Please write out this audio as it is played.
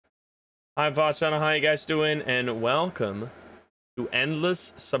Hi, Vachana. How you guys doing? And welcome to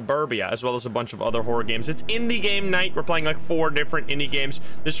Endless Suburbia, as well as a bunch of other horror games. It's indie game night. We're playing like 4 different indie games.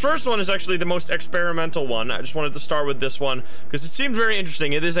 This first one is actually the most experimental one. I just wanted to start with this one because it seemed very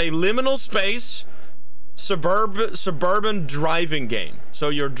interesting. It is a liminal space suburban driving game. So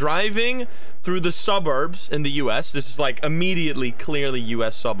you're driving through the suburbs in the US. This is like immediately clearly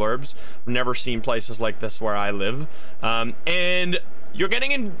US suburbs. I've never seen places like this where I live. And you're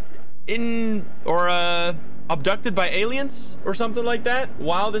getting abducted by aliens or something like that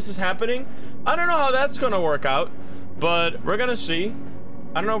while this is happening. I don't know how that's gonna work out, but we're gonna see.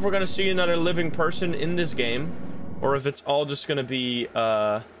 I don't know if we're gonna see another living person in this game, or if it's all just gonna be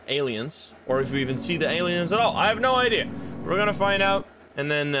aliens, or if we even see the aliens at all. I have no idea. We're gonna find out,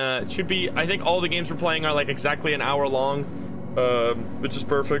 and then it should be, I think all the games we're playing are like exactly an hour long, which is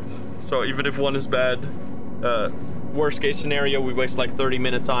perfect. So even if one is bad, worst case scenario, we waste like 30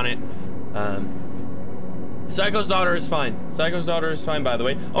 minutes on it. Psycho's daughter is fine. Psycho's daughter is fine, by the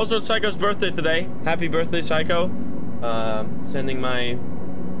way. Also, it's Psycho's birthday today. Happy birthday, Psycho. Sending my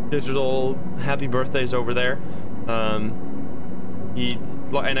digital happy birthdays over there. And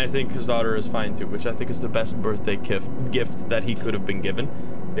I think his daughter is fine too, which I think is the best birthday gift that he could have been given.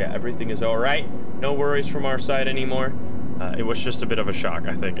 Yeah, everything is all right. No worries from our side anymore. It was just a bit of a shock,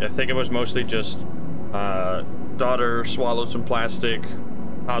 I think. I think it was mostly just daughter swallowed some plastic,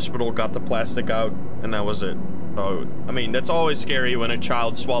 hospital got the plastic out, and that was it. So I mean, that's always scary when a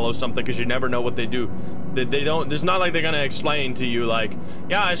child swallows something, because you never know what they do. They don't, it's not like they're gonna explain to you like,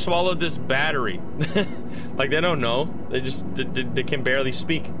 yeah, I swallowed this battery. Like, they don't know. They just they can barely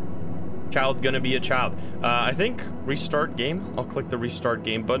speak. Child gonna be a child. I think restart game. I'll click the restart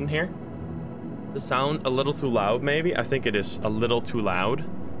game button here. The sound a little too loud, maybe. I think it is a little too loud.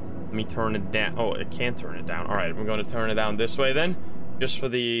 Let me turn it down. Oh, it can't turn it down. All right, we're going to turn it down this way then, just for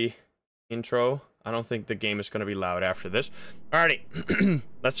the intro. I don't think the game is going to be loud after this. Alrighty,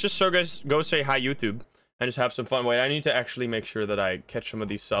 let's just go say hi, YouTube, and just have some fun. Wait, I need to actually make sure that I catch some of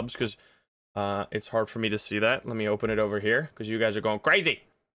these subs, because it's hard for me to see that. Let me open it over here, because you guys are going crazy.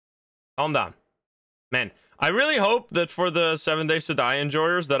 Calm down. Man, I really hope that for the 7 Days to Die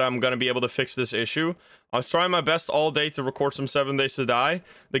enjoyers that I'm going to be able to fix this issue. I was trying my best all day to record some 7 Days to Die.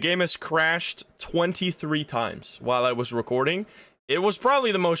 The game has crashed 23 times while I was recording. It was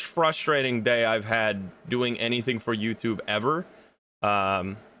probably the most frustrating day I've had doing anything for YouTube ever.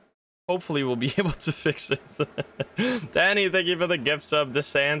 Hopefully we'll be able to fix it. Danny, thank you for the gift sub. The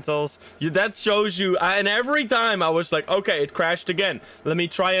Santals. That shows you. And every time I was like, okay, it crashed again. Let me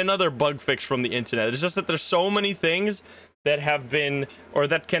try another bug fix from the internet. It's just that there's so many things that have been, or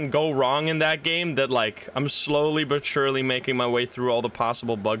that can go wrong in that game, that like I'm slowly but surely making my way through all the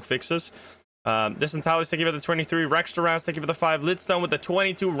possible bug fixes. This Natalis, thank you for the 23. Rex Rouse, thank you for the 5. Lidstone with the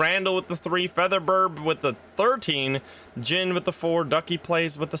 22. Randall with the 3. Featherburb with the 13. Jin with the 4. Ducky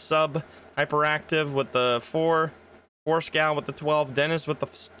Plays with the sub. Hyperactive with the 4. Forscal with the 12. Dennis with the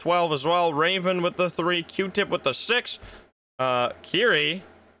 12 as well. Raven with the 3. Q-Tip with the 6. Kiri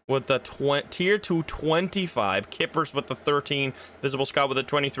with the tier 2 25. Kippers with the 13. Visible Scout with the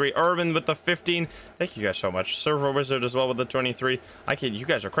 23. Urban with the 15. Thank you guys so much. Server Wizard as well with the 23. You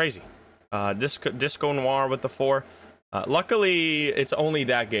guys are crazy. Disco Noir with the 4. Luckily, it's only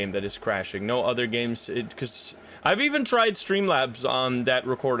that game that is crashing. No other games, because I've even tried Streamlabs on that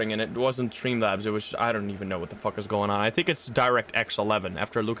recording, and it wasn't Streamlabs. It was, I don't even know what the fuck is going on. I think it's DirectX 11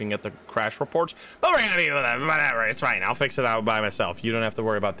 after looking at the crash reports. But we're gonna deal with that. Whatever, it's fine. I'll fix it out by myself. You don't have to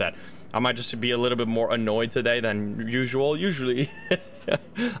worry about that. I might just be a little bit more annoyed today than usual. Usually,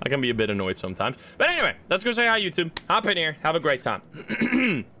 I can be a bit annoyed sometimes. But anyway, let's go say hi, YouTube. Hop in here. Have a great time.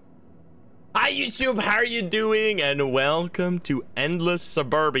 Hi YouTube, how are you doing? And welcome to Endless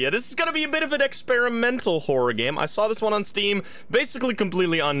Suburbia. This is gonna be a bit of an experimental horror game. I saw this one on Steam, basically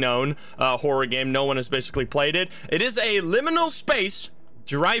completely unknown horror game. No one has basically played it. It is a liminal space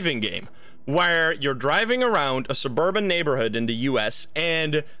driving game where you're driving around a suburban neighborhood in the US,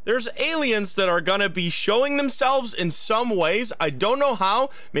 and there's aliens that are gonna be showing themselves in some ways. I don't know how.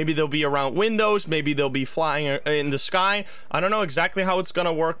 Maybe they'll be around windows, maybe they'll be flying in the sky. I don't know exactly how it's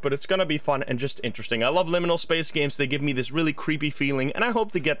gonna work, but it's gonna be fun and just interesting. I love liminal space games. They give me this really creepy feeling, and I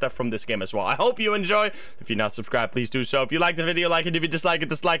hope to get that from this game as well. I hope you enjoy. If you're not subscribed, please do so. If you like the video, like it. If you dislike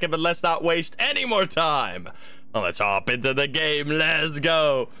it, but let's not waste any more time. Well, let's hop into the game. Let's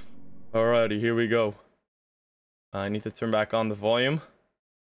go. Alrighty, here we go. I need to turn back on the volume.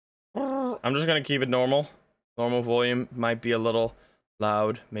 I'm just gonna keep it normal. Normal volume. Might be a little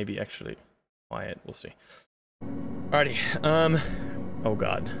loud. Maybe actually quiet. We'll see. Alrighty. Oh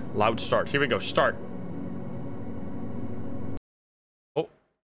god. Loud start. Here we go. Start. Oh.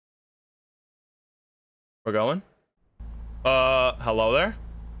 We're going. Hello there.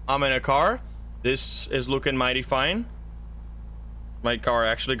 I'm in a car. This is looking mighty fine. My car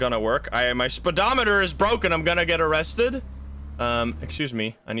actually gonna work. My speedometer is broken. I'm gonna get arrested. Excuse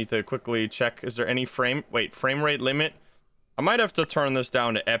me. I need to quickly check. Is there any frame rate limit? I might have to turn this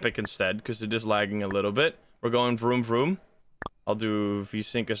down to epic instead because it is lagging a little bit. We're going vroom vroom. I'll do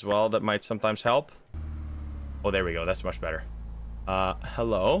VSync as well. That might sometimes help. Oh, there we go. That's much better.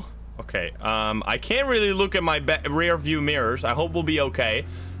 Hello. Okay. I can't really look at my rear view mirrors. I hope we'll be okay.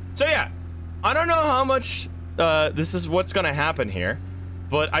 So yeah, I don't know how much this is what's gonna happen here,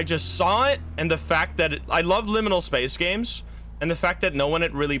 but I just saw it, and the fact that I love liminal space games, and the fact that no one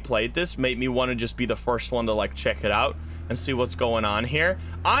had really played this made me want to just be the first one to like check it out and see what's going on here.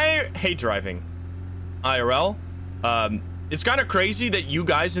 I hate driving IRL. It's kind of crazy that you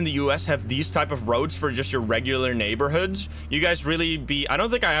guys in the US have these type of roads for just your regular neighborhoods. You guys really I don't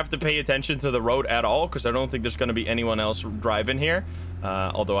think I have to pay attention to the road at all because I don't think there's going to be anyone else driving here.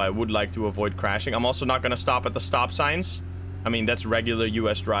 Although I would like to avoid crashing. I'm also not going to stop at the stop signs. I mean, that's regular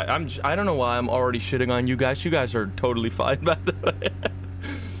US drive. I don't know why I'm already shitting on you guys. You guys are totally fine, by the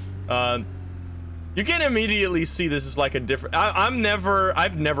way. You can immediately see this is like a different...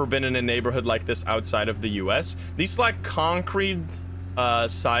 I've never been in a neighborhood like this outside of the US. These like concrete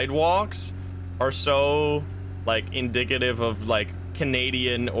sidewalks are so like indicative of like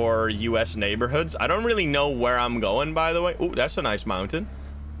Canadian or US neighborhoods. I don't really know where I'm going, by the way. Oh, that's a nice mountain.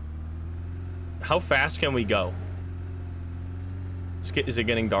 How fast can we go? Is it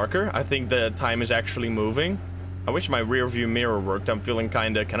getting darker? I think the time is actually moving. I wish my rear view mirror worked. I'm feeling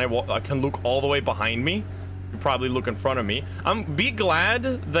kind of... I can look all the way behind me. You probably look in front of me. Be glad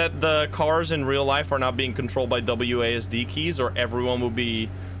that the cars in real life are not being controlled by WASD keys, or everyone will be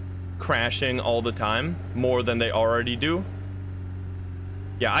crashing all the time more than they already do.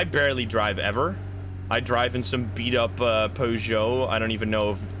 Yeah, I barely drive ever. I drive in some beat up Peugeot. I don't even know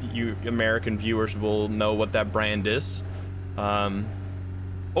if you American viewers will know what that brand is.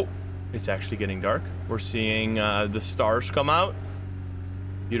 Oh, it's actually getting dark. We're seeing the stars come out.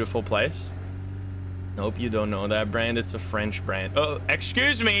 Beautiful place. Nope, you don't know that brand. It's a French brand. Oh,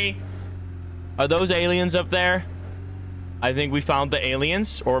 excuse me. Are those aliens up there? I think we found the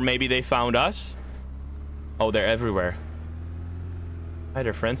aliens, or maybe they found us. Oh, they're everywhere. Hi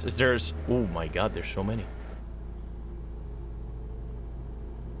there, friends. Oh my god, there's so many.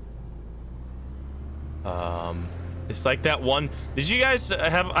 It's like that one. Did you guys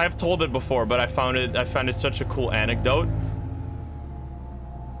I've told it before, but I found it such a cool anecdote.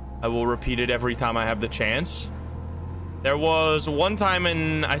 I will repeat it every time I have the chance. There was one time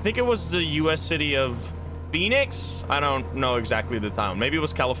in, I think it was the US city of Phoenix. I don't know exactly the town. Maybe it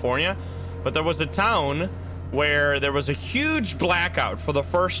was California, but there was a town where there was a huge blackout for the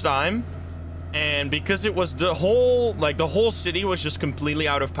first time, and because it was the whole city was just completely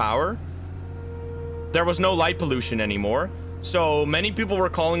out of power. There was no light pollution anymore. So many people were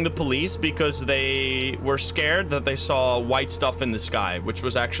calling the police because they were scared that they saw white stuff in the sky, which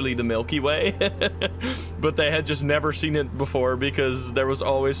was actually the Milky Way. But they had just never seen it before because there was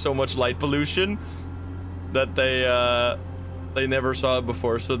always so much light pollution that they never saw it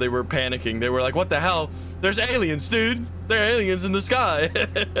before. So they were panicking. They were like, what the hell? There's aliens, dude. There are aliens in the sky.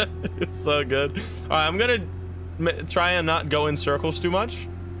 It's so good. All right, I'm gonna try and not go in circles too much.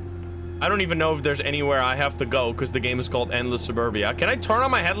 I don't even know if there's anywhere I have to go because the game is called Endless Suburbia. Can I turn on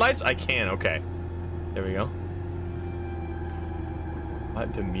my headlights? I can. Okay. There we go.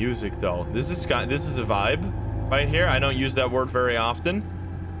 The music, though. This is a vibe right here. I don't use that word very often.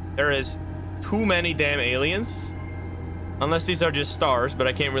 There is too many damn aliens. Unless these are just stars, but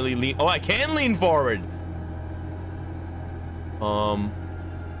I can't really lean. Oh, I can lean forward.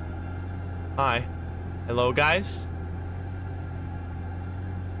 Hi. Hello, guys.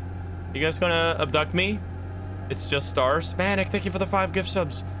 You guys gonna abduct me? It's just stars. Manic, thank you for the 5 gift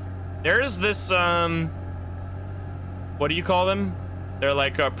subs. There is this, what do you call them? They're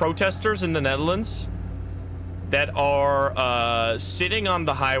like protesters in the Netherlands that are sitting on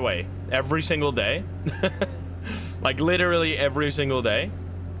the highway every single day. Like literally every single day.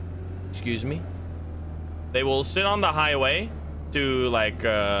 Excuse me. They will sit on the highway to like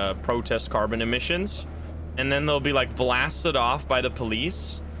protest carbon emissions, and then they'll be like blasted off by the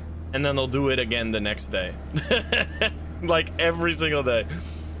police. And then they'll do it again the next day. Like every single day.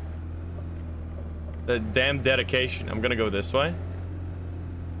 The damn dedication. I'm gonna go this way.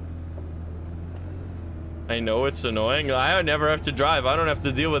 I know it's annoying. I never have to drive. I don't have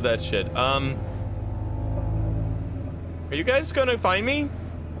to deal with that shit. Are you guys gonna find me?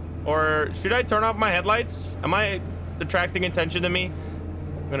 Or should I turn off my headlights? Am I attracting attention to me?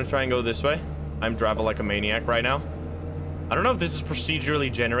 I'm gonna try and go this way. I'm driving like a maniac right now. I don't know if this is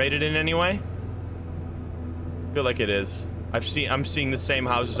procedurally generated in any way. I feel like it is. I'm seeing the same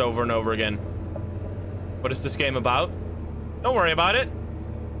houses over and over again. What is this game about? Don't worry about it.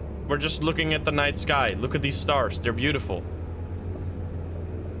 We're just looking at the night sky. Look at these stars. They're beautiful.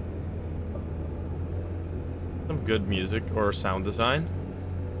 Some good music or sound design.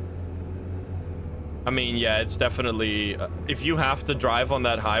 I mean, yeah, it's definitely... if you have to drive on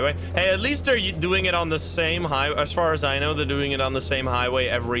that highway... Hey, at least they're doing it on the same highway. As far as I know, they're doing it on the same highway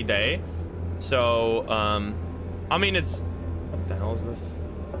every day. So, I mean, it's... What the hell is this?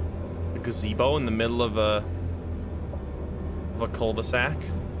 A gazebo in the middle of a cul-de-sac?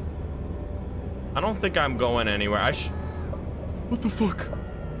 I don't think I'm going anywhere. What the fuck?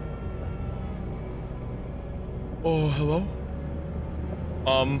 Oh, hello?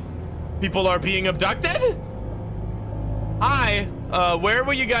 People are being abducted? Hi, where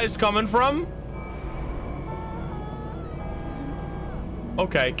were you guys coming from?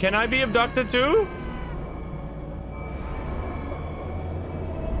 Okay, can I be abducted too?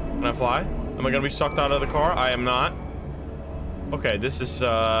 Can I fly? Am I gonna be sucked out of the car? I am not. Okay, this is,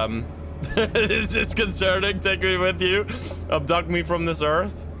 this is concerning. Take me with you. Abduct me from this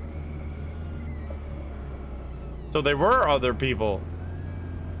earth. So there were other people.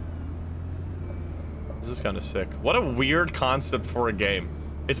 This is kind of sick. What a weird concept for a game.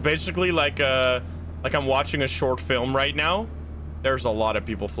 It's basically like I'm watching a short film right now. There's a lot of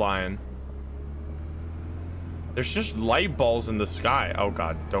people flying. There's just light balls in the sky. Oh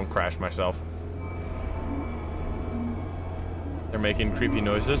god, don't crash myself. They're making creepy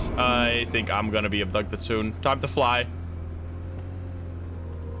noises. I think I'm gonna be abducted soon. Time to fly.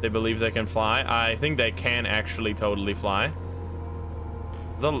 They believe they can fly. I think they can actually totally fly.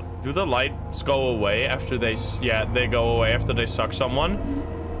 Do the lights go away after they... Yeah, they go away after they suck someone.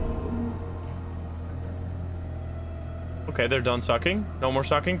 Okay, they're done sucking. No more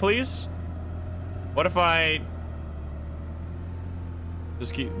sucking, please. What if I...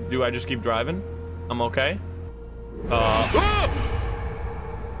 just keep... Do I just keep driving? I'm okay. Ah!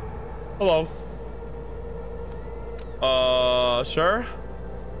 Hello. Sir?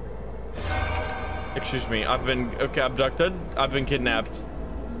 Excuse me, I've been abducted. I've been kidnapped.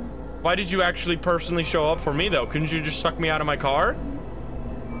 Why did you actually personally show up for me, though? Couldn't you just suck me out of my car?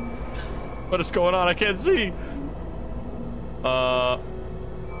 What is going on? I can't see.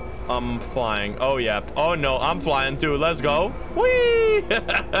 I'm flying. Oh, yeah. Oh, no. I'm flying, too. Let's go. Whee!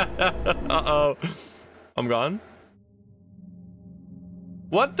 Uh-oh. I'm gone.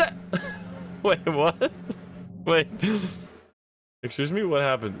 What the... Wait, what? Wait. Excuse me? What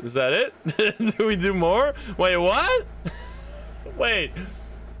happened? Is that it? Do we do more? Wait, what? Wait.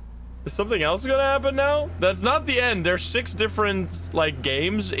 Is something else gonna happen now? That's not the end. There's 6 different, like,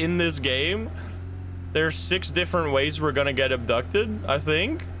 games in this game. There's 6 different ways we're gonna get abducted, I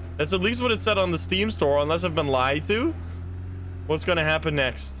think. That's at least what it said on the Steam store, unless I've been lied to. What's gonna happen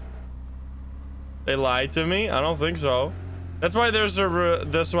next? They lied to me? I don't think so. That's why there's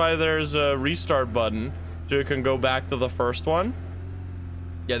a restart button, so you can go back to the first one.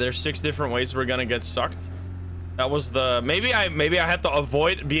 Yeah, there's 6 different ways we're gonna get sucked. That was the... Maybe I had to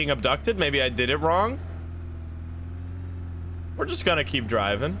avoid being abducted. Maybe I did it wrong. We're just gonna keep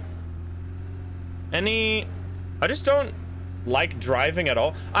driving. I just don't like driving at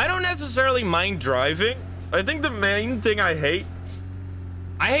all. I don't necessarily mind driving. I think the main thing I hate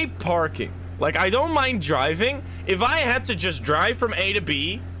parking. Like, I don't mind driving. If I had to just drive from A to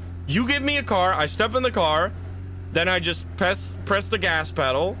B, you give me a car, I step in the car, then I just press the gas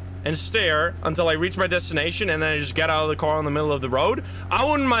pedal and stare until I reach my destination, and then I just get out of the car in the middle of the road, I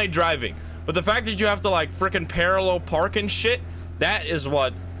wouldn't mind driving. But the fact that you have to, like, freaking parallel park and shit, that is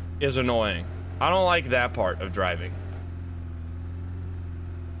what is annoying. I don't like that part of driving.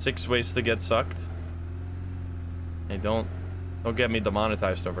 6 ways to get sucked. Hey, don't get me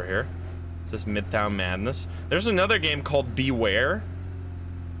demonetized over here. It's this Midtown Madness. There's another game called Beware.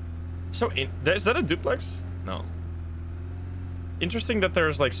 So, is that a duplex? No. Interesting that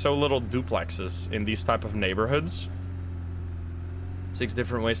there's like so little duplexes in these type of neighborhoods. 6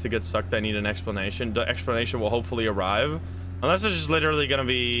 different ways to get sucked. I need an explanation. The explanation will hopefully arrive. Unless it's just literally gonna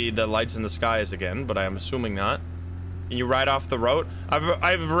be the lights in the skies again, but I am assuming not. Can you ride off the road?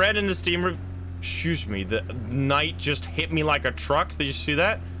 I've read in the Steam excuse me, the night just hit me like a truck. Did you see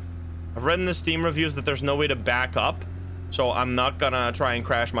that? I've read in the Steam reviews that there's no way to back up. So I'm not gonna try and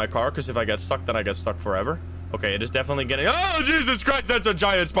crash my car, because if I get stuck, then I get stuck forever. Okay, it is definitely getting... Oh, Jesus Christ, that's a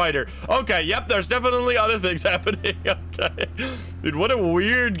giant spider. Okay, yep, there's definitely other things happening. Okay. Dude, what a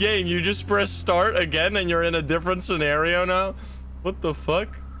weird game. You just press start again, and you're in a different scenario now. What the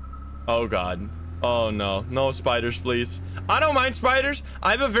fuck? Oh god. Oh no. No spiders, please. I don't mind spiders.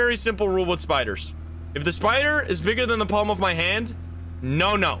 I have a very simple rule with spiders. If the spider is bigger than the palm of my hand,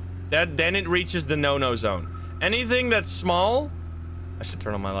 no. Then it reaches the no zone. Anything that's small, I should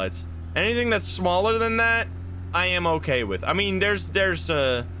turn on my lights. Anything that's smaller than that, I am okay with. I mean, there's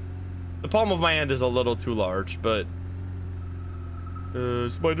the palm of my hand is a little too large, but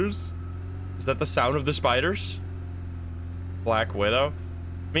spiders? Is that the sound of the spiders? Black Widow.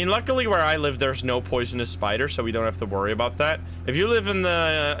 I mean, luckily where I live, there's no poisonous spider, so we don't have to worry about that. If you live in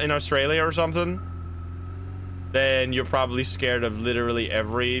Australia or something, then you're probably scared of literally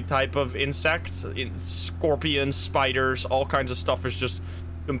every type of insect. Scorpions, spiders, all kinds of stuff is just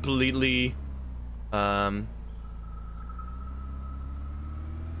completely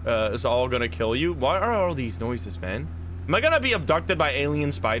is all gonna kill you. What are all these noises, man? Am I gonna be abducted by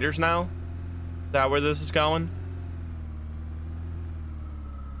alien spiders now? Is that where this is going?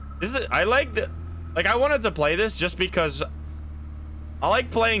 I like I wanted to play this just because I like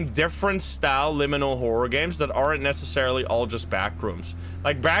playing different style liminal horror games that aren't necessarily all just backrooms.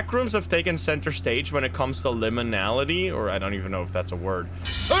 Like, backrooms have taken center stage when it comes to liminality, or I don't even know if that's a word.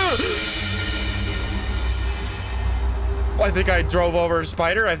 I think I drove over a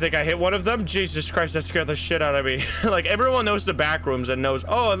spider. I think I hit one of them. Jesus Christ, that scared the shit out of me. Like, everyone knows the backrooms and knows,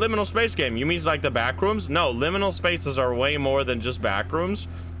 oh, a liminal space game. You mean like the backrooms? No, liminal spaces are way more than just backrooms.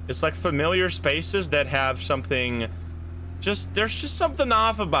 It's like familiar spaces that have something... there's just something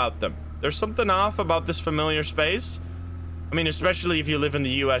off about them. There's something off about this familiar space. I mean, especially if you live in the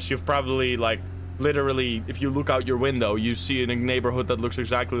US, you've probably, like, literally, if you look out your window, you see a neighborhood that looks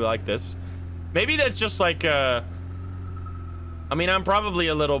exactly like this. Maybe that's just like, I mean, I'm probably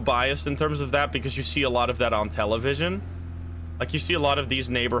a little biased in terms of that because you see a lot of that on television. Like, you see a lot of these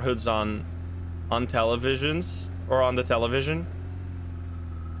neighborhoods on televisions, or on the television,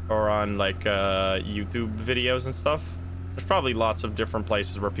 or on, like, YouTube videos and stuff. There's probably lots of different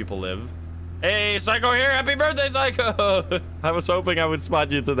places where people live. Hey, Psycho here! Happy birthday, Psycho! I was hoping I would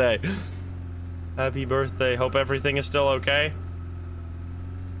spot you today. Happy birthday. Hope everything is still okay.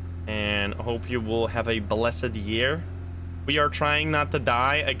 And hope you will have a blessed year. We are trying not to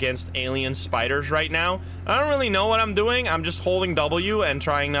die against alien spiders right now. I don't really know what I'm doing. I'm just holding W and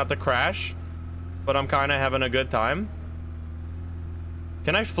trying not to crash. But I'm kind of having a good time.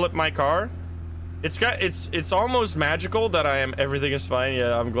 Can I flip my car? It's almost magical that everything is fine.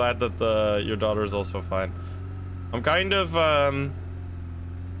 Yeah, I'm glad that your daughter is also fine. I'm kind of a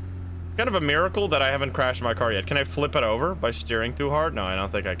miracle that I haven't crashed my car yet. Can I flip it over by steering too hard? No, I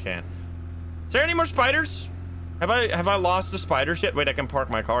don't think I can. Is there any more spiders? Have I lost the spiders yet? Wait, I can park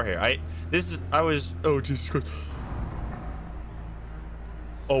my car here. Oh, Jesus Christ.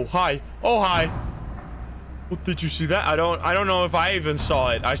 Oh, hi. Oh, hi. What, did you see that? I don't know if I even saw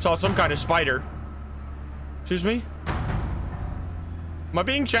it. I saw some kind of spider. Excuse me? Am I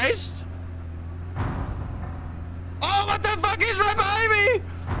being chased? Oh, what the fuck is right behind me?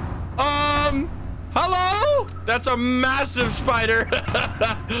 Hello? That's a massive spider.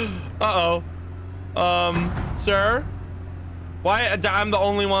 Uh-oh. Sir? Why? I'm the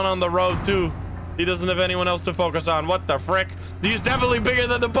only one on the road, too. He doesn't have anyone else to focus on. What the frick? He's definitely bigger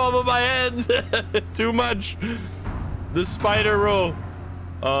than the palm of my hand. Too much. The spider rule.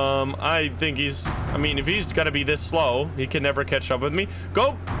 I think I mean, if he's gonna be this slow, he can never catch up with me.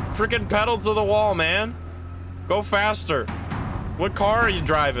 Go freaking pedal to the wall, man. Go faster. What car are you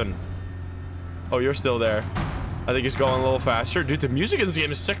driving? Oh, you're still there. I think he's going a little faster. Dude, the music in this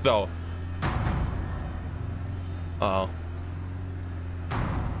game is sick, though. Uh-oh.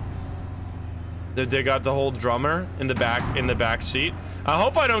 They got the whole drummer in the back seat. I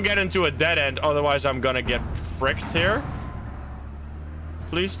hope I don't get into a dead end, otherwise I'm gonna get fricked here.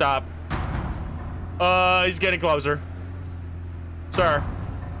 Please stop. He's getting closer. Sir.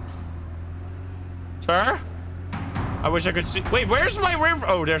 Sir? I wish I could see. Wait, where's my rear?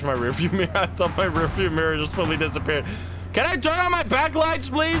 Oh, there's my rearview mirror. I thought my rearview mirror just fully disappeared. Can I turn on my backlights,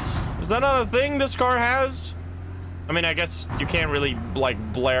 please? Is that not a thing this car has? I mean, I guess you can't really, like,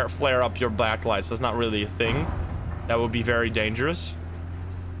 flare up your backlights. That's not really a thing. That would be very dangerous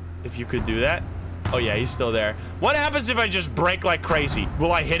if you could do that. Oh, yeah, he's still there. What happens if I just brake like crazy?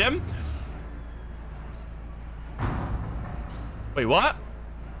 Will I hit him? Wait, what?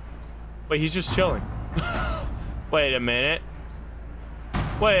 Wait, he's just chilling. Wait a minute.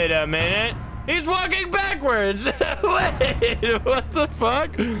 Wait a minute. He's walking backwards. Wait, what the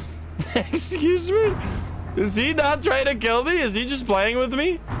fuck? Excuse me? Is he not trying to kill me? Is he just playing with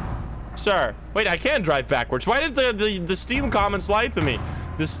me? Sir. Wait, I can drive backwards. Why did the Steam comments lie to me?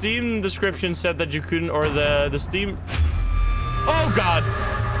 The Steam description said that you couldn't, or the Steam... Oh, God.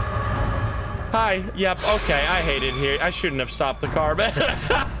 Hi. Yep. Okay. I hate it here. I shouldn't have stopped the car, man.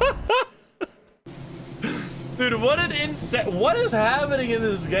 Dude, what is happening in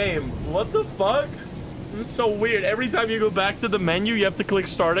this game? What the fuck? This is so weird. Every time you go back to the menu, you have to click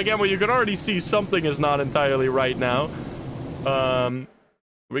start again. Well, you can already see something is not entirely right now.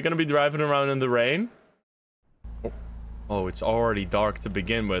 We're gonna be driving around in the rain. Oh, it's already dark to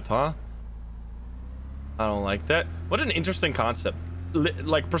begin with, huh? I don't like that. What an interesting concept.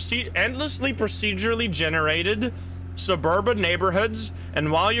 Like endlessly procedurally generated suburban neighborhoods,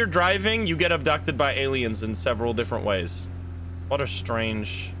 and while you're driving, you get abducted by aliens in several different ways. What a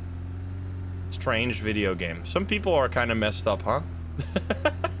strange video game. Some people are kind of messed up, huh?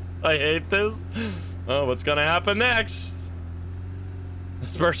 I hate this. Oh, what's gonna happen next?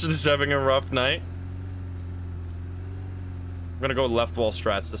 This person is having a rough night. I'm gonna go left wall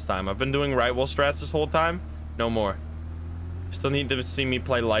strats this time. I've been doing right wall strats this whole time. No more. Still need to see me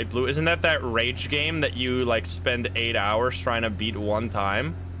play light blue. Isn't that rage game that you like spend 8 hours trying to beat one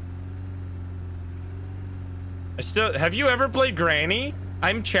time? Have you ever played Granny?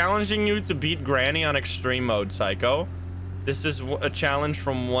 I'm challenging you to beat Granny on extreme mode, Psycho. This is a challenge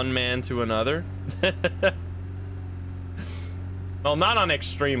from one man to another. Well, not on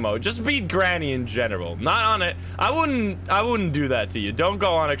extreme mode. Just beat Granny in general. Not on it. I wouldn't do that to you. Don't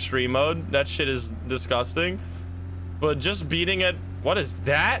go on extreme mode. That shit is disgusting. But just beating it. What is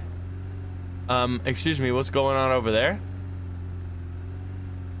that? Excuse me. What's going on over there?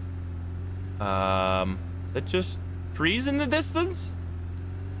 Is that just trees in the distance?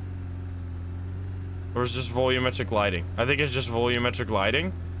 Or is it just volumetric lighting? I think it's just volumetric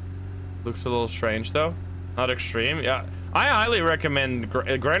lighting. Looks a little strange though. Not extreme. Yeah. I highly recommend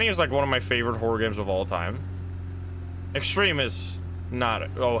Granny is like one of my favorite horror games of all time. Extreme is not.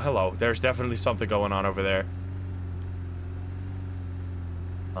 Oh, hello. There's definitely something going on over there.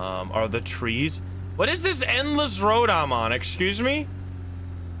 Are the trees? What is this endless road I'm on? Excuse me?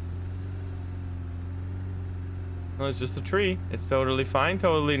 No, it's just a tree. It's totally fine.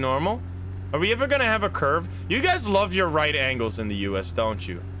 Totally normal. Are we ever gonna have a curve? You guys love your right angles in the US, don't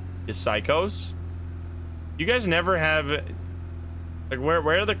you? You psychos? You guys never have, like,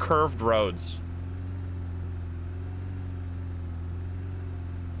 where are the curved roads?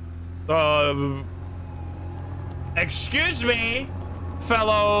 Excuse me,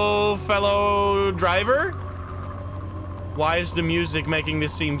 fellow driver? Why is the music making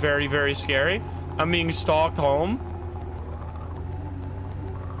this seem very, very scary? I'm being stalked home.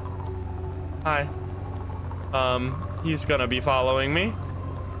 Hi. He's gonna be following me.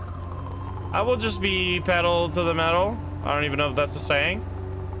 I will just be pedal to the metal. I don't even know if that's a saying.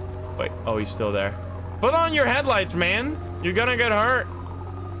 Wait, oh, he's still there. Put on your headlights, man. You're gonna get hurt.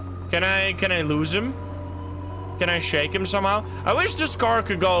 Can I lose him? Can I shake him somehow? I wish this car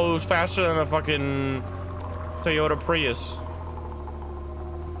could go faster than a fucking Toyota Prius.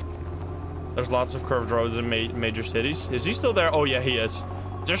 There's lots of curved roads in major cities. Is he still there? Oh yeah, he is.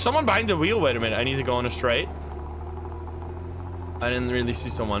 There's someone behind the wheel. Wait a minute, I need to go on a straight. I didn't really see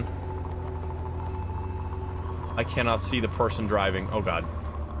someone. I cannot see the person driving. Oh god.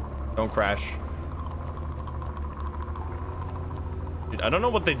 Don't crash. Dude, I don't know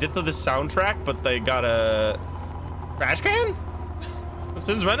what they did to the soundtrack, but they got a trash can?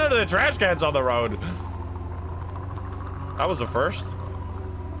 Since when are the trash cans on the road? That was the first.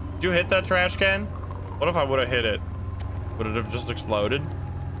 Did you hit that trash can? What if I would have hit it? Would it have just exploded?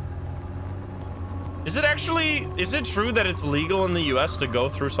 Is it true that it's legal in the US to go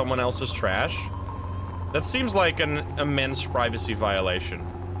through someone else's trash? That seems like an immense privacy violation.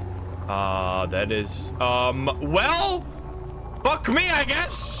 That is, well, fuck me, I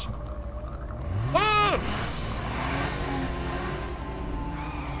guess. Ah!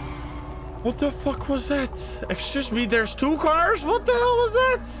 What the fuck was that? Excuse me, there's two cars? What the hell was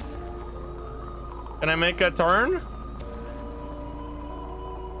that? Can I make a turn?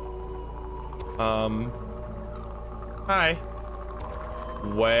 Hi.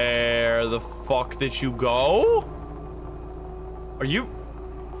 Where the fuck did you go? Are you?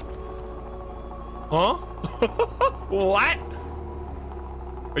 Huh? What?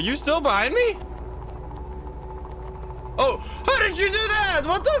 Are you still behind me? Oh, how did you do that?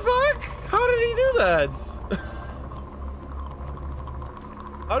 What the fuck? How did he do that?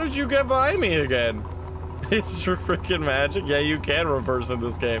 How did you get behind me again? It's freaking magic. Yeah, you can reverse in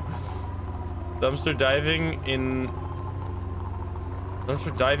this game. Dumpster diving in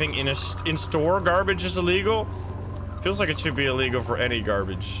store garbage is illegal. Feels like it should be illegal for any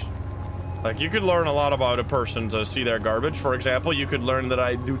garbage. Like, you could learn a lot about a person to see their garbage. For example, you could learn that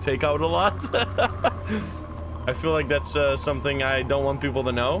I do take out a lot. I feel like that's something I don't want people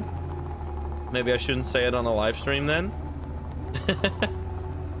to know. Maybe I shouldn't say it on a live stream then.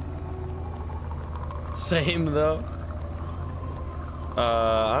 Same though.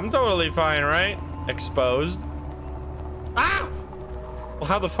 I'm totally fine, right? Exposed. Ah! Well,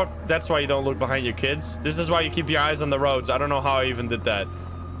 how the fuck? That's why you don't look behind your kids. This is why you keep your eyes on the roads. I don't know how I even did that.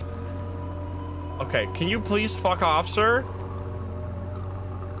 Okay, can you please fuck off, sir?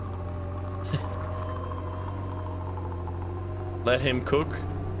 Let him cook.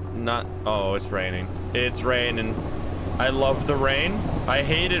 Not. Oh, it's raining. It's raining. I love the rain. I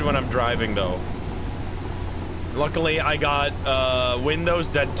hate it when I'm driving though. Luckily, I got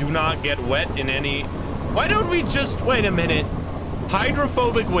windows that do not get wet in any... Why don't we just... Wait a minute.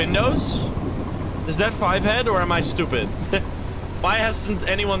 Hydrophobic windows? Is that 5-head or am I stupid? Why hasn't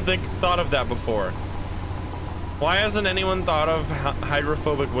anyone thought of that before? Why hasn't anyone thought of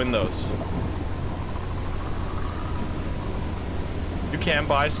hydrophobic windows? You can't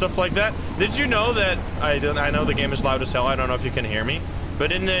buy stuff like that? Did you know that... I know the game is loud as hell. I don't know if you can hear me.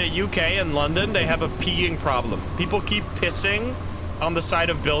 But in the UK and London, they have a peeing problem. People keep pissing on the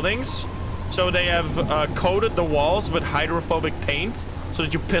side of buildings. So they have coated the walls with hydrophobic paint so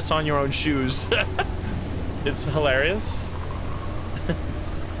that you piss on your own shoes. It's hilarious.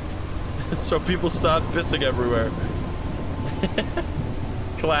 So people start pissing everywhere.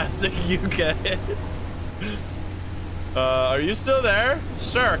 Classic UK. Are you still there?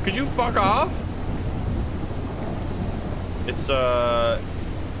 Sir, could you fuck off? It's a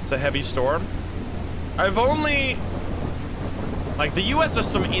heavy storm. I've only... Like, the US has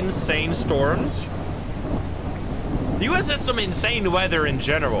some insane storms. The US has some insane weather in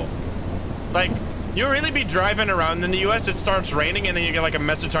general. Like, you really be driving around in the US, it starts raining, and then you get, like, a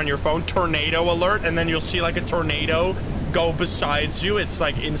message on your phone, tornado alert, and then you'll see, like, a tornado go besides you. It's,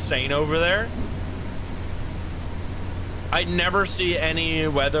 like, insane over there. I never see any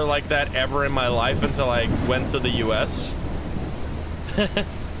weather like that ever in my life until I went to the US.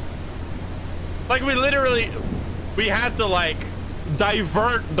 Like, we had to, like,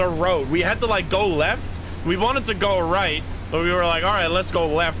 divert the road. We had to, like, go left. We wanted to go right, but we were like, all right, let's go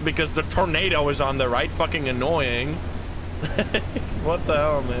left because the tornado is on the right. Fucking annoying. What the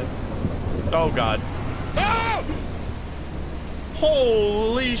hell, man? Oh, God. Ah!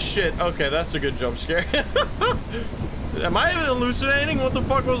 Holy shit. Okay, that's a good jump scare. Am I hallucinating? What the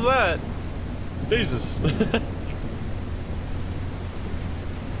fuck was that? Jesus.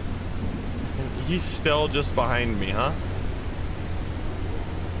 He's still just behind me, huh?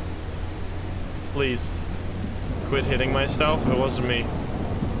 Please. Quit hitting myself. It wasn't me.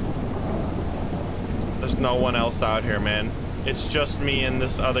 There's no one else out here, man. It's just me and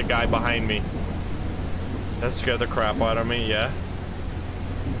this other guy behind me. That scared the crap out of me, yeah.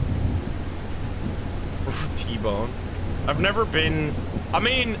 T-bone. I've never been... I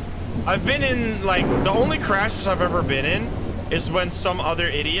mean, I've been in, like, the only crashes I've ever been in is when some other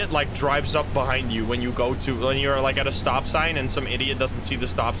idiot, like, drives up behind you when when you're, like, at a stop sign and some idiot doesn't see the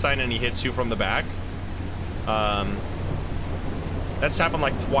stop sign and he hits you from the back. That's happened,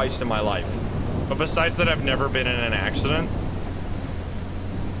 like, twice in my life. But besides that, I've never been in an accident.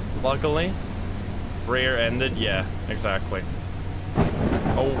 Luckily. Rear-ended, yeah, exactly.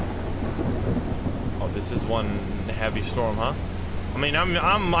 Oh. Oh, this is one heavy storm, huh? I mean,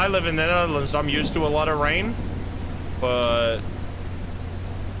 I live in the Netherlands. I'm used to a lot of rain, but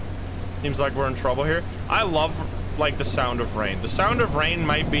seems like we're in trouble here. I love, like, the sound of rain. The sound of rain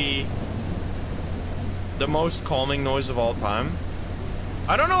might be the most calming noise of all time.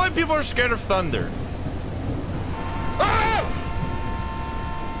 I don't know why people are scared of thunder. Ah!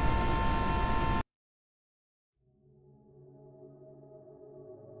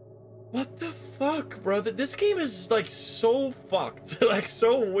 What the fuck, bro? This game is, like, so fucked. Like,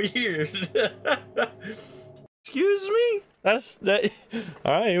 so weird. Excuse me? That's that.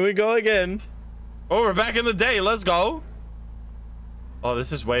 All right, here we go again. Oh, we're back in the day. Let's go. Oh,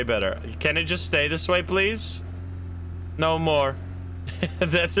 this is way better. Can it just stay this way, please? No more.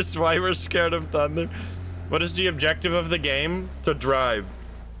 That's just why we're scared of thunder. What is the objective of the game? To drive.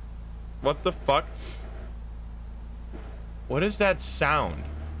 What the fuck? What is that sound?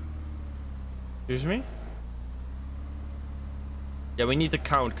 Excuse me? Yeah, we need to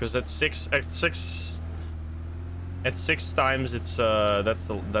count because at six times it's that's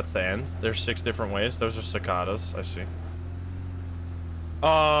the end. There's 6 different ways. Those are cicadas. I see.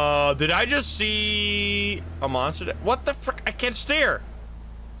 Did I just see a monster? What the frick? I can't steer.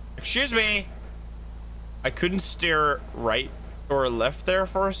 Excuse me. I couldn't steer right or left there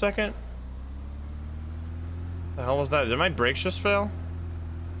for a second. The hell was that? Did my brakes just fail?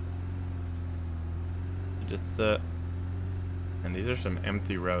 Just and these are some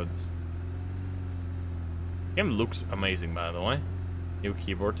empty roads. Game looks amazing, by the way. New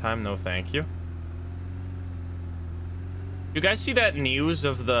keyboard time, no thank you. You guys see that news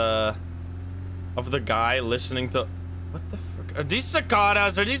of the guy listening to... What the frick? Are these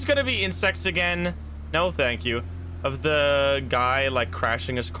cicadas? Are these gonna be insects again? No thank you. Of the guy like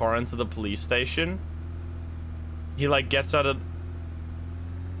crashing his car into the police station. He like gets out of...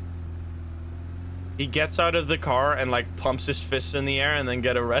 He gets out of the car and like pumps his fists in the air and then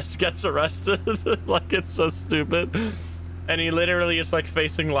gets arrested. Like, it's so stupid. And he literally is like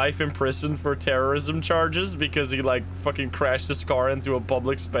facing life in prison for terrorism charges because he like fucking crashed his car into a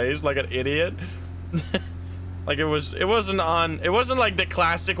public space like an idiot. Like, it wasn't like the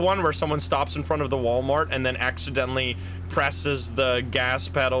classic one where someone stops in front of the Walmart and then accidentally presses the gas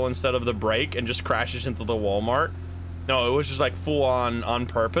pedal instead of the brake and just crashes into the Walmart. No, it was just like full on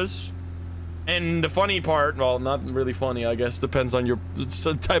purpose. And the funny part, well, not really funny, I guess, depends on your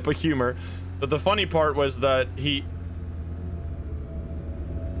type of humor, but the funny part was that he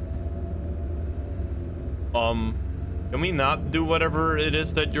can we not do whatever it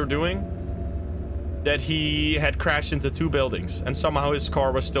is that you're doing? That he had crashed into 2 buildings and somehow his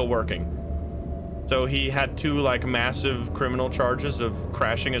car was still working. So he had 2 like massive criminal charges of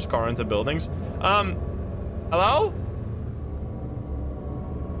crashing his car into buildings. Hello?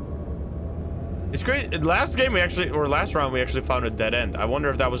 It's great. Last round we actually found a dead end. I wonder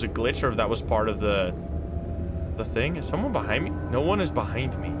if that was a glitch or if that was part of the thing. Is someone behind me? No one is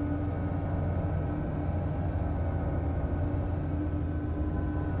behind me.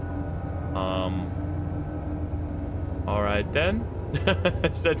 All right then.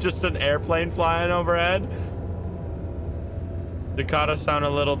 Is that just an airplane flying overhead? Cicadas sound a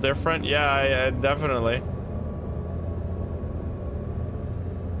little different. Yeah, definitely.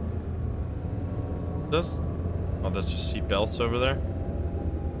 Oh, that's just seat belts over there.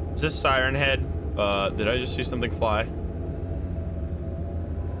 Is this Siren Head? Did I just see something fly?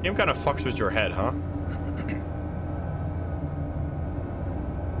 Game kind of fucks with your head, huh?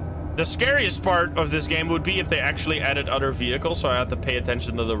 The scariest part of this game would be if they actually added other vehicles, so I had to pay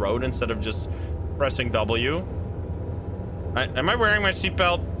attention to the road instead of just pressing W. Am I wearing my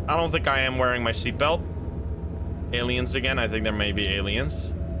seatbelt? I don't think I am wearing my seatbelt. Aliens again? I think there may be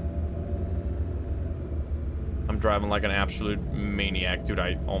aliens. I'm driving like an absolute maniac, dude.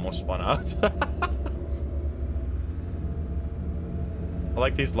 I almost spun out. I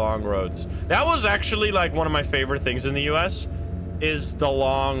like these long roads. That was actually like one of my favorite things in the US is the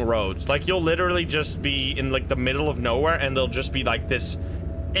long roads. Like, you'll literally just be in like the middle of nowhere and there'll just be like this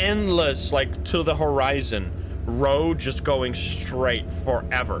endless, like to the horizon road just going straight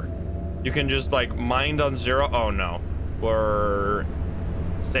forever. You can just like mind on 0. Oh no, we're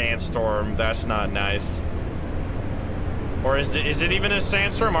sandstorm. That's not nice. Or is it even a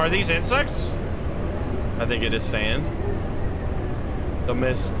sandstorm? Are these insects? I think it is sand. The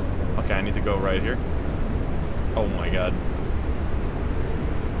mist. Okay, I need to go right here. Oh my god.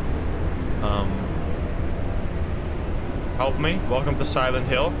 Help me. Welcome to Silent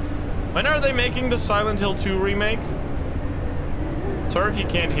Hill. When are they making the Silent Hill 2 remake? Sorry if you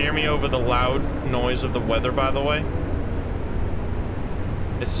can't hear me over the loud noise of the weather, by the way.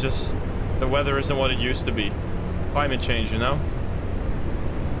 It's just the weather isn't what it used to be. Climate change, you know?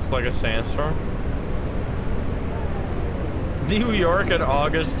 Looks like a sandstorm. New York in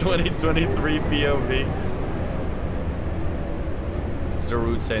August 2023 POV. It's the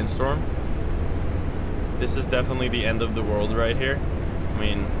root sandstorm. This is definitely the end of the world right here. I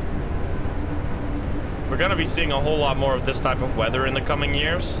mean, we're gonna be seeing a whole lot more of this type of weather in the coming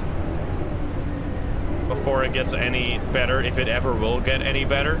years before it gets any better, if it ever will get any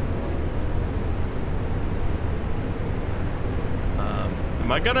better.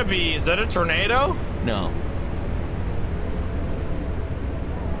 Am I gonna be... Is that a tornado? No.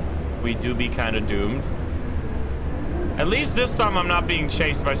 We do be kind of doomed. At least this time I'm not being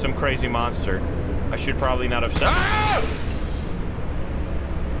chased by some crazy monster. I should probably not have said... Ah!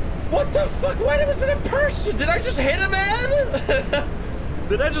 What the fuck? Why was it a person? Did I just hit a man?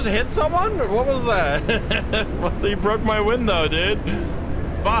 Did I just hit someone? Or what was that? What? He broke my window, dude.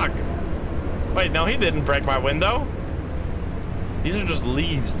 Fuck. Wait, no, he didn't break my window. These are just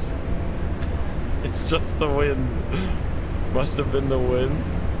leaves. It's just the wind. Must have been the wind.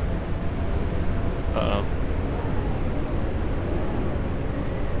 Uh-oh.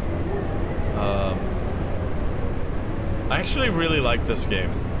 I actually really like this game.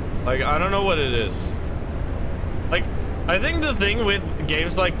 Like, I don't know what it is. Like, I think the thing with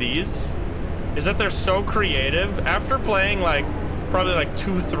games like these is that they're so creative. After playing like probably like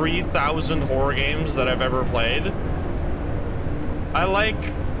 2,000-3,000 horror games that I've ever played, I like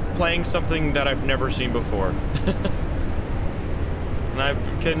playing something that I've never seen before. And I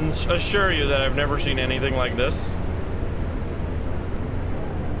can assure you that I've never seen anything like this.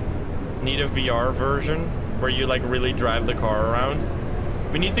 Need a VR version where you like really drive the car around.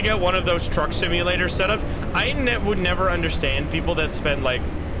 We need to get one of those truck simulator setups. I would never understand people that spend like,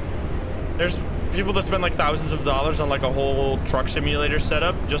 there's people that spend like thousands of dollars on like a whole truck simulator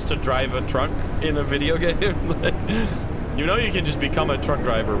setup just to drive a truck in a video game. Like, you know, you can just become a truck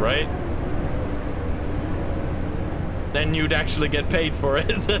driver, right? Then you'd actually get paid for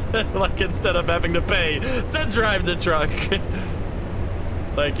it. Like, instead of having to pay to drive the truck.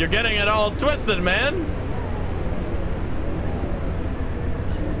 Like, you're getting it all twisted, man.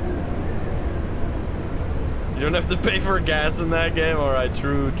 You don't have to pay for gas in that game. All right,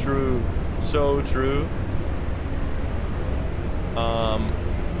 true, true, so true. I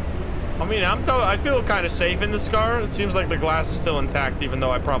mean, I feel kind of safe in this car. It seems like the glass is still intact, even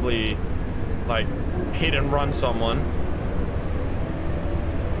though I probably like hit and run someone.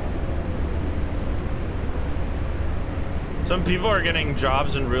 Some people are getting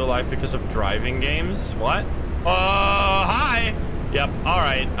jobs in real life because of driving games. What? Hi. Yep. All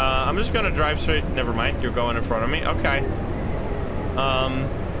right. I'm just gonna drive straight. Never mind. You're going in front of me. Okay.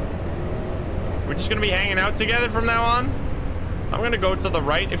 We're just gonna be hanging out together from now on. I'm gonna go to the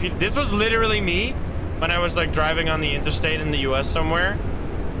right. If you, this was literally me when I was like driving on the interstate in the US somewhere.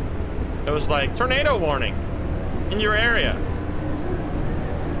 It was like tornado warning in your area.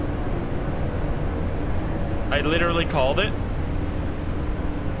 I literally called it.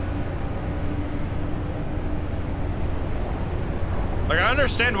 Like, I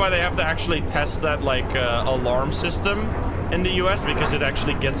understand why they have to actually test that like alarm system in the US, because it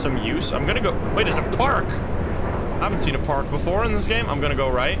actually gets some use. I'm gonna go. Wait, there's a park. I haven't seen a park before in this game. I'm gonna go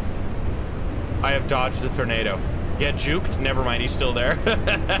right. I have dodged the tornado. Get juked? Never mind, he's still there.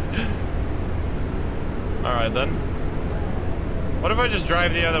 All right then. What if I just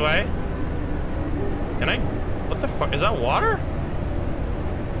drive the other way? Can I? What the fuck? Is that water?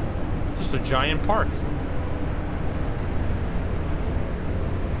 It's just a giant park.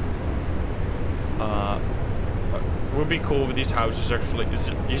 It would be cool if these houses actually.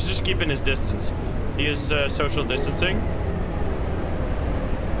 He's just keeping his distance. He is social distancing.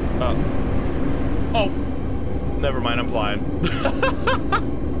 Oh, never mind. I'm flying.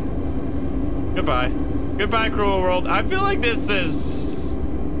 Goodbye. Goodbye, cruel world. I feel like this is.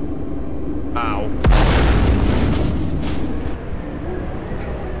 Ow.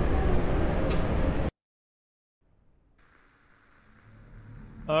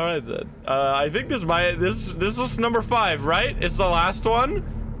 All right then. I think this was number 5, right? It's the last one.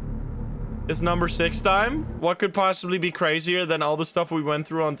 It's number 6 time. What could possibly be crazier than all the stuff we went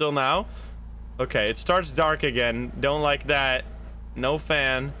through until now? Okay, it starts dark again. Don't like that. No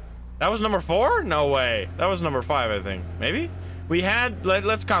fan. That was number 4? No way. That was number 5, I think. Maybe? We had,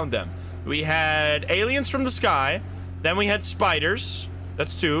 let's count them. We had aliens from the sky. Then we had spiders.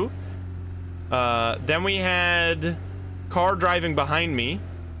 That's 2. Then we had car driving behind me.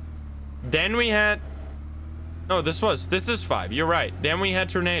 Then we had... No, this is 5. You're right. Then we had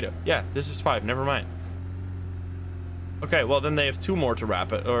tornado. Yeah, this is 5. Never mind. Okay, well then they have 2 more to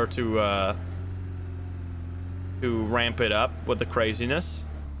wrap it, or to ramp it up with the craziness.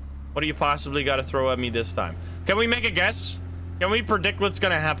 What do you possibly got to throw at me this time? Can we make a guess? Can we predict what's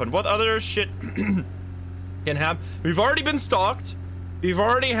gonna happen? What other shit can happen? We've already been stalked. We've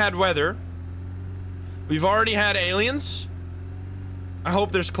already had weather. We've already had aliens. I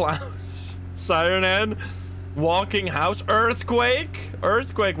hope there's clouds. Siren Head. Walking house. Earthquake.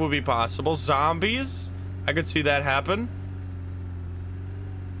 Earthquake will be possible. Zombies. I could see that happen.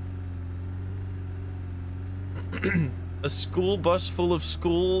 A school bus full of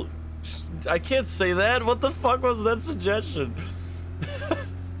school... I can't say that. What the fuck was that suggestion?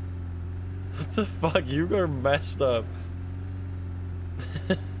 What the fuck? You are messed up.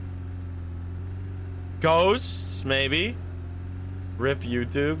 Ghosts, maybe. Rip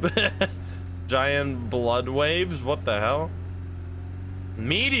YouTube. Giant blood waves. What the hell?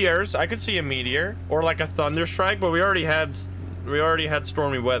 Meteors. I could see a meteor or like a thunder strike, but we already had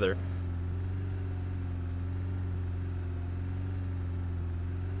stormy weather.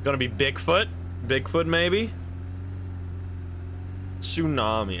 Gonna be Bigfoot. Bigfoot maybe.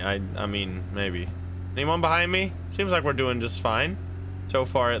 Tsunami. I mean maybe. Anyone behind me? Seems like we're doing just fine so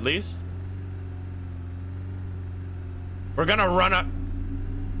far, at least. We're gonna run out.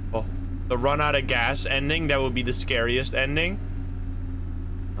 Oh, the run out of gas ending. That would be the scariest ending.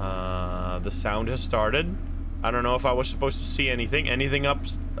 The sound has started. I don't know if I was supposed to see anything. Anything up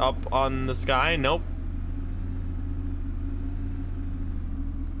on the sky? Nope.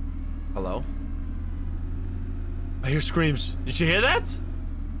 Hello? I hear screams. Did you hear that?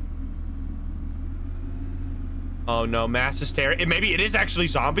 Oh no, mass hysteria. Maybe it is actually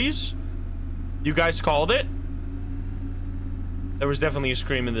zombies? You guys called it? There was definitely a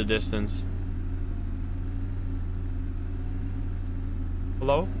scream in the distance.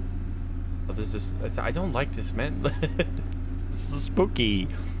 Hello? Oh, this is... I don't like this, man. This is spooky.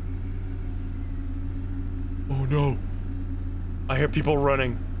 Oh no. I hear people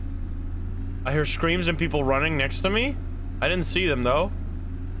running. I hear screams and people running next to me. I didn't see them though.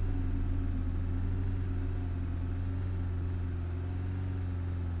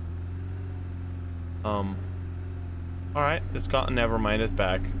 All right, it's gone. Never mind, it's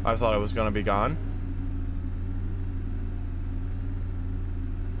back. I thought it was gonna be gone.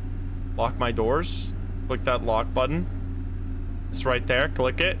 Lock my doors. Click that lock button. It's right there.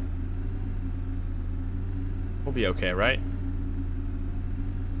 Click it. We'll be okay, right?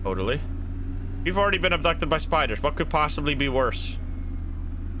 Totally. We've already been abducted by spiders. What could possibly be worse?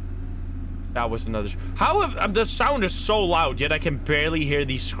 That was another... How have... the sound is so loud, yet I can barely hear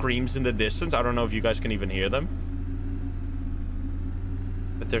these screams in the distance. I don't know if you guys can even hear them.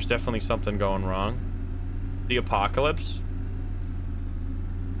 But there's definitely something going wrong. The apocalypse.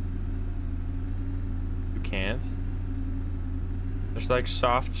 You can't. There's like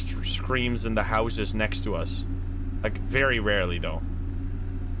soft screams in the houses next to us. Like very rarely though.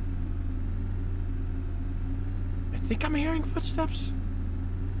 I think I'm hearing footsteps.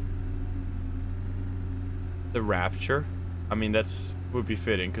 The rapture. I mean, that's would be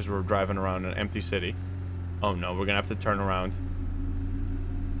fitting because we're driving around an empty city. Oh no, we're gonna have to turn around.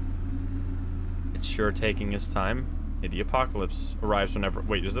 It's sure taking its time. Hey, the apocalypse arrives whenever...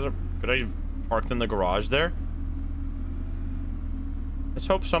 Wait, is that a... Could I have parked in the garage there? Let's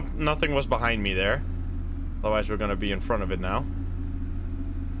hope nothing was behind me there. Otherwise, we're gonna be in front of it now.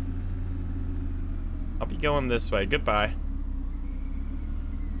 I'll be going this way. Goodbye.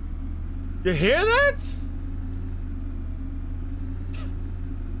 You hear that?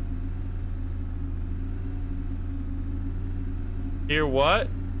 Hear what?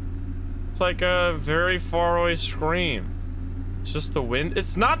 It's like a very far away scream. It's just the wind.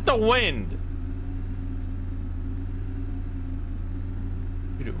 It's not the wind.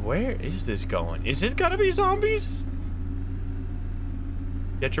 Dude, where is this going? Is it gonna be zombies?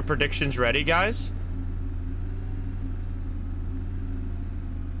 Get your predictions ready, guys.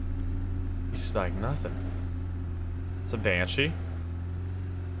 It's like nothing. It's a banshee.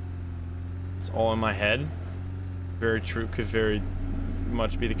 It's all in my head. Very true. Could very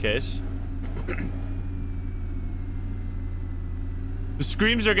much be the case. The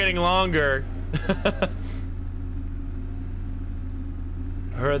screams are getting longer.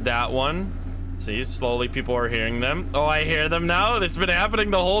 Heard that one. See, slowly people are hearing them. Oh, I hear them now. It's been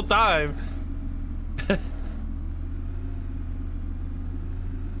happening the whole time.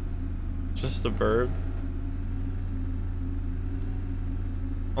 Just a bird.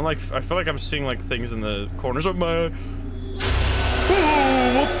 I'm like, I feel like I'm seeing like things in the corners of my eye.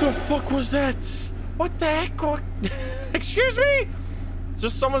 Oh, what the fuck was that? What the heck? What? Excuse me? Is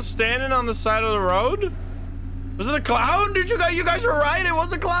just someone standing on the side of the road? Was it a clown? Did you guys were right, it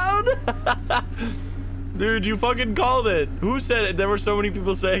was a clown? Dude, you fucking called it. Who said it? There were so many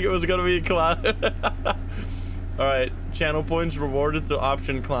people saying it was gonna be a clown. All right, channel points rewarded to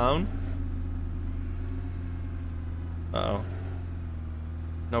option clown. Uh-oh.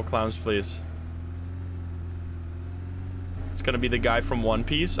 No clowns, please. It's gonna be the guy from One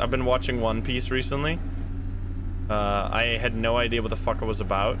Piece. I've been watching One Piece recently. I had no idea what the fuck it was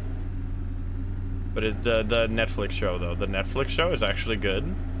about. But the Netflix show, though. The Netflix show is actually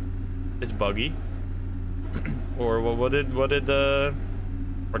good. It's buggy. Or what did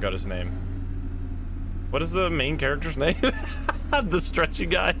forgot his name. What is the main character's name? The stretchy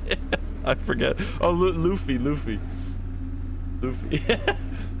guy. I forget. Oh, Luffy.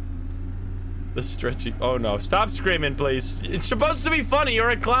 The stretchy. Oh no! Stop screaming, please. It's supposed to be funny. You're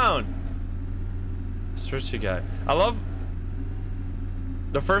a clown. Stretchy guy. I love.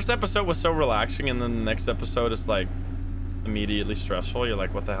 The first episode was so relaxing, and then the next episode is like immediately stressful. You're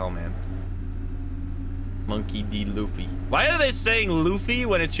like, what the hell, man? Monkey D. Luffy. Why are they saying Luffy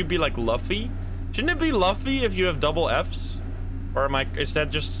when it should be like Luffy? Shouldn't it be Luffy if you have double F's? Or am I? Is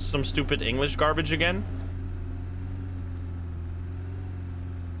that just some stupid English garbage again?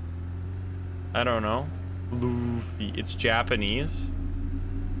 I don't know. Luffy. It's Japanese.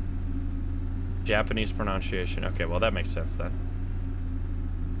 Japanese pronunciation. Okay, well that makes sense then.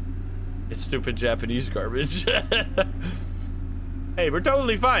 It's stupid Japanese garbage. Hey, we're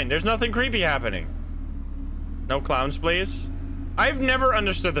totally fine. There's nothing creepy happening. No clowns, please. I've never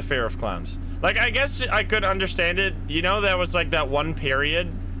understood the fear of clowns. Like, I guess I could understand it. You know, there was like that one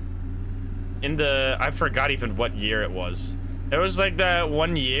period in the, I forgot even what year it was. There was like that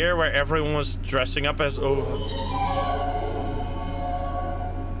one year where everyone was dressing up as, oh.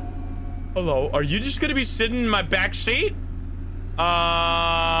 Hello, are you just gonna be sitting in my back seat?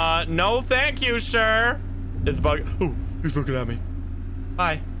 No thank you, sir. It's bug. Oh, he's looking at me.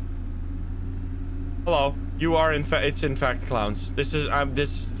 Hi. Hello. You are in fact, it's in fact clowns. This is,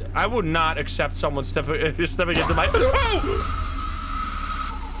 I would not accept someone stepping into my, oh!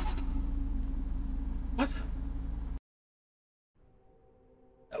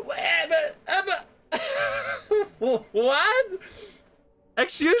 What? What?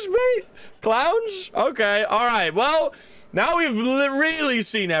 Excuse me? Clowns? Okay, all right. Well, now we've really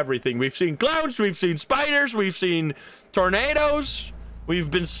seen everything. We've seen clowns, we've seen spiders, we've seen tornadoes,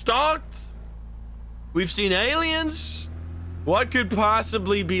 we've been stalked. We've seen aliens. What could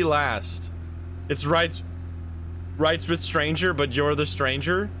possibly be last? It's rides with stranger, but you're the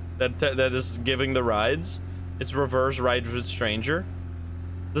stranger that is giving the rides. It's reverse rides with stranger.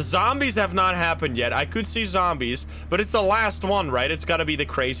 The zombies have not happened yet. I could see zombies, but it's the last one, right? It's got to be the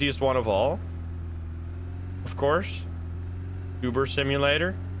craziest one of all. Of course. Uber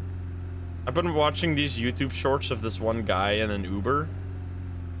simulator. I've been watching these YouTube shorts of this one guy in an Uber.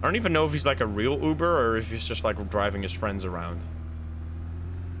 I don't even know if he's like a real Uber or if he's just like driving his friends around.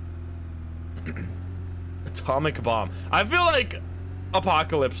 Atomic bomb. I feel like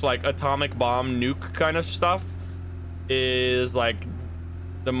apocalypse, like atomic bomb, nuke kind of stuff is like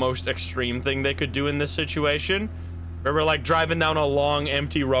the most extreme thing they could do in this situation. Where we're like driving down a long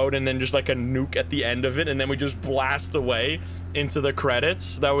empty road and then just like a nuke at the end of it and then we just blast away into the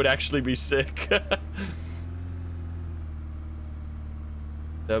credits. That would actually be sick.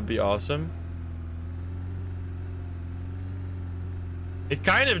 That would be awesome. It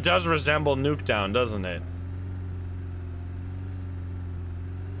kind of does resemble Nuketown, doesn't it?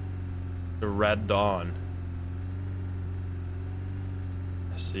 The Red Dawn.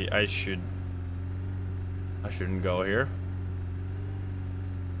 See, I shouldn't go here.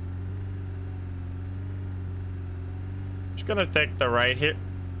 Just gonna take the right here.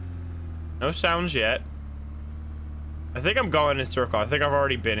 No sounds yet. I think I'm going in circle. I think I've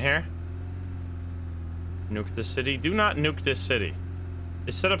already been here. Nuke the city. Do not nuke this city.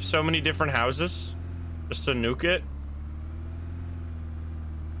 They set up so many different houses just to nuke it.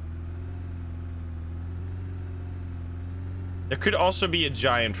 There could also be a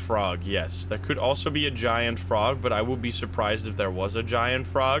giant frog. Yes, there could also be a giant frog, but I would be surprised if there was a giant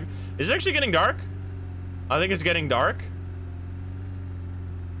frog. Is it actually getting dark? I think it's getting dark.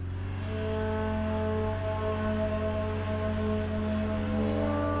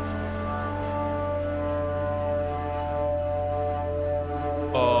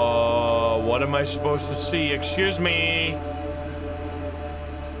 What am I supposed to see? Excuse me.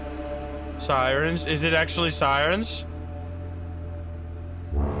 Sirens? Is it actually sirens?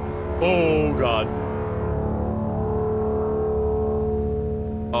 Oh, God.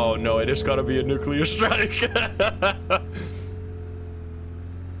 Oh, no, it has got to be a nuclear strike.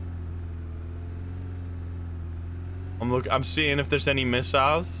 I'm seeing if there's any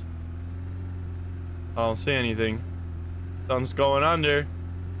missiles. I don't see anything. Sun's going under.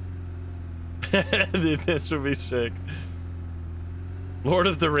 Dude, this would be sick. Lord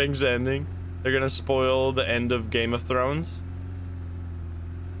of the Rings ending. They're gonna spoil the end of Game of Thrones.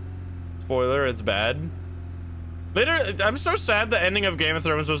 Spoiler, it's bad. Later, I'm so sad the ending of Game of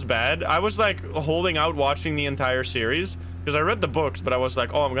Thrones was bad. I was like holding out watching the entire series because I read the books, but I was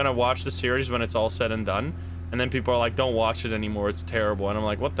like, oh, I'm gonna watch the series when it's all said and done. And then people are like, don't watch it anymore, it's terrible. And I'm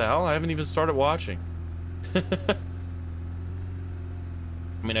like, what the hell? I haven't even started watching.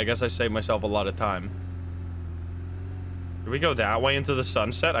 I mean, I guess I saved myself a lot of time. Do we go that way into the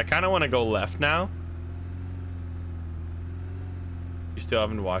sunset? I kind of want to go left now. You still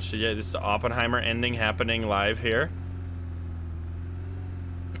haven't watched it yet? It's the Oppenheimer ending happening live here.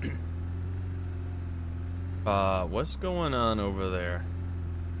 What's going on over there?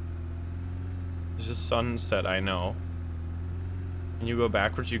 There's a sunset, I know. Can you go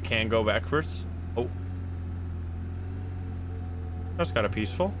backwards? You can go backwards. Oh. That's kind of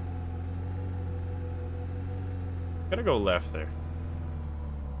peaceful. Gotta go left there.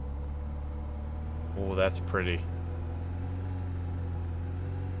 Oh, that's pretty.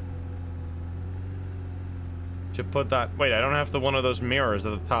 Should put that. Wait, I don't have one of those mirrors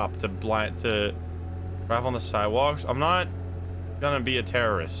at the top to drive on the sidewalks. I'm not gonna be a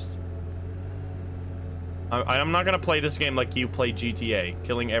terrorist. I'm not gonna play this game like you play GTA,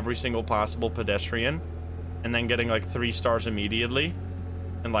 killing every single possible pedestrian. and then getting like 3 stars immediately,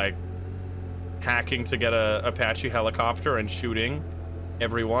 and like hacking to get a Apache helicopter and shooting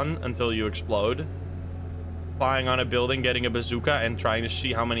everyone until you explode, flying on a building, getting a bazooka, and trying to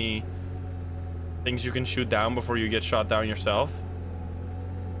see how many things you can shoot down before you get shot down yourself.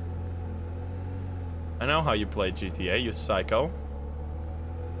 I know how you play GTA, you psycho.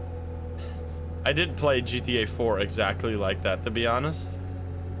 I did play GTA 4 exactly like that, to be honest.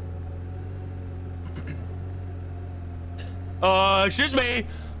 Excuse me.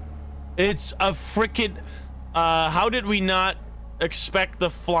 It's a freaking... how did we not expect the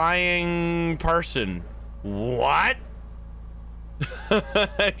flying person? What?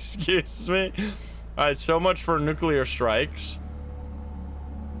 Excuse me. All right, so much for nuclear strikes.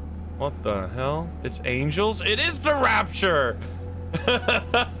 What the hell? It's angels? It is the Rapture!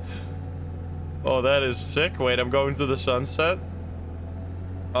 Oh, that is sick. Wait, I'm going to the sunset.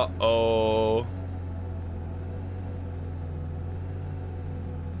 Uh-oh.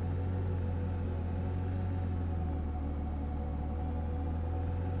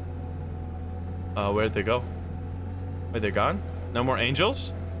 Where'd they go? Wait, they're gone? No more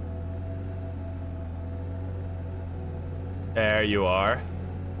angels? There you are.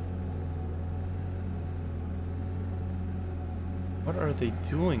 What are they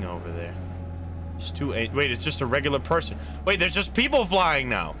doing over there? It's too... Wait, it's just a regular person. Wait, there's just people flying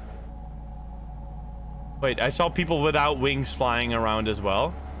now. Wait, I saw people without wings flying around as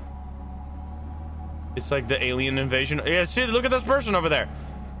well. It's like the alien invasion. Yeah, see, look at this person over there.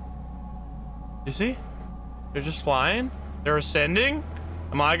 You see? They're just flying. They're ascending.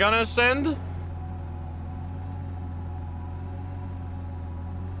 Am I gonna ascend?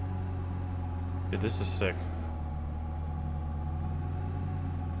 Dude, this is sick.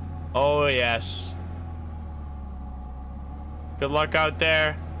 Oh, yes. Good luck out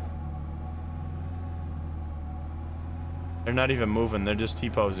there. They're not even moving. They're just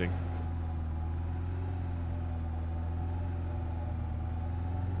T-posing.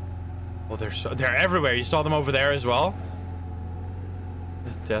 Oh, they're everywhere. You saw them over there as well?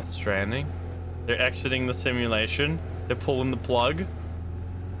 It's Death Stranding. They're exiting the simulation. They're pulling the plug.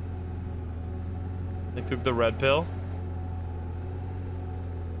 They took the red pill.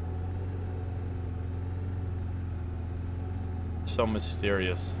 So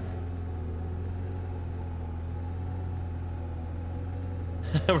mysterious.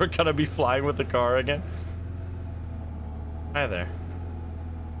 We're gonna be flying with the car again. Hi there.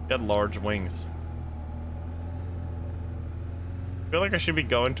 Got large wings. I feel like I should be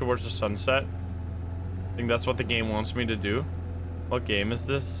going towards the sunset. I think that's what the game wants me to do. What game is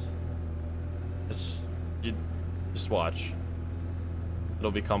this? You just watch.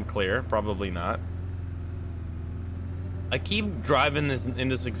 It'll become clear. Probably not. I keep driving this in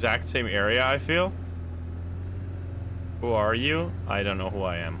this exact same area, I feel. Who are you? I don't know who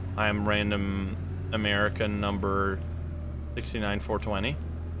I am. I am random American number 69420.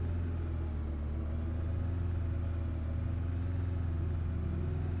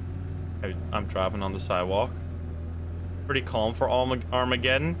 I'm driving on the sidewalk. Pretty calm for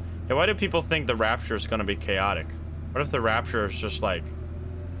Armageddon. Hey, why do people think the Rapture is gonna be chaotic? What if the Rapture is just like,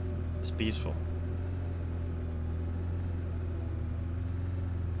 it's peaceful?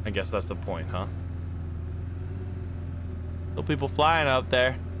 I guess that's the point, huh? Still people flying out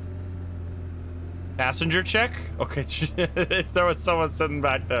there. Passenger check? Okay, if there was someone sitting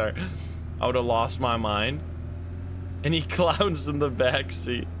back there, I would have lost my mind. Any clowns in the back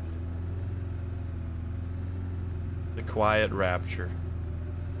seat? The Quiet Rapture.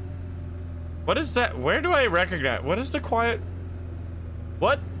 What is that? Where do I recognize? What is the quiet?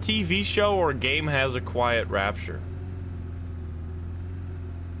 What TV show or game has a quiet rapture?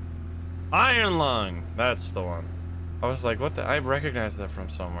 Iron Lung. That's the one. I was like, what the? I recognize that from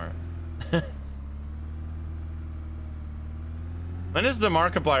somewhere. When is the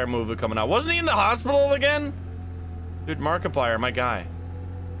Markiplier movie coming out? Wasn't he in the hospital again? Dude, Markiplier, my guy.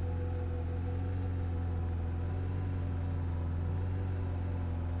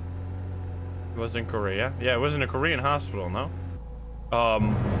 It was in Korea? Yeah, it was in a Korean hospital, no?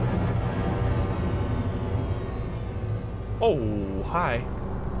 Oh, hi.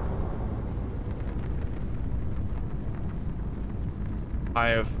 I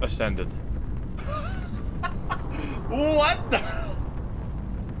have ascended. What the?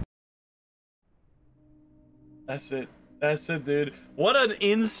 That's it. That's it, dude. What an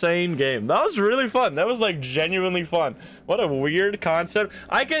insane game. That was really fun. That was like genuinely fun. What a weird concept.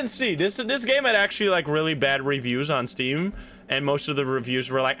 I can see this game had actually like really bad reviews on Steam, and most of the reviews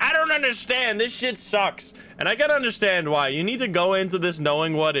were like, I don't understand, this shit sucks. And I can understand why. You need to go into this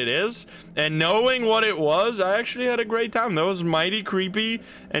knowing what it is, and knowing what it was, I actually had a great time. That was mighty creepy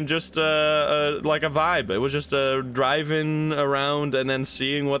and just like a vibe. It was just driving around and then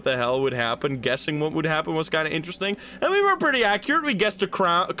seeing what the hell would happen, guessing what would happen was kind of interesting. And we were pretty accurate. We guessed a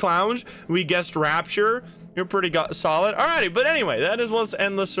clowns, we guessed Rapture. You're pretty solid. Alrighty, but anyway, that is what's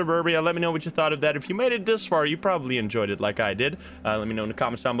Endless Suburbia. Let me know what you thought of that. If you made it this far, you probably enjoyed it like I did. Let me know in the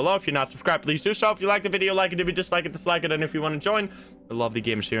comments down below. If you're not subscribed, please do so. If you liked the video, like it. If you dislike it, dislike it. And if you want to join the lovely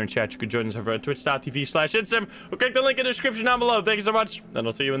gamers here in chat, you could join us over at twitch.tv/Insym, or click the link in the description down below. Thank you so much, and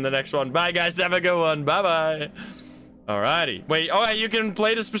I'll see you in the next one. Bye, guys. Have a good one. Bye-bye. Alrighty. Wait, oh, you can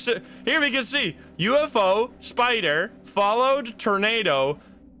play the specific... Here we can see UFO, Spider, Followed, Tornado,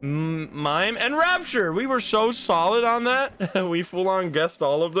 Mime, and Rapture. We were so solid on that. We full-on guessed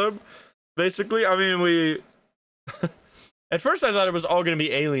all of them. Basically, I mean, we... At first, I thought it was all going to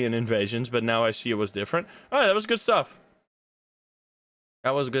be alien invasions, but now I see it was different. Alright, that was good stuff.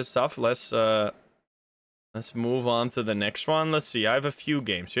 That was good stuff. Let's move on to the next one. Let's see. I have a few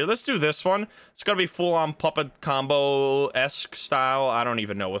games here. Let's do this one. It's going to be full-on puppet combo-esque style. I don't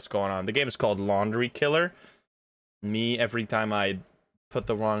even know what's going on. The game is called Laundry Killer. Me, every time I put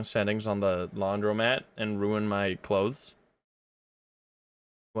the wrong settings on the laundromat and ruin my clothes.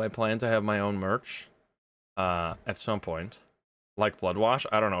 Do I plan to have my own merch at some point? Like Bloodwash?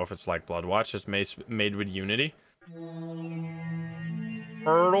 I don't know if it's like Bloodwash. It's made with Unity.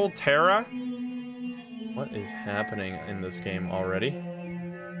 Hurdle Terra? What is happening in this game already?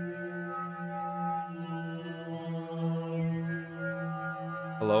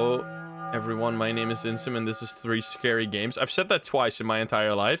 Hello, everyone. My name is Insym, and this is 3 Scary Games. I've said that twice in my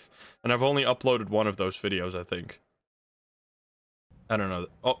entire life, and I've only uploaded one of those videos, I think. I don't know.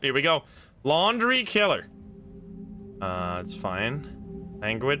 Oh, here we go. Laundry Killer. It's fine.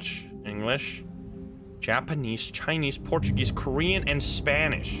 Language, English, Japanese, Chinese, Portuguese, Korean, and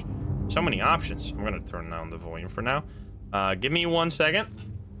Spanish. So many options. I'm gonna turn down the volume for now. Give me 1 second.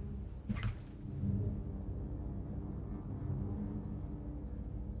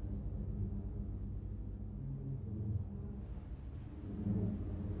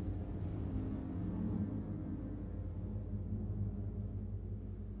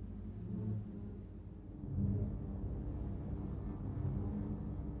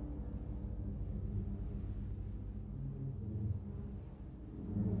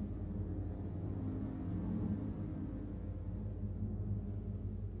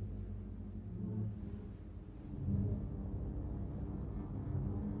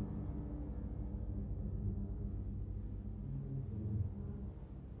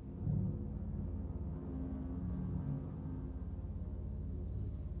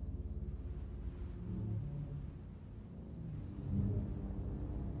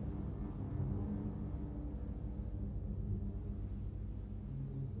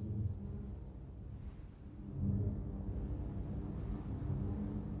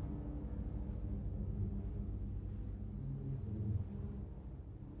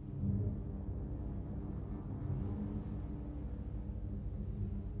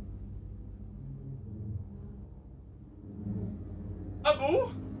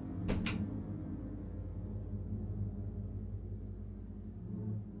 Abu?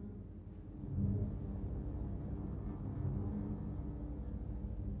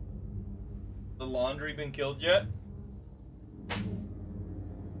 The laundry been killed yet?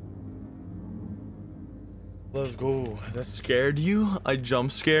 Let's go. That scared you? I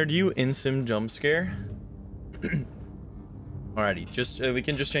jump scared you? Insym jump scare? Alrighty, just we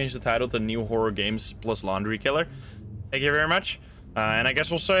can just change the title to New Horror Games plus Laundry Killer. Thank you very much. And I guess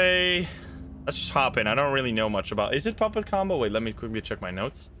we'll say, let's just hop in. I don't really know much about. Is it puppet combo? Wait, let me quickly check my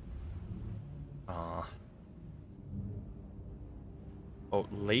notes. Oh,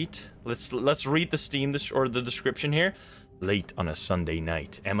 late. Let's read the Steam or the description here. Late on a Sunday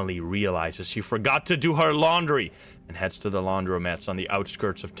night, Emily realizes she forgot to do her laundry and heads to the laundromats on the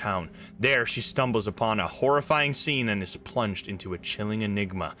outskirts of town. There, she stumbles upon a horrifying scene and is plunged into a chilling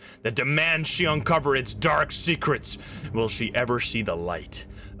enigma that demands she uncover its dark secrets. Will she ever see the light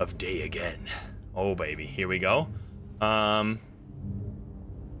of day again? Oh, baby, here we go. Oh,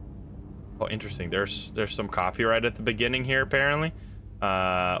 interesting. There's some copyright at the beginning here, apparently.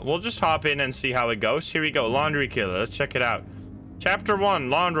 We'll just hop in and see how it goes. Here we go, Laundry Killer. Let's check it out. Chapter 1,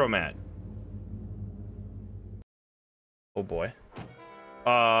 Laundromat. Oh boy.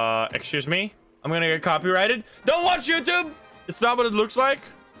 Excuse me? I'm gonna get copyrighted. Don't watch YouTube! It's not what it looks like.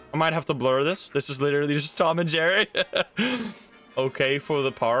 I might have to blur this. This is literally just Tom and Jerry. Okay for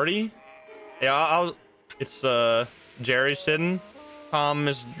the party. Yeah, it's Jerry's sitting. Tom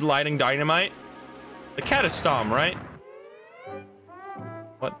is lighting dynamite. The cat is Tom, right?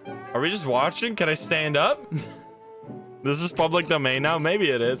 What? Are we just watching? Can I stand up? This is public domain now. Maybe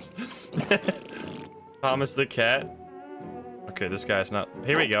it is. Tom is the cat. Okay, this guy's not.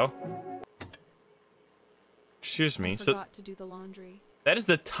 Here we go. Excuse me. I forgot to do the laundry. That is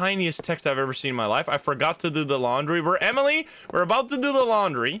the tiniest text I've ever seen in my life. I forgot to do the laundry. We're about to do the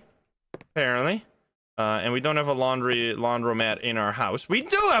laundry, apparently. And we don't have a laundromat in our house. We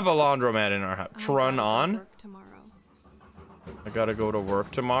do have a laundromat in our house. Run on. Work tomorrow. I gotta go to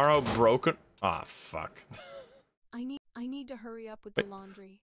work tomorrow. Broken. Ah, fuck. I need to hurry up with the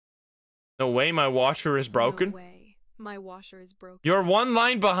laundry. No way, my washer is broken. No way. My washer is broken. You're one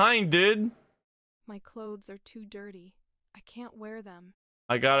line behind, dude. My clothes are too dirty. I can't wear them.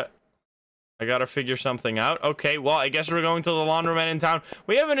 I gotta figure something out. Okay, well, I guess we're going to the laundromat in town.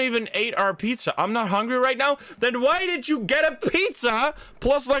 We haven't even ate our pizza. I'm not hungry right now. Then why did you get a pizza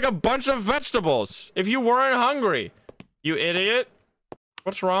plus like a bunch of vegetables if you weren't hungry? You idiot.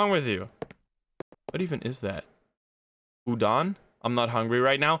 What's wrong with you? What even is that? Udon? I'm not hungry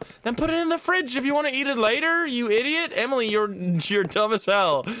right now. Then put it in the fridge if you want to eat it later, you idiot. Emily, you're dumb as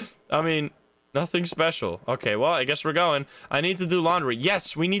hell. I mean, nothing special. Okay, well, I guess we're going. I need to do laundry.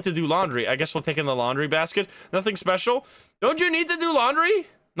 Yes, we need to do laundry. I guess we'll take in the laundry basket. Nothing special. Don't you need to do laundry?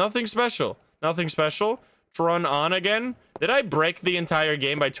 Nothing special. Nothing special. Run on again. Did I break the entire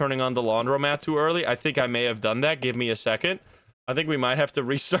game by turning on the laundromat too early? I think I may have done that. Give me a second. I think we might have to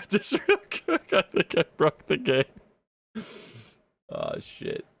restart this real quick. I think I broke the game. Oh,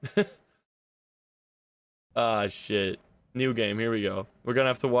 shit. Ah, shit. New game. Here we go. We're gonna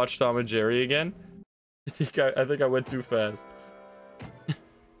have to watch Tom and Jerry again. I think I went too fast.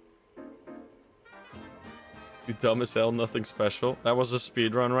 You dumb as hell. Nothing special. That was a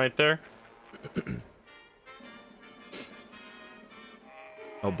speed run right there.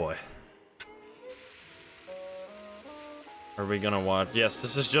 Oh boy. Are we gonna watch? Yes,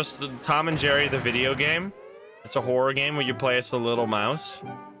 this is just Tom and Jerry, the video game. It's a horror game where you play as a little mouse.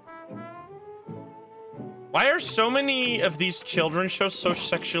 Why are so many of these children's shows so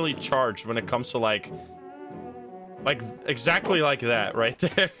sexually charged when it comes to like exactly like that right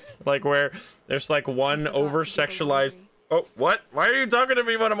there? Like where there's like one over-sexualized... Oh, what? Why are you talking to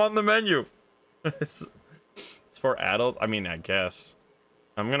me when I'm on the menu? It's for adults? I mean, I guess.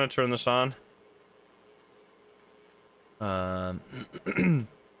 I'm gonna turn this on.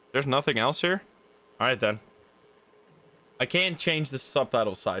 There's nothing else here? Alright then. I can't change the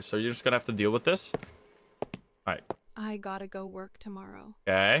subtitle size, so you're just gonna have to deal with this. Alright. I gotta go work tomorrow.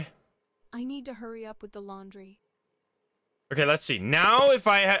 Okay. I need to hurry up with the laundry. Okay, let's see. Now, if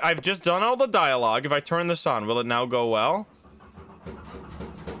I've just done all the dialogue, if I turn this on, will it now go well?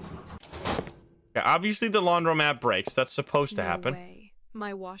 Okay, obviously the laundromat breaks. That's supposed to happen. No way.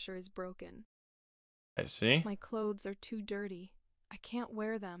 My washer is broken. I see. My clothes are too dirty. I can't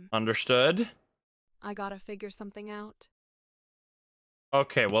wear them. Understood. I gotta figure something out.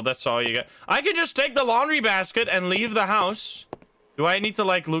 Okay, well, that's all you got. I can just take the laundry basket and leave the house. Do I need to,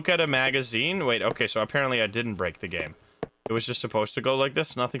 like, look at a magazine? Wait, okay, so apparently I didn't break the game. It was just supposed to go like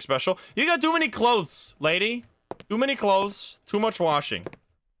this. Nothing special. You got too many clothes, lady. Too many clothes. Too much washing.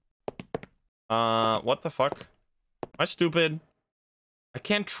 What the fuck? Am I stupid? I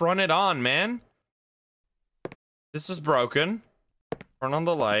can't run it on, man. This is broken. Turn on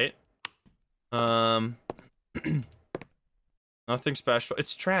the light. Nothing special.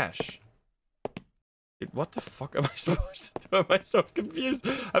 It's trash. Dude, what the fuck am I supposed to do? Am I so confused?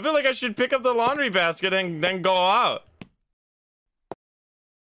 I feel like I should pick up the laundry basket and then go out.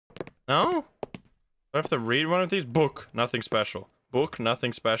 No? Do I have to read one of these? Book. Nothing special. Book.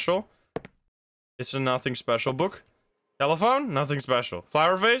 Nothing special. It's a nothing special book. Telephone. Nothing special.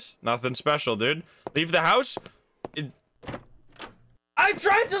 Flower vase. Nothing special, dude. Leave the house. I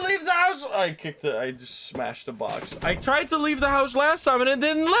tried to leave the house. I just smashed the box. I tried to leave the house last time and it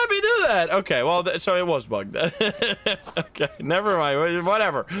didn't let me do that. Okay, well, so it was bugged. Okay, never mind.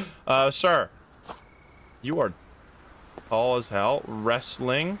 Whatever. Sir. You are tall as hell.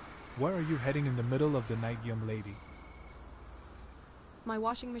 Wrestling. Where are you heading in the middle of the night, young lady? My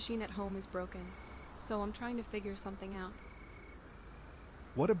washing machine at home is broken, so I'm trying to figure something out.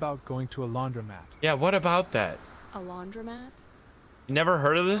 What about going to a laundromat? Yeah, what about that? A laundromat? You never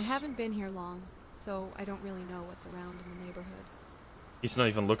heard of this? I haven't been here long, so I don't really know what's around in the neighborhood. He's not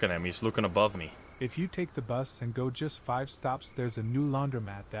even looking at me. He's looking above me. If you take the bus and go just 5 stops, there's a new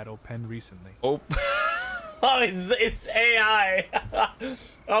laundromat that opened recently. Oh. Oh, it's AI.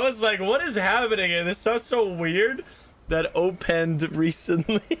 I was like, what is happening here? This sounds so weird. That opened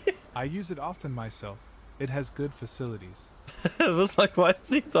recently. I use it often myself. It has good facilities. It was like, why does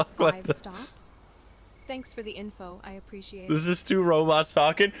he talk like 5 that? stops? Thanks for the info. I appreciate it. This is 2 robots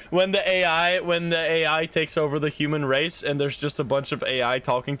talking. When the AI takes over the human race and there's just a bunch of AI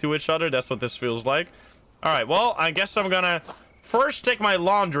talking to each other, that's what this feels like. All right, well, I guess I'm gonna first take my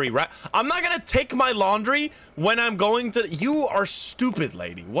laundry, right? I'm not gonna take my laundry when I'm going to... You are stupid,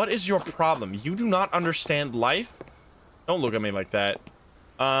 lady. What is your problem? You do not understand life? Don't look at me like that.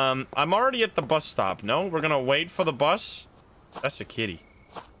 I'm already at the bus stop. No, we're gonna wait for the bus. That's a kitty.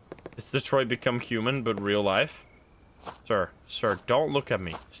 It's Detroit Become Human, but real life. Sir, don't look at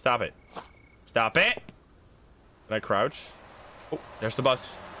me. Stop it. Stop it! Can I crouch? Oh, there's the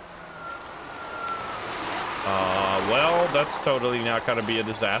bus. Well, that's totally not gonna be a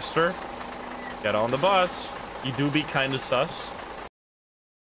disaster. Get on the bus. You do be kind of sus.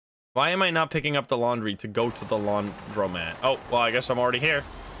 Why am I not picking up the laundry to go to the laundromat? Oh, well, I guess I'm already here.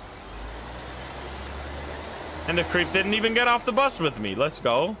 And the creep didn't even get off the bus with me. Let's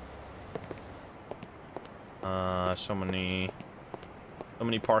go. So many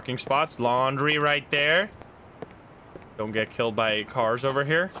parking spots. Laundry right there. Don't get killed by cars over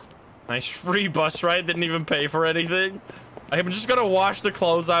here. Nice free bus ride. Didn't even pay for anything. I'm just gonna wash the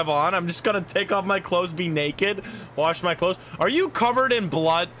clothes I've on. I'm just gonna take off my clothes, be naked, wash my clothes. Are you covered in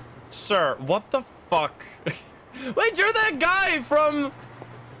blood? Sir, what the fuck? Wait, you're that guy from...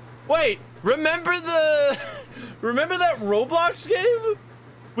 Wait, remember that Roblox game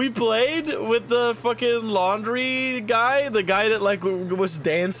we played with the fucking laundry guy? The guy that, like, was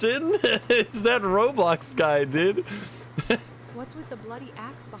dancing? It's that Roblox guy, dude. What's with the bloody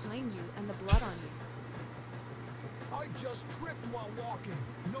axe behind you and the blood on you? I just tripped while walking.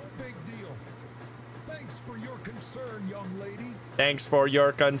 No big deal. Thanks for your concern, young lady. Thanks for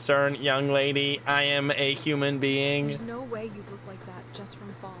your concern, young lady. I am a human being. There's no way you look like that just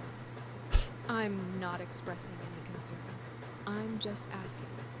from falling. I'm not expressing any concern. I'm just asking.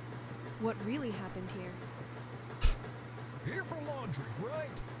 What really happened here? Here for laundry,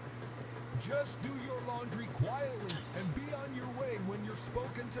 right? Just do your laundry quietly and be on your way when you're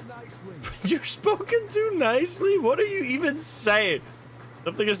spoken to nicely. You're spoken to nicely? What are you even saying?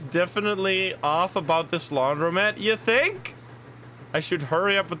 Something is definitely off about this laundromat, you think? I should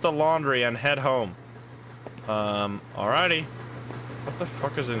hurry up with the laundry and head home. Alrighty. What the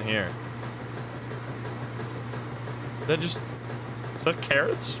fuck is in here? Is that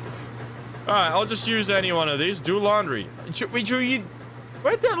carrots? Alright, I'll just use any one of these. Do laundry.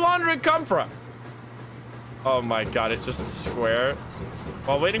 Where'd that laundry come from? Oh my god, it's just a square.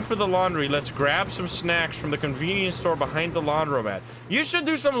 While waiting for the laundry, let's grab some snacks from the convenience store behind the laundromat. You should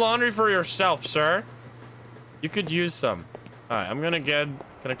do some laundry for yourself, sir. You could use some. Alright, I'm gonna get...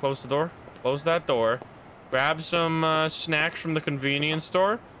 Can I close the door? Close that door. Grab some snacks from the convenience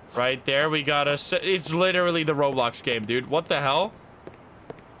store. Right there, we got a... It's literally the Roblox game, dude. What the hell?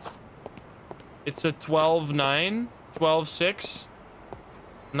 It's a 12-9, 12-6,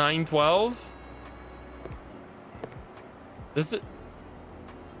 9-12. This is...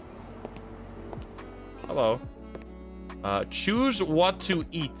 Hello. Choose what to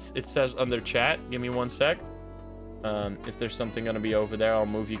eat, it says under chat. Give me 1 sec. If there's something gonna be over there, I'll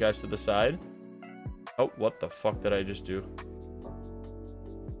move you guys to the side. Oh, what the fuck did I just do?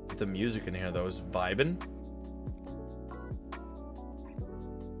 The music in here, though, is vibing.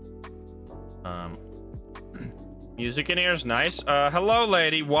 Music in here is nice. Hello,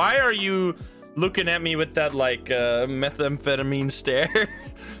 lady. Why are you looking at me with that, like, methamphetamine stare?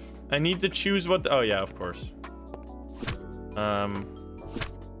 I need to choose what... Oh, yeah, of course. I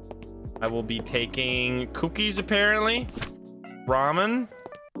will be taking cookies, apparently. Ramen.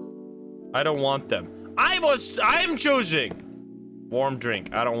 I don't want them. I'm choosing. Warm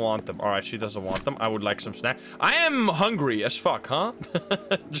drink. I don't want them. All right, she doesn't want them. I would like some snack. I am hungry as fuck, huh?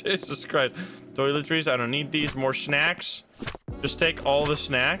 Jesus Christ. Toiletries. I don't need these. More snacks. Just take all the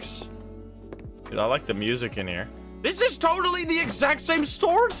snacks. Dude, I like the music in here. This is totally the exact same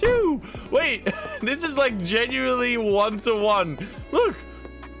store, too. Wait, this is like genuinely one-to-one. Look.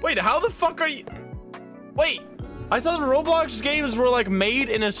 Wait, how the fuck are you... Wait, I thought Roblox games were like made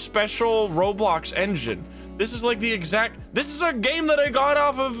in a special Roblox engine. This is like the exact... This is a game that I got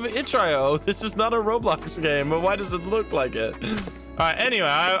off of itch.io. This is not a Roblox game, but why does it look like it? Alright, anyway,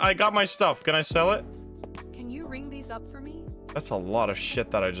 I got my stuff. Can I sell it? Can you ring these up for me? That's a lot of shit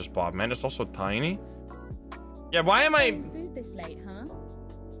that I just bought, man. It's also tiny. Yeah, why am I... Food this late, huh?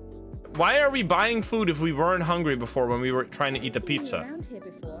 Why are we buying food if we weren't hungry before when we were trying to eat the pizza? Around here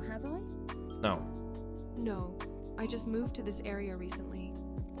before, have I? No. No. I just moved to this area recently.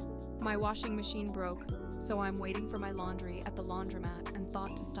 My washing machine broke, So I'm waiting for my laundry at the laundromat and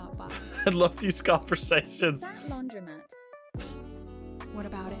thought to stop by. I love these conversations. That laundromat. What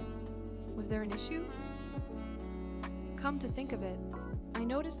about it? Was there an issue? Come to think of it, I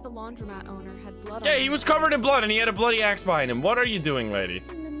noticed the laundromat owner had blood on Yeah, him. he was covered in blood and he had a bloody axe behind him. What are you doing, lady?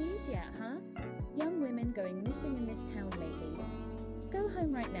 Seen the news yet, huh? Young women going missing in this town lately. Go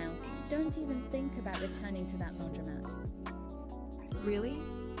home right now. Don't even think about returning to that laundromat. Really?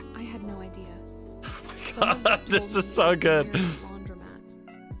 I had no idea. God, this is so good. Laundromat,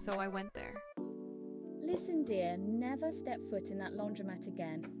 so I went there. Listen, dear, never step foot in that laundromat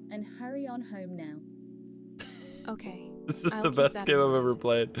again, and hurry on home now. Okay. This is I'll the keep best that game in I've ever mind.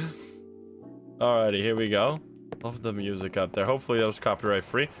 played. Alrighty, here we go. Love the music up there. Hopefully that was copyright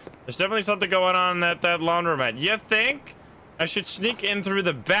free. There's definitely something going on at that laundromat. You think I should sneak in through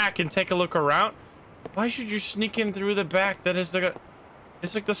the back and take a look around? Why should you sneak in through the back? That is like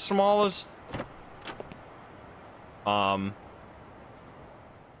it's like the smallest.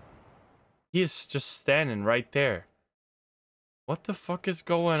 He is just standing right there. What the fuck is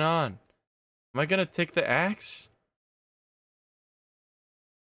going on? Am I gonna take the axe?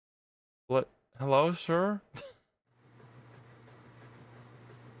 What? Hello, sir?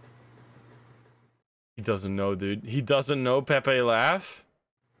 He doesn't know, dude. He doesn't know Pepe laugh.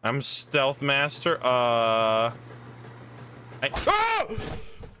 I'm stealth master. Oh!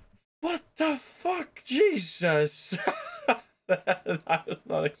 What the fuck? Jesus! I was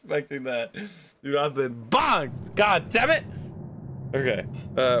not expecting that. Dude, I've been bonked! God damn it! Okay.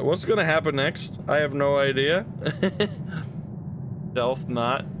 What's gonna happen next? I have no idea. Stealth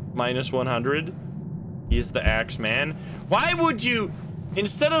not. Minus 100. He's the axe man. Why would you...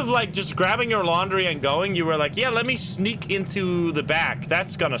 Instead of like just grabbing your laundry and going, you were like, yeah, let me sneak into the back.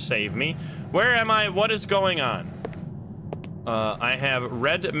 That's gonna save me. Where am I? What is going on? I have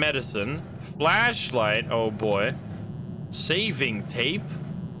red medicine, flashlight. Oh boy. Saving tape.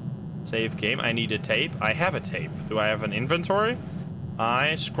 Save game. I need a tape. I have a tape. Do I have an inventory?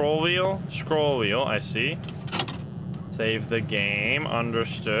 Scroll wheel. Scroll wheel. I see. Save the game.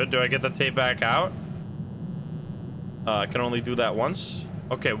 Understood. Do I get the tape back out? I can only do that once.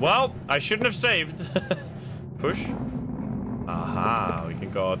 Okay, well, I shouldn't have saved. Push. Aha, we can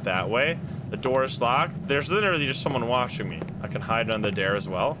go out that way. The door is locked. There's literally just someone watching me. I can hide under there as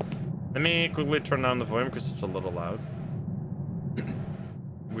well. Let me quickly turn down the volume because it's a little loud.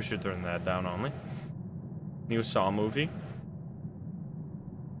 We should turn that down only. New Saw movie.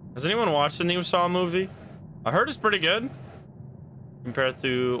 Has anyone watched the new Saw movie? I heard it's pretty good compared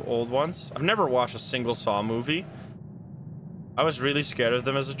to old ones. I've never watched a single Saw movie. I was really scared of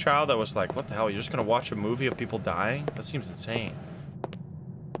them as a child. I was like, what the hell? You're just gonna watch a movie of people dying? That seems insane.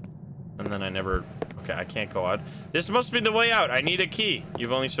 And then I never... Okay, I can't go out. This must be the way out. I need a key.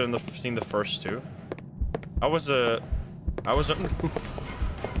 You've only seen the first two. I was a...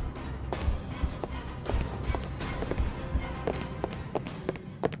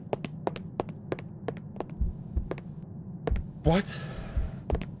 What?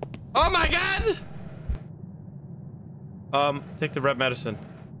 Oh my god! Take the red medicine.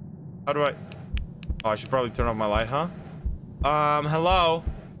 How do I... Oh, I should probably turn off my light, huh? Hello?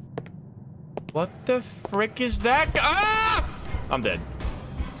 What the frick is that? Ah! I'm dead.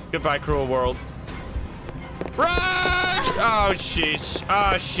 Goodbye, cruel world. Run! Oh, jeez.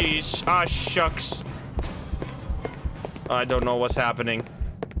 Ah, jeez. Ah, shucks. I don't know what's happening.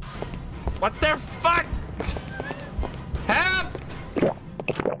 What the fuck? Help!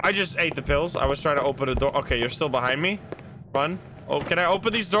 I just ate the pills. I was trying to open a door. Okay, you're still behind me. Run. Oh, can I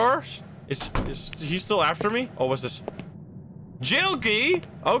open these doors? Is he still after me? Oh, what's this? Jail key?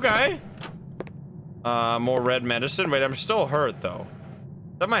 Okay. More red medicine. Wait, I'm still hurt, though.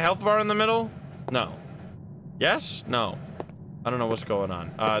 Is that my health bar in the middle? No. Yes? No. I don't know what's going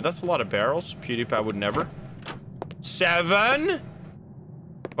on. That's a lot of barrels. PewDiePie would never. 7.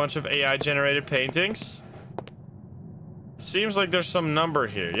 Bunch of AI-generated paintings. Seems like there's some number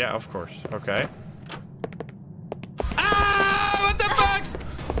here. Yeah, of course. Okay. Ah! What the fuck?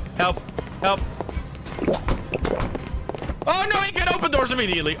 Help. Help. Oh, no, he can open doors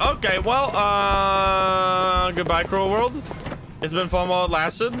immediately. Okay, well, goodbye, cruel world. It's been fun while it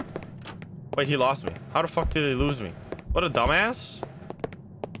lasted. Wait, he lost me. How the fuck did he lose me? What a dumbass.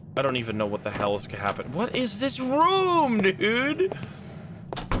 I don't even know what the hell is gonna happen. What is this room, dude?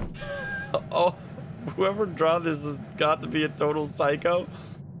 Oh, whoever drew this has got to be a total psycho.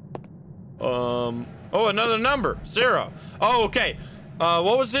 Oh, another number. 0. Oh, okay.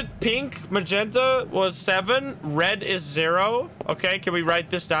 What was it? Pink, magenta was 7. Red is 0. Okay, can we write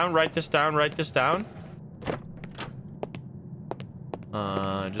this down? Write this down. Write this down.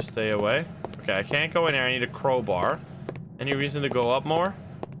 Just stay away. Okay, I can't go in here. I need a crowbar. Any reason to go up more?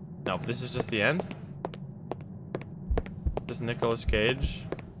 Nope, this is just the end. This is Nicolas Cage.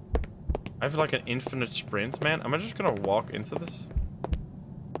 I have like an infinite sprint, man. Am I just gonna walk into this?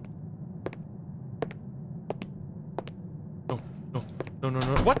 No.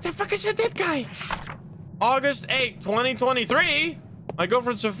 What the fuck is it, that guy? August 8th, 2023. My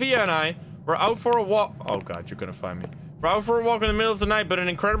girlfriend Sophia and I were out for a walk. Oh god, you're gonna find me. We're out for a walk in the middle of the night, but an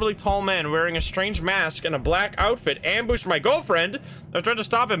incredibly tall man wearing a strange mask and a black outfit ambushed my girlfriend. I tried to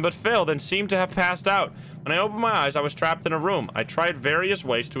stop him, but failed and seemed to have passed out. When I opened my eyes, I was trapped in a room. I tried various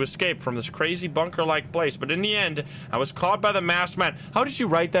ways to escape from this crazy bunker-like place, but in the end, I was caught by the masked man. How did you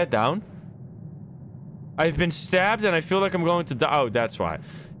write that down? I've been stabbed and I feel like I'm going to die. Oh, that's why.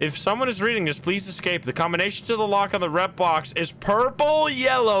 If someone is reading this, please escape. The combination to the lock on the red box is purple,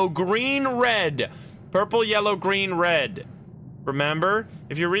 yellow, green, red. Purple, yellow, green, red. Remember?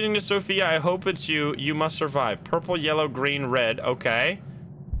 If you're reading this, Sophia, I hope it's you. You must survive. Purple, yellow, green, red. Okay.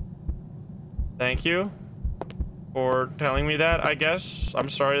 Thank you for telling me that, I guess. I'm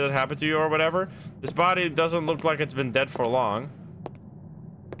sorry that happened to you or whatever. This body doesn't look like it's been dead for long.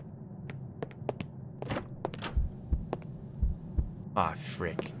 Ah,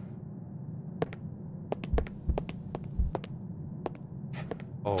 frick.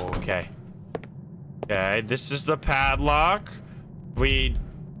 Okay. Okay, this is the padlock.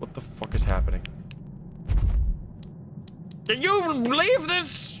 What the fuck is happening? Can you leave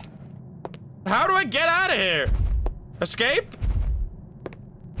this? How do I get out of here? Escape?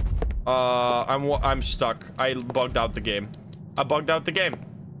 I'm stuck. I bugged out the game. I bugged out the game.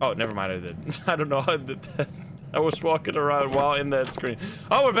 Oh, never mind, I did. I don't know how I did that. I was walking around while in that screen.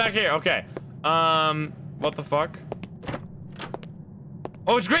 Oh, we're back here. Okay. What the fuck?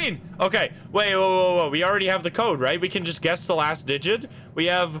 Oh, it's green. Okay. Wait, whoa. We already have the code, right? We can just guess the last digit. We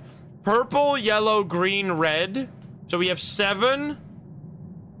have purple, yellow, green, red. So we have 7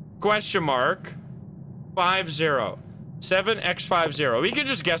 question mark 50. 7x50. We can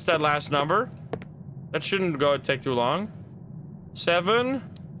just guess that last number. That shouldn't take too long. 7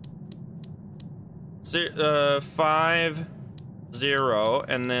 5 0,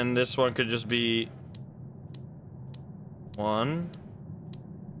 and then this one could just be 1.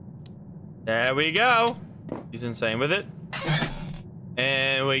 There we go. He's insane with it.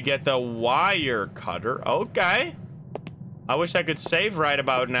 And we get the wire cutter. Okay. I wish I could save right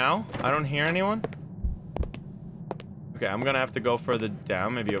about now. I don't hear anyone. Okay, I'm gonna have to go further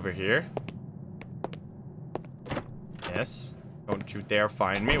down, maybe over here. Yes. Don't you dare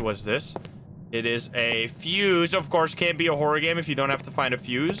find me. What's this? It is a fuse. Of course, can't be a horror game if you don't have to find a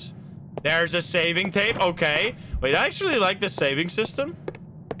fuse. There's a saving tape. Okay. Wait, I actually like this saving system.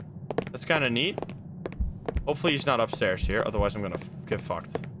 That's kind of neat. Hopefully he's not upstairs here. Otherwise, I'm gonna get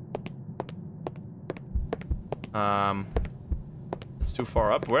fucked. It's too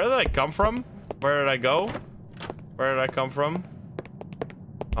far up. Where did I come from? Where did I go? Where did I come from?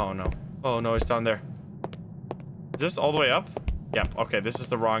 Oh, no. Oh, no, it's down there. Is this all the way up? Yep. Okay, this is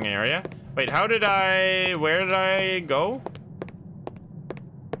the wrong area. Wait, where did I go?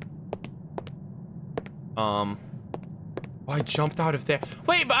 Oh, I jumped out of there.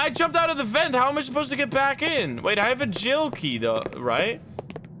 Wait, but I jumped out of the vent. How am I supposed to get back in? Wait, I have a jail key though, right?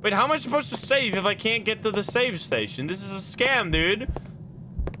 Wait, how am I supposed to save if I can't get to the save station? This is a scam, dude.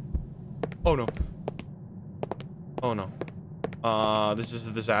 Oh, no. Oh, no. This is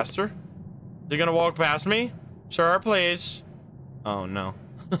a disaster. Is he gonna walk past me? Sir, please. Oh, no.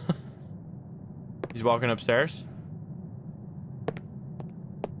 He's walking upstairs.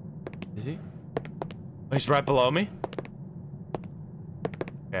 Is he? Oh, he's right below me.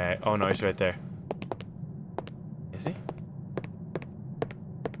 Okay. Oh, no, he's right there. Is he?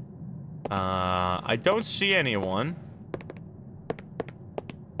 I don't see anyone.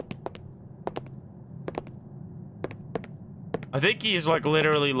 I think he's like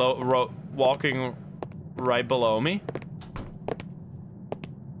literally walking right below me.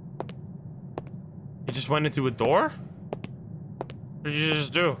 He just went into a door? What did you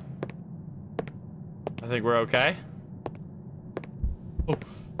just do? I think we're okay. Oh.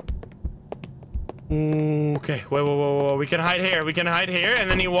 Okay. Whoa. We can hide here. We can hide here. And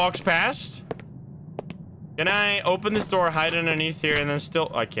then he walks past. Can I open this door, hide underneath here, and then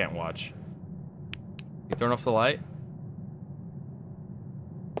still... I can't watch. You turn off the light?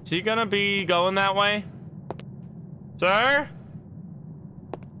 Is he gonna be going that way? Sir?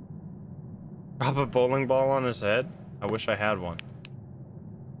 Drop a bowling ball on his head? I wish I had one.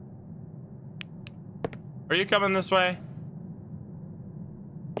 Are you coming this way?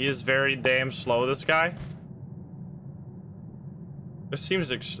 He is very damn slow, this guy. This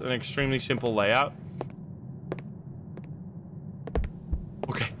seems an extremely simple layout.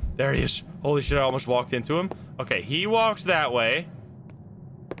 Okay, there he is. Holy shit, I almost walked into him. Okay, he walks that way.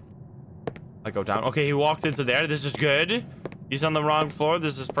 I go down. Okay, he walked into there. This is good. He's on the wrong floor.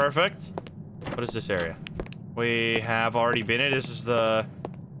 This is perfect. What is this area? We have already been in. This is the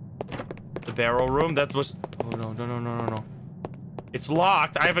barrel room. That was... Oh, no. It's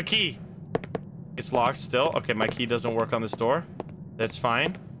locked. I have a key. It's locked still. Okay, my key doesn't work on this door. That's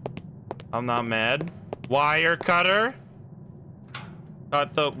fine. I'm not mad. Wire cutter.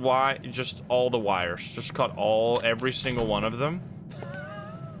 Cut the wire. Just all the wires. Just cut every single one of them.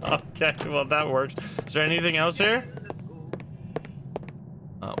 Okay, well, that works. Is there anything else here?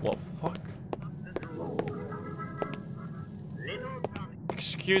 Well, fuck.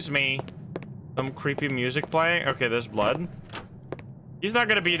 Excuse me. Some creepy music playing. Okay, there's blood. He's not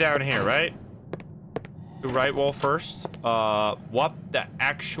gonna be down here, right? The right wall first. What the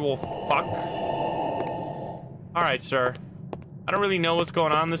actual fuck? Alright, sir. I don't really know what's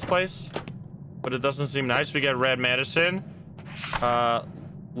going on in this place, but it doesn't seem nice. We get red medicine.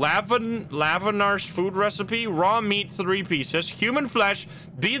 Lavenar's food recipe. Raw meat 3 pieces. Human flesh.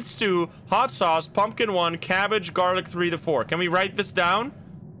 Beef stew. Hot sauce. Pumpkin 1. Cabbage. Garlic 3 to 4. Can we write this down?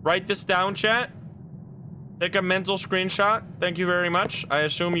 Write this down, chat. Take a mental screenshot. Thank you very much. I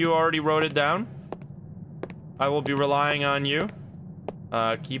assume you already wrote it down. I will be relying on you.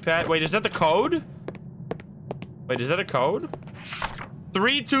 Keypad. Wait, is that the code? Wait, is that a code?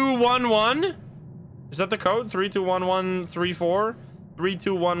 3211? Is that the code? 321134?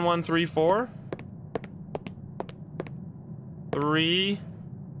 321134? 3.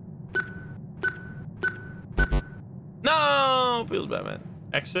 No! Feels bad, man.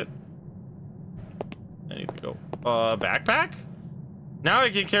 Exit. I need to go. Backpack? Now I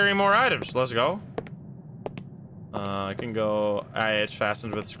can carry more items. Let's go. I can go. It's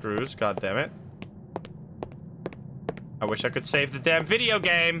fastened with screws. God damn it. I wish I could save the damn video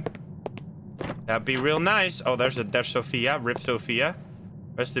game. That'd be real nice. Oh, there's Sophia. Rip Sophia.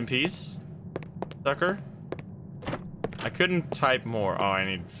 Rest in peace, sucker. I couldn't type more. Oh, I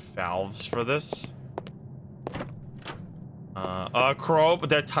need valves for this.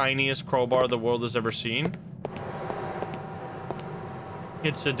 The tiniest crowbar the world has ever seen.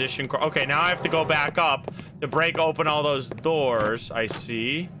 It's edition. Okay, now I have to go back up to break open all those doors. I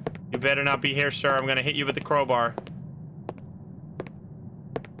see. You better not be here, sir. I'm gonna hit you with the crowbar.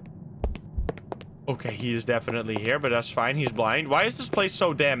 Okay, he is definitely here, but that's fine. He's blind. Why is this place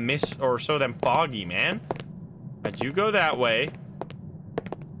so damn so damn foggy, man? How'd you go that way?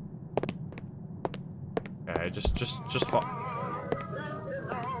 Okay, just fall.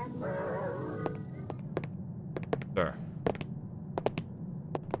 Sir.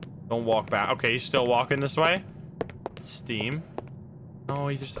 Don't walk back. Okay, he's still walking this way. Steam. No,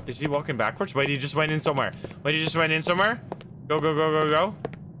 is he walking backwards? Wait, he just went in somewhere. Wait, he just went in somewhere? Go, go, go, go, go.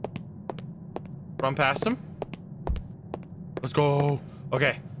 Run past him. Let's go.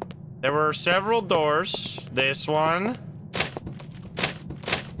 Okay. There were several doors. This one.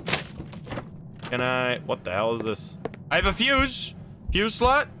 Can I... What the hell is this? I have a fuse. Fuse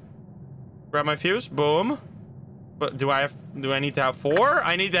slot. Grab my fuse. Boom. But do I need to have 4?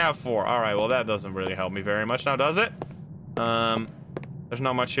 I need to have 4. All right. Well, that doesn't really help me very much now, does it? There's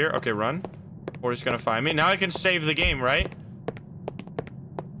not much here. Okay, run. Or he's gonna find me. Now I can save the game, right?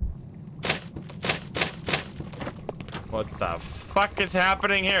 What the fuck is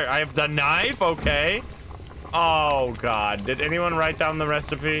happening here? I have the knife? Okay. Oh, God. Did anyone write down the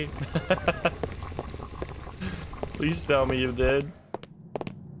recipe? Please tell me you did.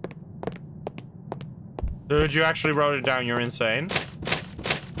 Dude, you actually wrote it down. You're insane.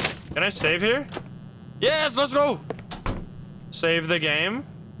 Can I save here? Yes, let's go. Save the game.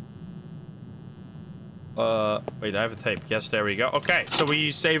 Wait, I have a tape. Yes, there we go. Okay, so we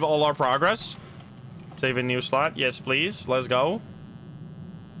save all our progress. Save a new slot. Yes, please. Let's go.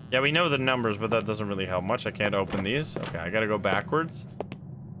 Yeah, we know the numbers, but that doesn't really help much. I can't open these. Okay, I gotta go backwards.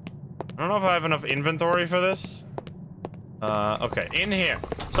 I don't know if I have enough inventory for this. Okay, in here.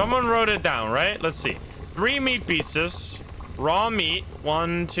 Someone wrote it down, right? Let's see. 3 meat pieces. Raw meat.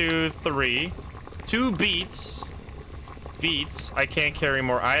 1, 2, 3. 2 beets. Beets. I can't carry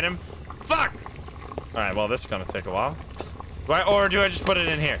more item. Fuck! Alright, well, this is gonna take a while. Or do I just put it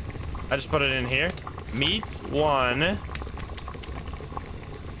in here? I just put it in here. Meat 1. Oh,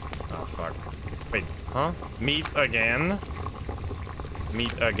 fuck. Wait, huh? Meat again.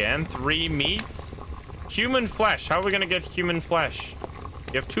 Meat again. 3 meats. Human flesh. How are we gonna get human flesh?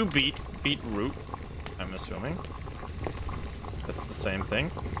 You have 2 beetroot, I'm assuming. That's the same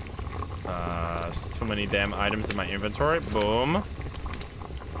thing. There's too many damn items in my inventory. Boom.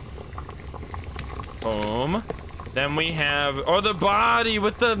 Boom. Then we have, oh, the body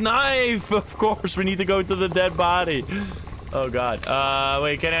with the knife. Of course, we need to go to the dead body. Oh God.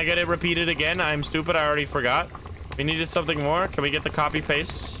 Wait, can I get it repeated again? I'm stupid. I already forgot. We needed something more. Can we get the copy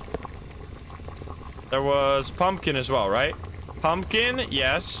paste? There was pumpkin as well, right? Pumpkin,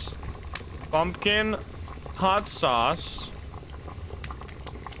 yes. Pumpkin, hot sauce.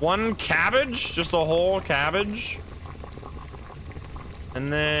 1 cabbage, just a whole cabbage.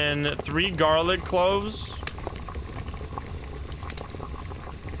 And then 3 garlic cloves.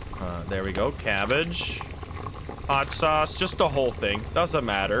 There we go, cabbage. Hot sauce, just the whole thing. Doesn't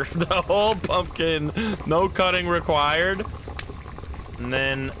matter. The whole pumpkin, no cutting required. And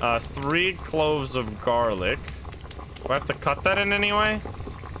then 3 cloves of garlic. Do I have to cut that in any way?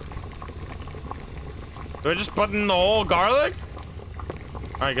 Do I just put in the whole garlic?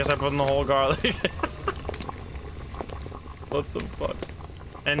 I guess I put in the whole garlic. What the fuck?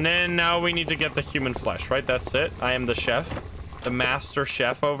 And then now we need to get the human flesh, right? That's it. I am the chef. The master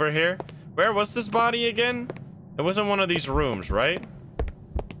chef over here. Where was this body again? It was in one of these rooms, right?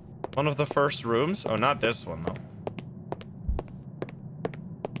 One of the first rooms? Oh, not this one, though.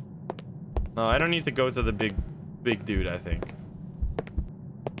 No, I don't need to go to the big dude, I think.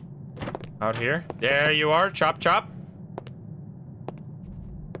 Out here. There you are. Chop, chop.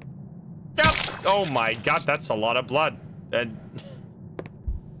 Yep. Oh my God, that's a lot of blood. And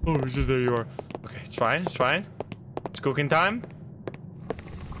oh, it's just there you are. Okay, it's fine. It's fine. It's cooking time.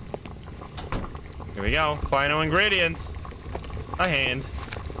 Here we go. Final ingredients. A hand.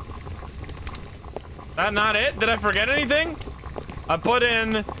 That not it? Did I forget anything? I put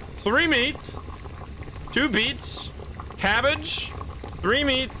in 3 meat, 2 beets, cabbage, 3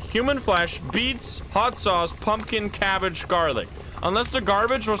 meat, human flesh, beets, hot sauce, pumpkin, cabbage, garlic. Unless the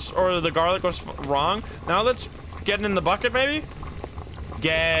garbage was, or the garlic was wrong. Now let's get it in the bucket, maybe?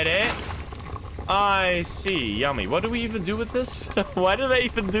 Get it? I see. Yummy. What do we even do with this? Why did I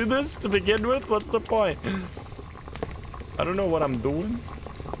even do this to begin with? What's the point? I don't know what I'm doing.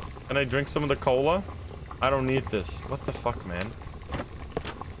 Can I drink some of the cola? I don't need this. What the fuck, man?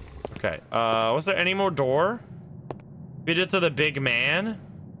 Okay. Was there any more door? Feed it to the big man.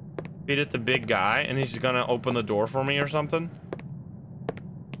 Feed it to big guy, and he's gonna open the door for me or something.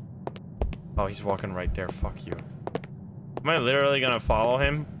 Oh, he's walking right there. Fuck you. Am I literally gonna follow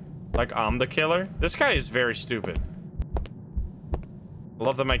him? Like I'm the killer? This guy is very stupid. I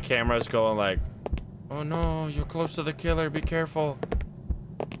love that my camera is going like, oh no, you're close to the killer. Be careful.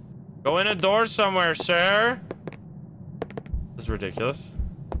 Go in a door somewhere, sir. This is ridiculous.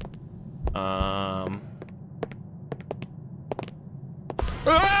 Ah!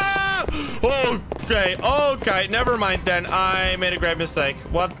 Okay, okay, never mind then. I made a great mistake.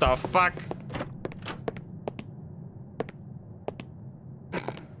 What the fuck?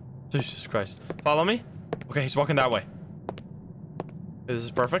 Jesus Christ. Follow me? Okay, he's walking that way. This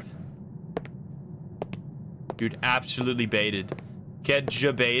is perfect. Dude, absolutely baited. Get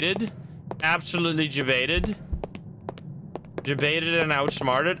jabaited. Absolutely jabaited. Jabaited and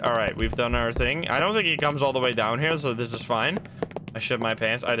outsmarted. Alright, we've done our thing. I don't think he comes all the way down here, so this is fine. I shit my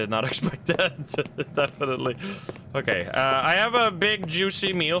pants. I did not expect that. Definitely. Okay, I have a big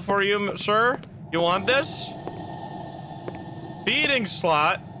juicy meal for you, sir. You want this? Feeding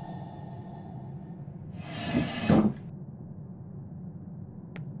slot.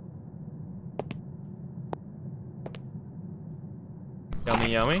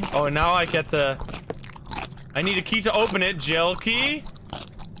 Yummy, yummy. Oh, now I get to... I need a key to open it. Gel key.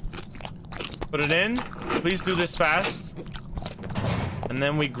 Put it in. Please do this fast. And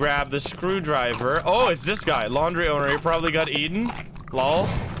then we grab the screwdriver. Oh, it's this guy. Laundry owner. He probably got eaten. Lol.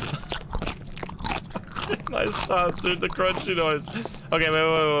 Nice toss, dude. The crunchy noise. Okay,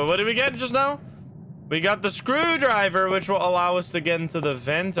 wait. What did we get just now? We got the screwdriver, which will allow us to get into the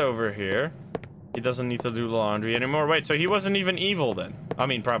vent over here. He doesn't need to do laundry anymore. Wait, so he wasn't even evil then? I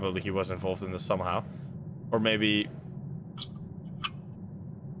mean, probably he was involved in this somehow. Or maybe...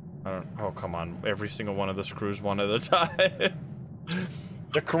 I don't... Oh, come on. Every single one of the screws one at a time.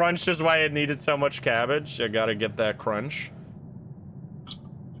 The crunch is why it needed so much cabbage. I gotta get that crunch.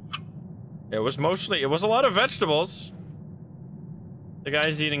 It was mostly... It was a lot of vegetables. The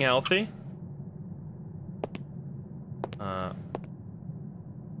guy's eating healthy.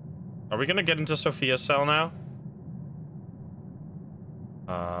 Are we gonna get into Sophia's cell now?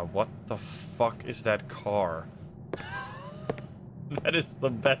 What the fuck is that car? That is the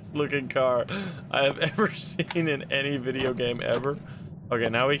best looking car I have ever seen in any video game ever. Okay,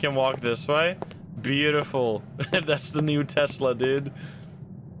 now we can walk this way. Beautiful. That's the new Tesla, dude.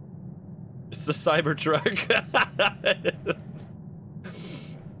 It's the Cybertruck.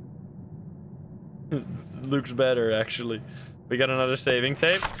 Looks better, actually. We got another saving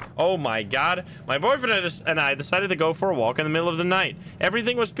tape. Oh my god. My boyfriend and I decided to go for a walk in the middle of the night.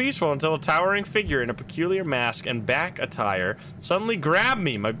 Everything was peaceful until a towering figure in a peculiar mask and back attire suddenly grabbed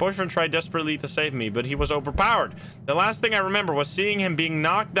me. My boyfriend tried desperately to save me, but he was overpowered. The last thing I remember was seeing him being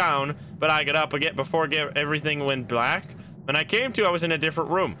knocked down, but I got up again before everything went black. When I came to, I was in a different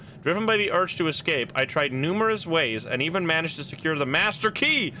room. Driven by the urge to escape, I tried numerous ways and even managed to secure the master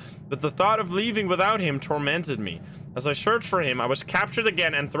key, but the thought of leaving without him tormented me. As I searched for him, I was captured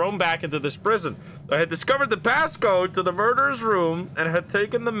again and thrown back into this prison. I had discovered the passcode to the murderer's room and had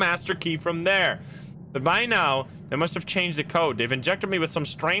taken the master key from there. But by now, they must have changed the code. They've injected me with some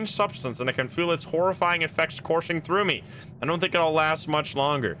strange substance and I can feel its horrifying effects coursing through me. I don't think it'll last much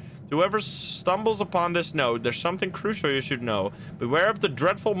longer. To whoever stumbles upon this note, there's something crucial you should know. Beware of the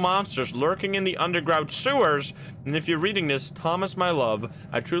dreadful monsters lurking in the underground sewers. And if you're reading this, Thomas, my love,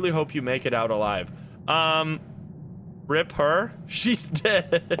 I truly hope you make it out alive. Rip her. She's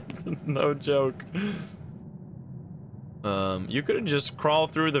dead. No joke. You couldn't just crawl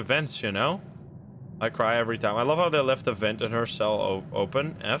through the vents, you know? I cry every time. I love how they left the vent in her cell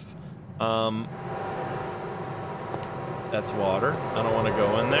open. F. That's water. I don't want to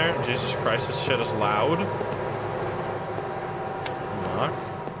go in there. Jesus Christ, this shit is loud. Knock.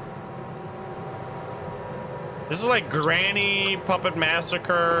 This is like Granny Puppet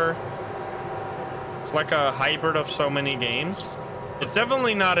Massacre. It's like a hybrid of so many games. It's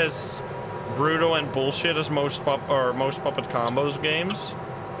definitely not as brutal and bullshit as most Puppet Combos games.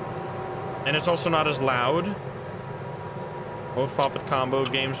 And it's also not as loud. Most Puppet Combo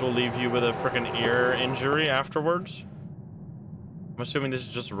games will leave you with a freaking ear injury afterwards. I'm assuming this is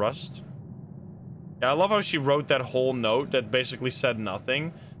just rust. Yeah, I love how she wrote that whole note that basically said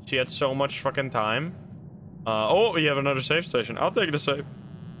nothing. She had so much fucking time. Oh, you have another save station. I'll take the save.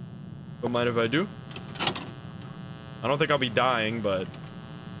 Don't mind if I do. I don't think I'll be dying, but...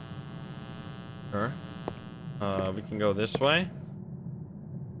 Sure. We can go this way.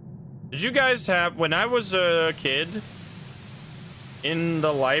 Did you guys have... When I was a kid... In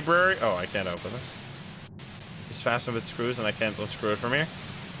the library... Oh, I can't open it. It's fastened with screws and I can't unscrew it from here.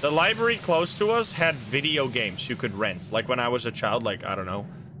 The library close to us had video games you could rent. Like when I was a child, like, I don't know.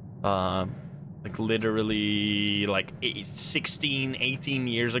 Like literally like 16, 18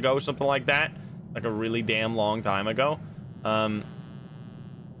 years ago, something like that. Like a really damn long time ago.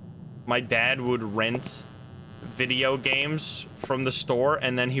 My dad would rent video games from the store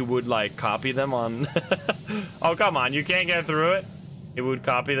and then he would like copy them on... Oh, come on, you can't get through it. He would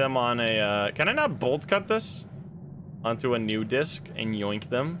copy them on a... Can I not bolt cut this? Onto a new disc and yoink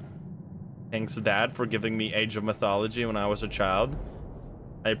them. Thanks, Dad, for giving me Age of Mythology when I was a child.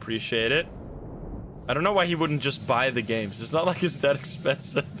 I appreciate it. I don't know why he wouldn't just buy the games. It's not like it's that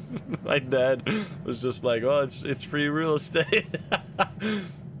expensive. My dad was just like, oh, it's free real estate.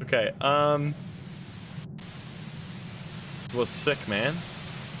 Okay, it was sick, man.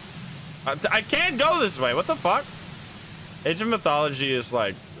 I can't go this way. What the fuck? Age of Mythology is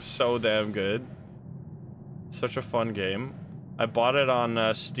like so damn good. Such a fun game. I bought it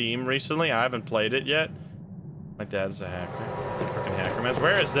on Steam recently. I haven't played it yet. My dad's a hacker. He's a freaking hacker, man.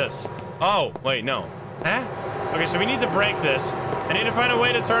 Where is this? Oh, wait, no. Huh? Okay, so we need to break this. I need to find a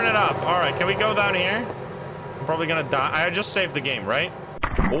way to turn it off. All right, can we go down here? I'm probably gonna die. I just saved the game, right?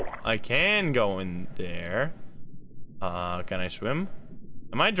 Oh, I can go in there. Can I swim?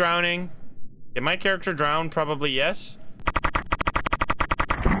 Am I drowning? Can my character drown? Probably yes.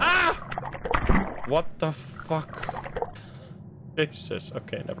 Ah! What the fuck? Jesus.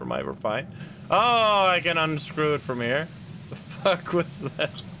 Okay, never mind. We're fine. Oh, I can unscrew it from here. The fuck was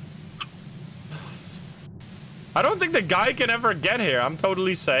that? I don't think the guy can ever get here. I'm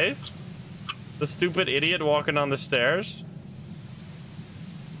totally safe. The stupid idiot walking on the stairs.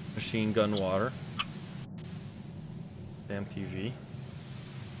 Machine gun water. Damn TV.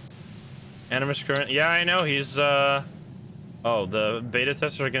 Animus current. Yeah, I know. He's, Oh, the beta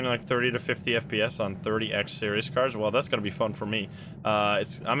testers are getting like 30 to 50 FPS on 30X series cards. Well, that's gonna be fun for me. I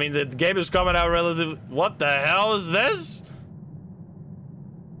mean, the game is coming out relatively... What the hell is this?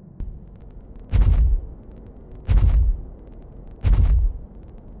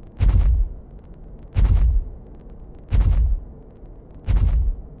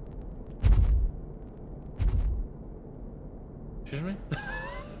 Excuse me?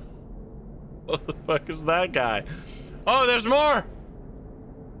 What the fuck is that guy? Oh, there's more!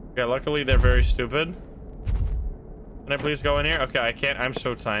 Okay, luckily they're very stupid. Can I please go in here? Okay, I can't. I'm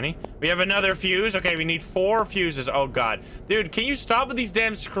so tiny. We have another fuse. Okay, we need 4 fuses. Oh, God. Dude, can you stop with these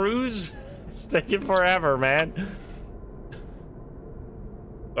damn screws? It's taking forever, man.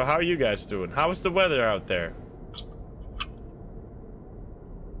 So how are you guys doing? How's the weather out there?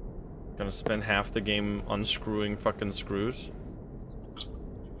 Gonna spend half the game unscrewing fucking screws.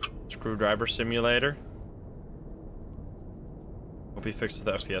 Screwdriver simulator. Hope he fixes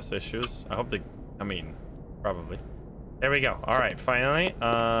the FPS issues. I hope they... I mean, probably. There we go. All right, finally.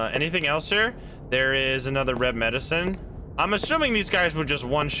 Anything else here? There is another red medicine. I'm assuming these guys would just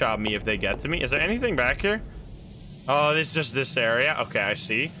one-shot me if they get to me. Is there anything back here? Oh, it's just this area. Okay, I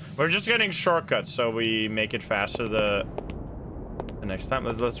see. We're just getting shortcuts, so we make it faster the next time.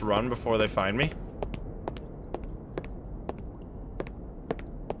 Let's run before they find me.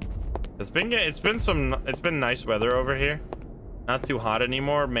 It's been nice weather over here. Not too hot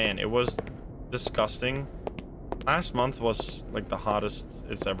anymore. Man, it was disgusting. Last month was like the hottest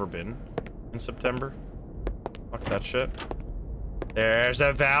it's ever been in September. Fuck that shit. There's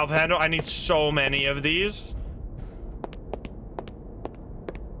a valve handle. I need so many of these.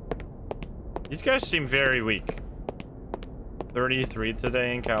 These guys seem very weak. 33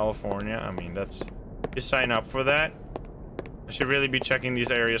 today in California. I mean, that's... You sign up for that. I should really be checking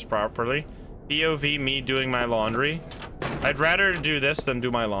these areas properly. POV me doing my laundry. I'd rather do this than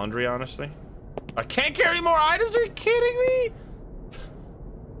do my laundry, honestly. I can't carry more items? Are you kidding me?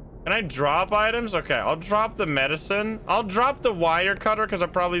 Can I drop items? Okay, I'll drop the medicine. I'll drop the wire cutter because I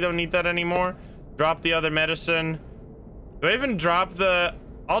probably don't need that anymore. Drop the other medicine. Do I even drop the...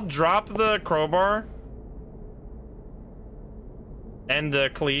 I'll drop the crowbar. And the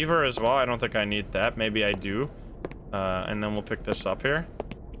cleaver as well. I don't think I need that. Maybe I do. And then we'll pick this up here.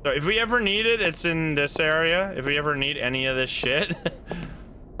 So if we ever need it, it's in this area. If we ever need any of this shit.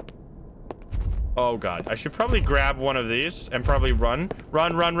 Oh god, I should probably grab one of these and probably run.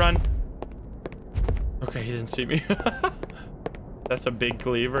 Run. Okay, he didn't see me. That's a big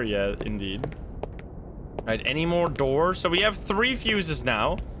cleaver. Yeah, indeed. All right, any more doors? So we have 3 fuses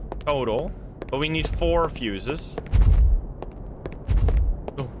now total, but we need 4 fuses.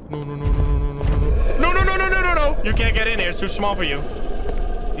 No. You can't get in here. It's too small for you.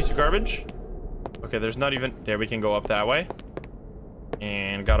 Piece of garbage. Okay, there's not even... There, we can go up that way.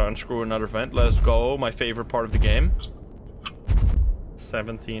 And gotta unscrew another vent. Let's go. My favorite part of the game.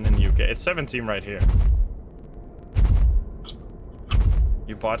 17 in UK. It's 17 right here.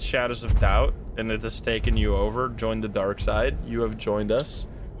 You bought Shadows of Doubt, and it has taken you over. Join the dark side. You have joined us.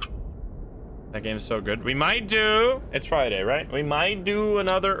 That game's so good. We might do... It's Friday, right? We might do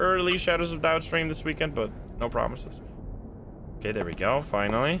another early Shadows of Doubt stream this weekend, but no promises. Okay, there we go.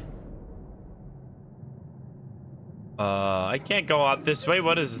 Finally. I can't go out this way.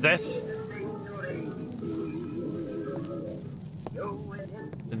 What is this?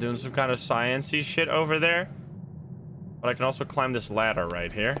 They're doing some kind of science-y shit over there. But I can also climb this ladder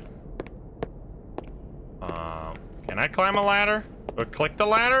right here. Can I climb a ladder? Or click the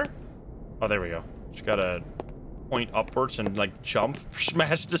ladder? Oh, there we go. Just gotta point upwards and like jump.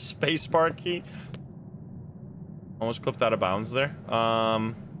 Smash the spacebar key. Almost clipped out of bounds there.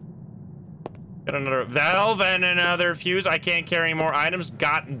 Got another valve and another fuse. I can't carry more items.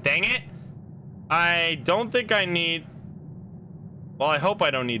 God dang it. I don't think I need... Well, I hope I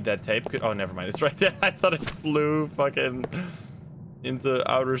don't need that tape. Oh, never mind. It's right there. I thought it flew fucking into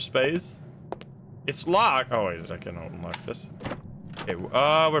outer space. It's locked. Oh, wait. I can unlock this. Okay.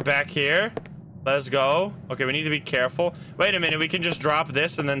 We're back here. Let's go. Okay, we need to be careful. Wait a minute. We can just drop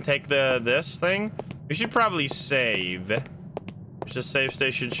this and then take this thing. We should probably save. The save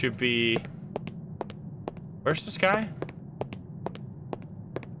station should be... Where's this guy?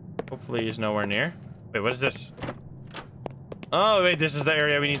 Hopefully he's nowhere near. Wait, what is this? Oh, wait, this is the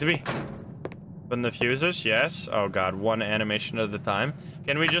area we need to be. Open the fuses, yes. Oh god, one animation at a time.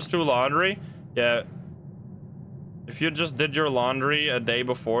 Can we just do laundry? Yeah. If you just did your laundry a day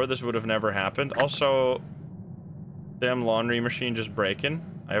before, this would have never happened. Also, damn laundry machine just breaking.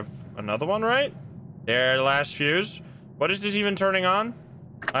 I have another one, right? There, last fuse. What is this even turning on?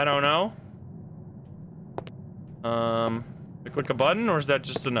 I don't know. Click a button, or is that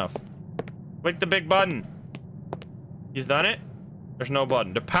just enough? Click the big button. He's done it? There's no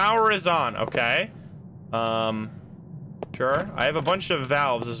button. The power is on, okay. Sure. I have a bunch of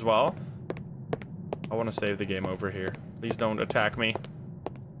valves as well. I want to save the game over here. Please don't attack me.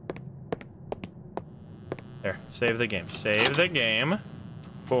 There, save the game. Save the game.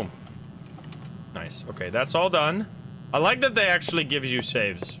 Boom. Nice. Okay, that's all done. I like that they actually give you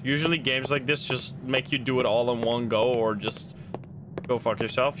saves. Usually games like this just make you do it all in one go, or just go fuck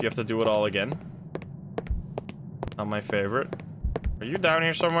yourself. You have to do it all again. Not my favorite. Are you down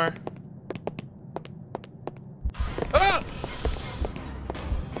here somewhere? Ah!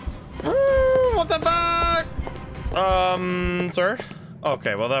 What the fuck? Sir?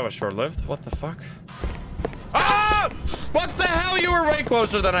 Okay, well, that was short-lived. What the fuck? Ah! What the hell? You were way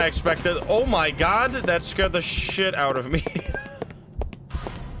closer than I expected. Oh my god, that scared the shit out of me.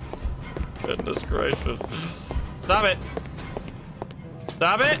 Goodness gracious. Stop it.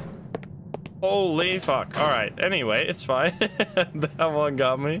 Stop it. Holy fuck. All right. Anyway, it's fine. That one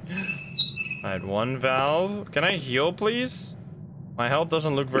got me. I had one valve. Can I heal, please? My health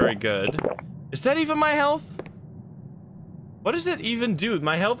doesn't look very good. Is that even my health? What does that even do?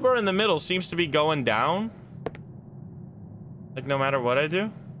 My health bar in the middle seems to be going down. Like, no matter what I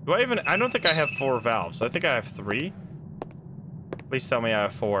do? Do I even... I don't think I have 4 valves. I think I have 3. Please tell me I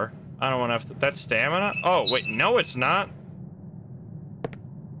have 4. I don't want to have to... That's stamina? Oh, wait. No, it's not.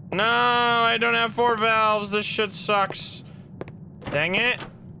 No, I don't have 4 valves. This shit sucks. Dang it.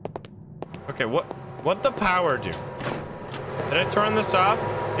 Okay, what the power do? Did I turn this off?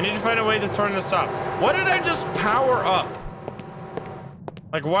 I need to find a way to turn this off. What did I just power up?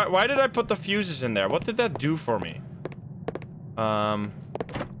 Like, why did I put the fuses in there? What did that do for me?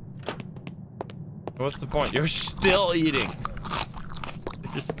 What's the point? You're still eating.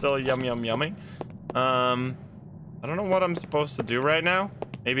 You're still yumming. I don't know what I'm supposed to do right now.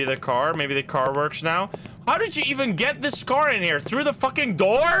 Maybe the car works now. How did you even get this car in here? Through the fucking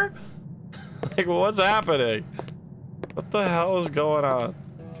door? Like, what's happening? What the hell is going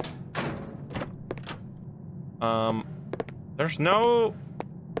on? There's no...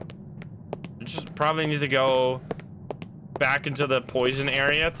 You just probably need to go back into the poison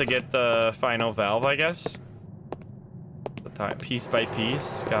area to get the final valve, I guess. The time, piece by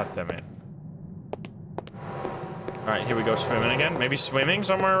piece. God damn it. All right, here we go, swimming again. Maybe swimming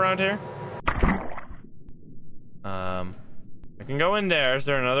somewhere around here. I can go in there. Is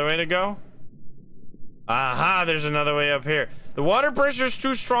there another way to go? Aha, there's another way up here. The water pressure is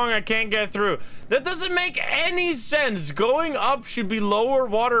too strong. I can't get through. That doesn't make any sense. Going up should be lower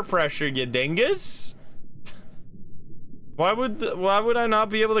water pressure, you dingus. Why would I not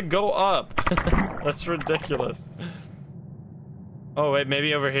be able to go up? That's ridiculous. Oh, wait,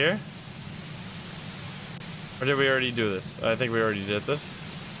 maybe over here? Or did we already do this? I think we already did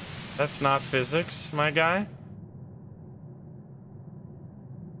this. That's not physics, my guy.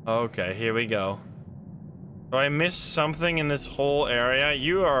 Okay, here we go. Do I miss something in this whole area?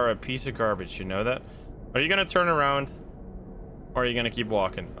 You are a piece of garbage, you know that? Are you gonna turn around? Or are you gonna keep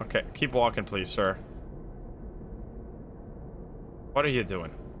walking? Okay, keep walking, please, sir. What are you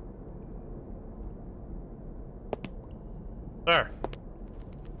doing? Sir.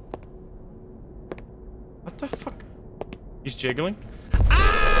 What the fuck? He's jiggling?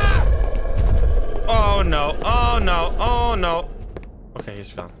 Ah! Oh no, oh no, oh no. Okay,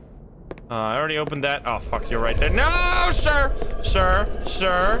 he's gone. I already opened that. Oh, fuck, you're right there. No, sir! Sir,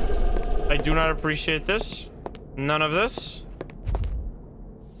 sir. I do not appreciate this. None of this.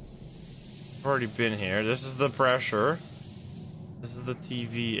 I've already been here. This is the pressure. This is the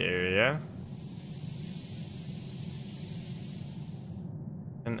TV area.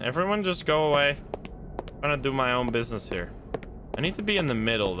 And everyone just go away. I'm trying to do my own business here. I need to be in the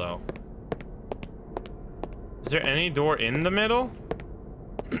middle, though. Is there any door in the middle?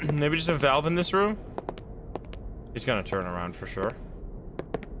 Maybe just a valve in this room? He's gonna turn around for sure.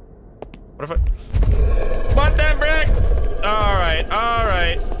 What if I... What the frick? Alright,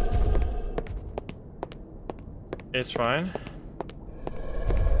 alright. It's fine.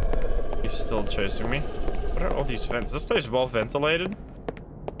 He's still chasing me. What are all these vents? This place is well ventilated.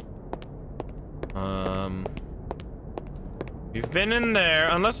 We've been in there.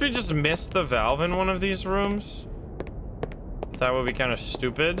 Unless we just missed the valve in one of these rooms. That would be kind of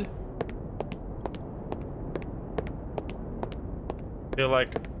stupid. Feel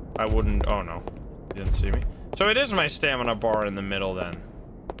like I wouldn't... Oh, no. You didn't see me. So it is my stamina bar in the middle, then.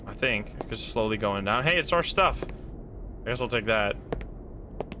 I think. It's slowly going down. Hey, it's our stuff. I guess I'll take that.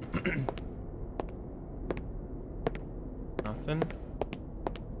 Nothing.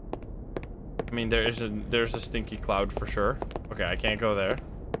 I mean, there's a stinky cloud for sure. Okay, I can't go there.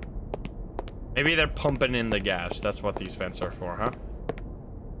 Maybe they're pumping in the gas. That's what these vents are for, huh?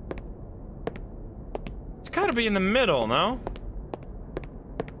 It's gotta be in the middle, no?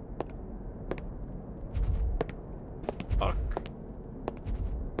 Fuck.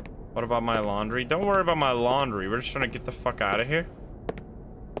 What about my laundry? Don't worry about my laundry. We're just trying to get the fuck out of here.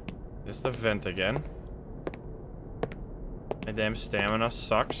 There's the vent again. My damn stamina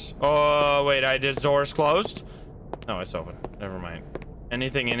sucks. Oh, wait, this door's closed? No, it's open. Never mind.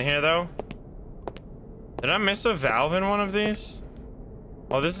 Anything in here, though? Did I miss a valve in one of these?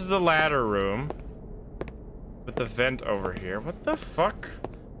 Oh, this is the ladder room. With the vent over here. What the fuck?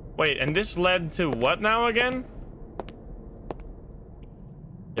 Wait, and this led to what now again?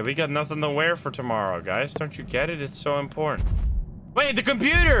 Yeah, we got nothing to wear for tomorrow, guys. Don't you get it? It's so important. Wait, the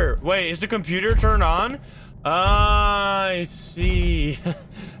computer! Wait, is the computer turned on? I see.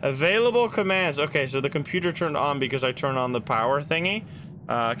 Available commands. Okay, so the computer turned on because I turned on the power thingy.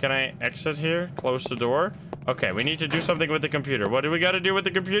 Can I exit here? Close the door. Okay, we need to do something with the computer. What do we got to do with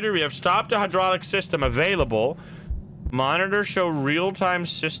the computer? We have stopped the hydraulic system available. Monitor show real-time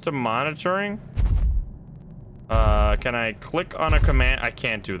system monitoring. Can I click on a command? I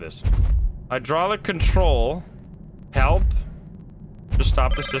can't do this. Hydraulic control. Help. Just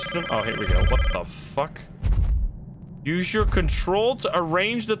stop the system. Oh, here we go. What the fuck? Use your control to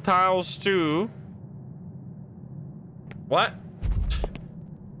arrange the tiles to... What?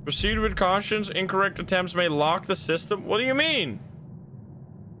 Proceed with cautions. Incorrect attempts may lock the system. What do you mean?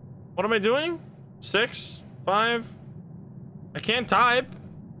 What am I doing? 6? 5? I can't type.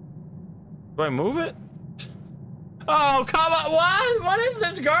 Do I move it? Oh, come on. What? What is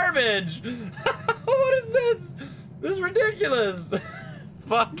this garbage? What is this? This is ridiculous.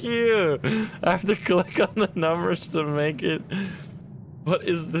 Fuck you. I have to click on the numbers to make it. What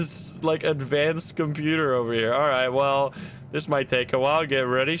is this, like, advanced computer over here? All right, well, this might take a while. Get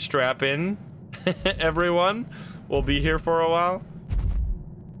ready. Strap in. Everyone. We'll be here for a while.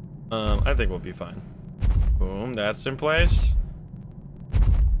 I think we'll be fine. Boom. That's in place.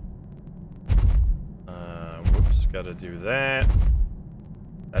 Whoops. Gotta do that.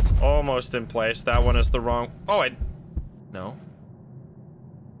 That's almost in place. That one is the wrong... Oh, No.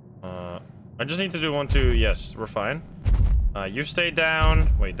 I just need to do 1, 2. Yes, we're fine. You stay down.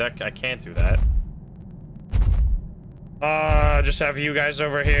 Wait, that I can't do that. Just have you guys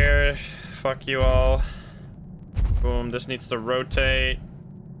over here. Fuck you all. Boom. This needs to rotate.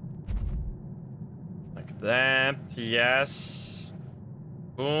 Like that. Yes.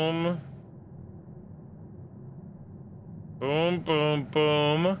 Boom. Boom, boom,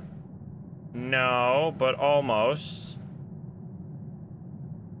 boom. No, but almost.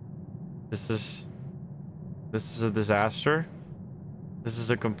 This is a disaster. This is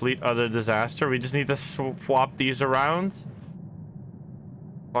a complete other disaster. We just need to swap these around.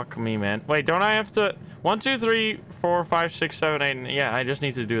 Fuck me, man. Wait, don't I have to... 1, 2, 3, 4, 5, 6, 7, 8... Yeah, I just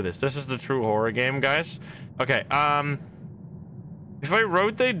need to do this. This is the true horror game, guys. Okay, if I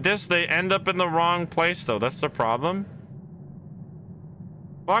rotate this, they end up in the wrong place, though. That's the problem.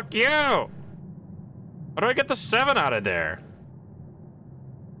 Fuck you! How do I get the 7 out of there?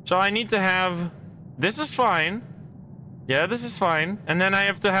 So I need to have... This is fine. Yeah, this is fine. And then I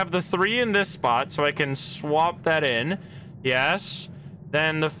have to have the 3 in this spot so I can swap that in. Yes.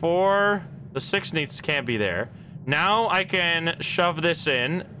 Then the 4... The 6 can't be there. Now I can shove this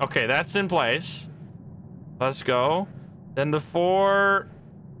in. Okay, that's in place. Let's go. Then the 4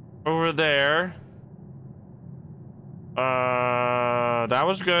 over there. That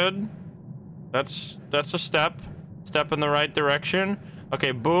was good. That's a step. Step in the right direction.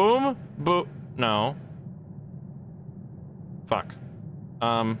 Okay, boom. Boom. No. Fuck.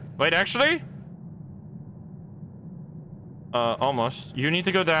 Wait, actually? Almost. You need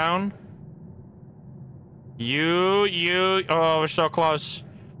to go down. You. Oh, we're so close.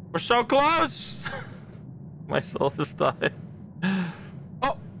 We're so close! My soul just died.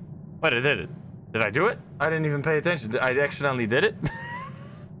 Oh! Wait, I did it. Did I do it? I didn't even pay attention. I accidentally did it?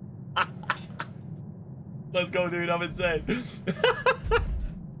 Let's go, dude. I'm insane.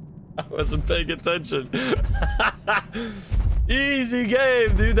 I wasn't paying attention. Easy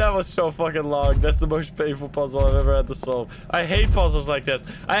game, dude. That was so fucking long. That's the most painful puzzle I've ever had to solve. I hate puzzles like this.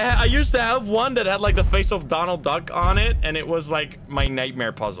 I used to have one that had like the face of Donald Duck on it, and it was like my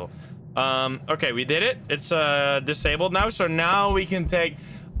nightmare puzzle. Okay, we did it. It's disabled now, so now we can take...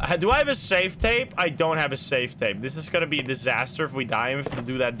 do I have a save tape? I don't have a save tape. This is gonna be a disaster if we die and we have to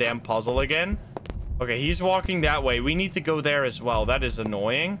do that damn puzzle again. Okay, he's walking that way. We need to go there as well. That is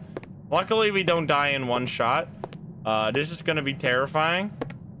annoying. Luckily, we don't die in one shot. This is gonna be terrifying.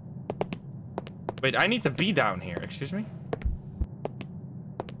 Wait, I need to be down here. Excuse me?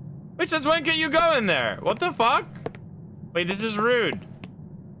 Wait, since when can you go in there? What the fuck? Wait, this is rude.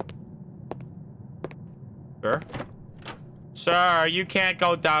 Sir? Sir, you can't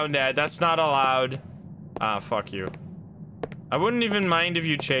go down there. That's not allowed. Ah, fuck you. I wouldn't even mind if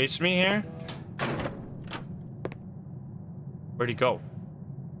you chased me here. Where'd he go?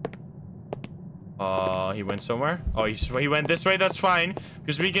 He went somewhere. Oh, he went this way. That's fine,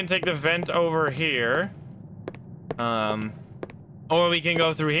 because we can take the vent over here. Or we can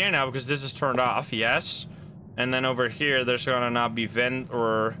go through here now because this is turned off. Yes. And then over here, there's gonna not be vent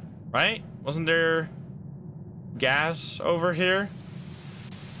or... Right? Wasn't there gas over here?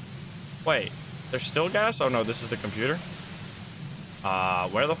 Wait, there's still gas? Oh no, this is the computer.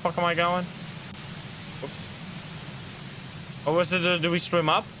 Where the fuck am I going? Oops. Oh, was it, do we swim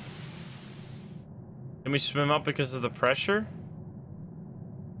up? Can we swim up because of the pressure?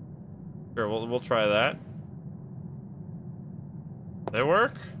 Sure, we'll try that. They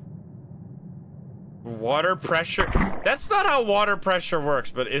work? Water pressure? That's not how water pressure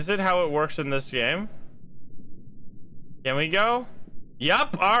works, but is it how it works in this game? Can we go?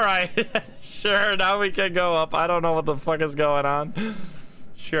 Yup, alright. Sure, now we can go up. I don't know what the fuck is going on.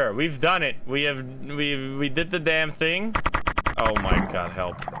 Sure, we've done it. We did the damn thing. Oh my god,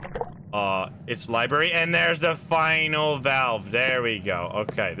 help. It's library, and there's the final valve. There we go.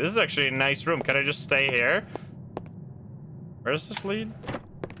 Okay, this is actually a nice room. Can I just stay here? Where does this lead?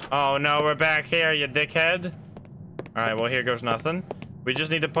 Oh no, we're back here, you dickhead. Alright, well, here goes nothing. We just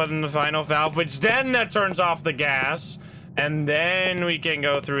need to put in the final valve, which then that turns off the gas. And then we can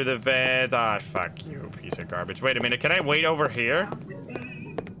go through the vent. Ah, fuck you, piece of garbage. Wait a minute, can I wait over here?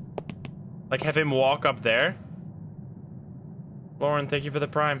 Like, have him walk up there? Lauren, thank you for the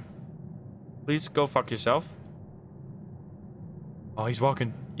prime. Please go fuck yourself. Oh, he's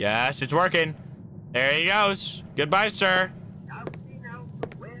walking. Yes, it's working. There he goes. Goodbye, sir.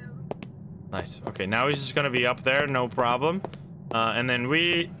 Nice. Okay, now he's just gonna be up there, no problem. And then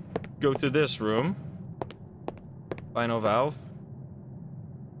we go to this room. Final valve.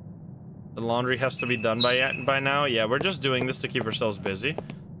 The laundry has to be done by now. Yeah, we're just doing this to keep ourselves busy.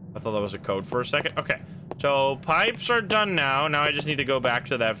 I thought that was a code for a second. Okay, so pipes are done now. Now I just need to go back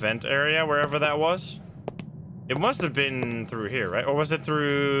to that vent area, wherever that was. It must have been through here, right? Or was it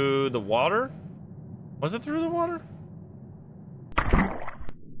through the water? Was it through the water?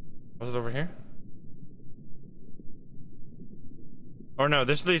 Was it over here? Or no,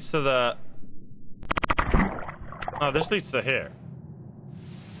 this leads to the... Oh, this leads to here.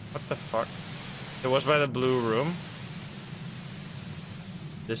 What the fuck? It was by the blue room.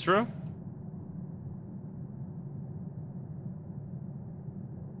 This room?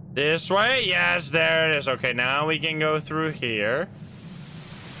 This way? Yes, there it is. Okay, now we can go through here.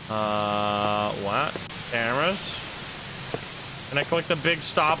 What? Cameras? Can I click the big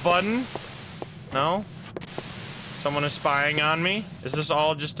stop button? No? Someone is spying on me? Is this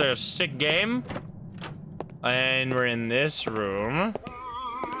all just a sick game? And we're in this room.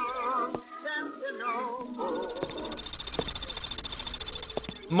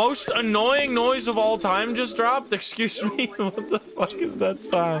 Most annoying noise of all time just dropped? Excuse me? What the fuck is that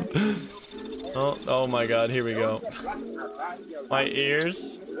sound? Oh my god, here we go. My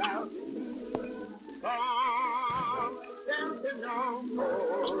ears.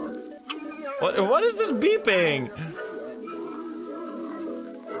 What is this beeping?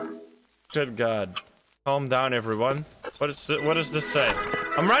 Good god. Calm down, everyone. What does this say?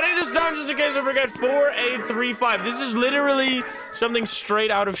 I'm writing this down just in case I forget. 4835. This is literally something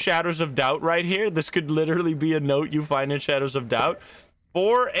straight out of Shadows of Doubt right here. This could literally be a note you find in Shadows of Doubt.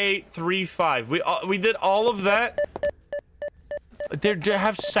 4835. We did all of that. They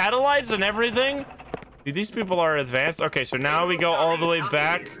have satellites and everything. Dude, these people are advanced. Okay, so now we go all the way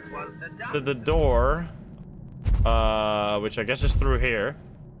back to the door, which I guess is through here.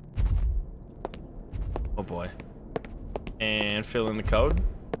 Oh boy. And fill in the code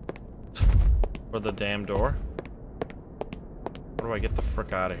for the damn door. How do I get the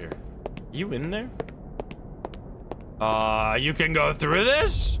frick out of here? You in there? You can go through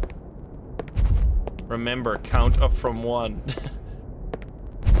this? Remember, count up from 1.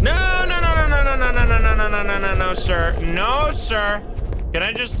 No, sir. No, sir. Can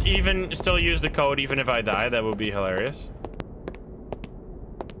I just even still use the code even if I die? That would be hilarious.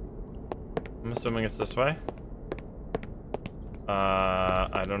 I'm assuming it's this way.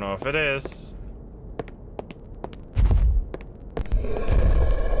 I don't know if it is.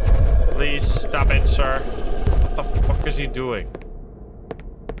 Please stop it, sir. What the fuck is he doing?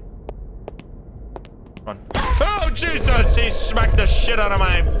 Run. Oh, Jesus! He smacked the shit out of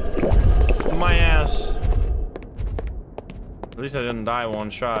my ass. At least I didn't die one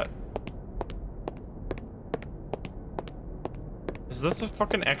shot. Is this a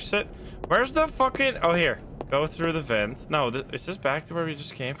fucking exit? Where's the fucking... Oh, here. Go through the vent. No, is this back to where we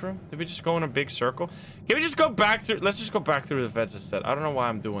just came from? Did we just go in a big circle? Can we just go back through... Let's just go back through the vents instead. I don't know why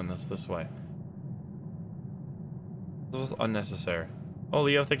I'm doing this way. This was unnecessary. Oh,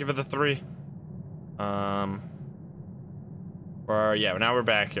 Leo, thank you for the 3. Yeah, now we're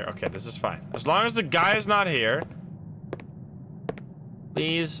back here. Okay, this is fine. As long as the guy is not here.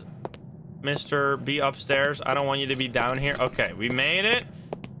 Please, Mr. Be upstairs. I don't want you to be down here. Okay, we made it.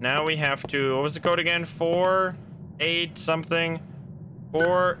 Now we have to... What was the code again? 48 something.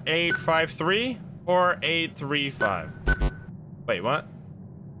 4853? 4835. Wait, what?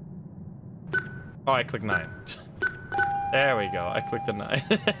 Oh, I clicked 9. There we go. I clicked the 9.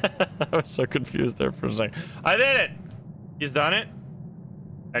 I was so confused there for a second. I did it! He's done it.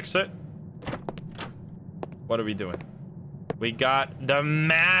 Exit. What are we doing? We got the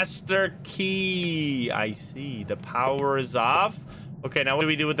master key. I see. The power is off. Okay, now what do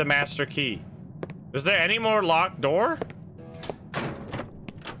we do with the master key? Is there any more locked door? I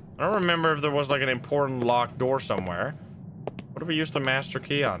don't remember if there was like an important locked door somewhere. What do we use the master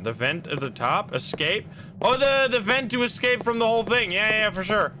key on? The vent at the top? Escape? Oh, the vent to escape from the whole thing. Yeah, for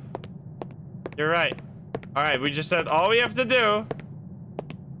sure. You're right. All right, we just said all we have to do.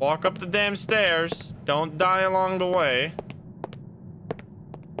 Walk up the damn stairs. Don't die along the way.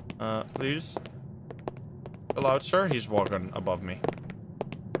 Please. Allowed, sir. He's walking above me.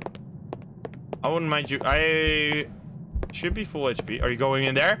 I wouldn't mind you. I should be full HP. Are you going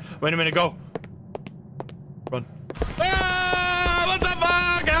in there? Wait a minute, go. Run. Ah, what the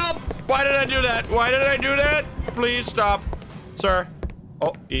fuck? Help! Why did I do that? Why did I do that? Please stop, sir.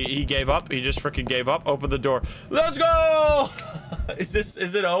 Oh, he gave up. He just freaking gave up. Open the door. Let's go! Is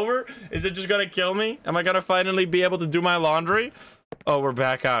it over? Is it just gonna kill me? Am I gonna finally be able to do my laundry? Oh, we're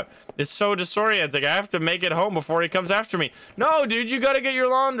back out. It's so disorienting. I have to make it home before he comes after me. No, dude, you gotta get your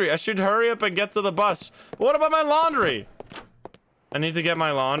laundry. I should hurry up and get to the bus. But what about my laundry? I need to get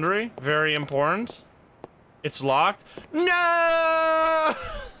my laundry. Very important. It's locked. No!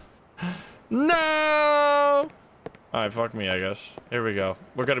 No! Alright, fuck me, I guess. Here we go.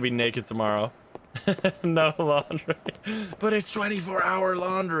 We're gonna be naked tomorrow. No laundry. But it's 24-hour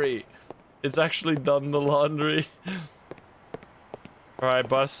laundry. It's actually done the laundry. Alright,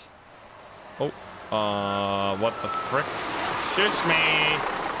 bus. Oh. What the frick? Shush me.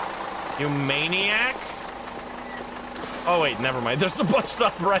 You maniac. Oh, wait, never mind. There's a bus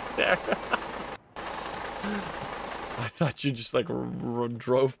stop right there. I thought you just, like,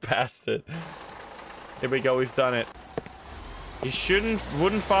 drove past it. Here we go. We've done it. You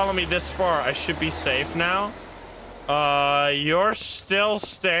wouldn't follow me this far. I should be safe now. You're still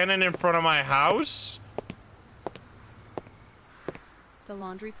standing in front of my house? The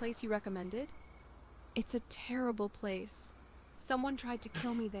laundry place you recommended? It's a terrible place. Someone tried to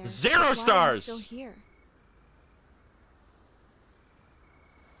kill me there. 0 Why stars! are you still here?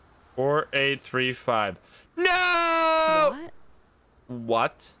 4835. No! What?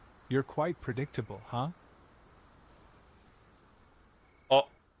 What? You're quite predictable, huh? Oh.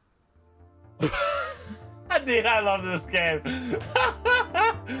 Dude, I love this game.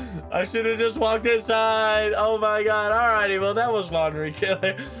 I should have just walked inside. Oh my god. Alrighty, well, that was Laundry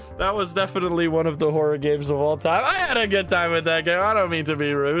Killer. That was definitely one of the horror games of all time. I had a good time with that game. I don't mean to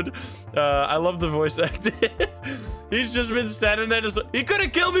be rude. I love the voice acting. He's just been standing there. He could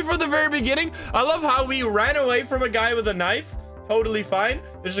have killed me from the very beginning. I love how we ran away from a guy with a knife. Totally fine.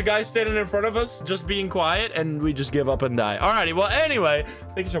 There's a guy standing in front of us just being quiet, and we just give up and die. Alrighty, well, anyway,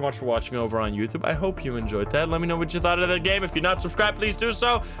 thank you so much for watching over on YouTube. I hope you enjoyed that. Let me know what you thought of the game. If you're not subscribed, please do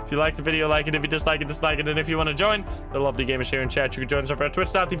so. If you liked the video, like it. If you dislike it, dislike it. And if you want to join the lovely gamers here in chat, you can join us over at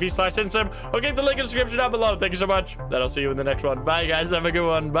twitch.tv/Insym or get the link in the description down below. Thank you so much. Then I'll see you in the next one. Bye, guys. Have a good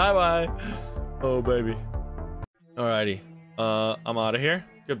one. Bye-bye. Oh, baby. Alrighty. I'm out of here.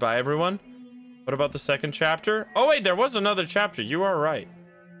 Goodbye, everyone. What about the second chapter? Oh, wait, there was another chapter. You are right.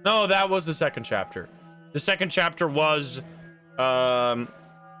 No, that was the second chapter. The second chapter was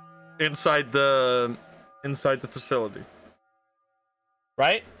inside the facility.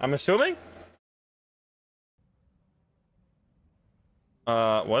 Right? I'm assuming?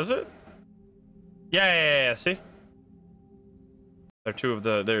 Was it? Yeah, see? They're two of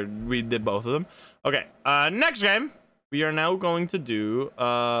the we did both of them. Okay, next game. We are now going to do,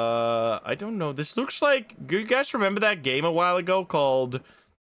 I don't know. This looks like, do you guys remember that game a while ago called,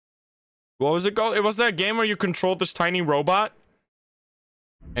 what was it called? It was that game where you controlled this tiny robot.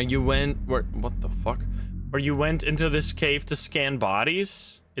 And you went, what the fuck? Where you went into this cave to scan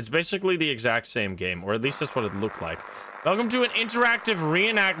bodies. It's basically the exact same game, or at least that's what it looked like. Welcome to an interactive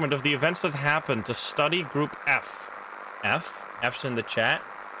reenactment of the events that happened to study group F. F's in the chat.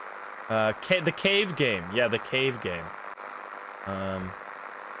 The cave game. Yeah, the cave game.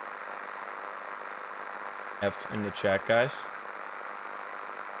 F in the chat, guys.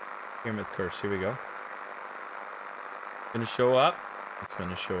 Pyramid curse. Here we go. Gonna show up. It's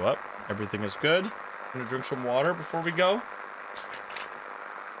gonna show up. Everything is good. Gonna drink some water before we go.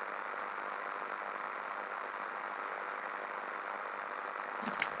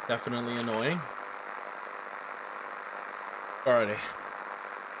 Definitely annoying. Alrighty.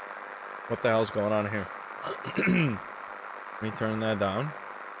 What the hell's going on here? Let me turn that down.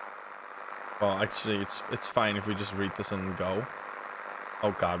 Well, actually, it's fine if we just read this and go.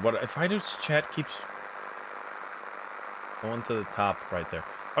 Oh god, what if I do chat keeps going to the top right there.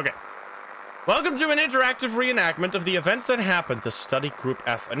 Okay. Welcome to an interactive reenactment of the events that happened to Study Group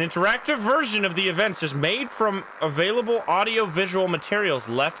F. An interactive version of the events is made from available audio-visual materials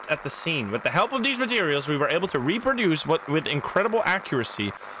left at the scene. With the help of these materials, we were able to reproduce with incredible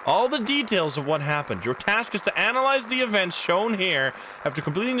accuracy all the details of what happened. Your task is to analyze the events shown here. After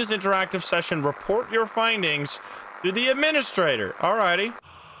completing this interactive session, report your findings to the administrator. Alrighty.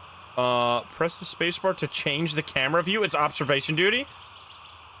 Press the spacebar to change the camera view. It's observation duty.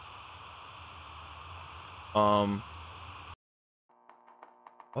 What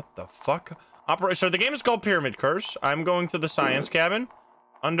the fuck? So the game is called Pyramid Curse. I'm going to the science cabin.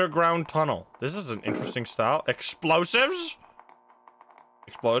 Underground tunnel. This is an interesting style. Explosives?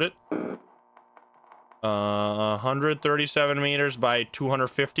 Explode it. 137 meters by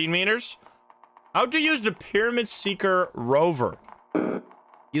 215 meters. How to use the Pyramid Seeker rover.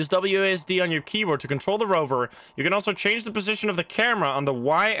 Use WASD on your keyboard to control the rover. You can also change the position of the camera on the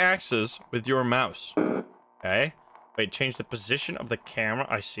Y-axis with your mouse. Okay. Wait, change the position of the camera.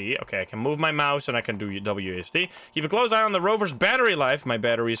 I see. Okay, I can move my mouse and I can do WASD. Keep a close eye on the rover's battery life. My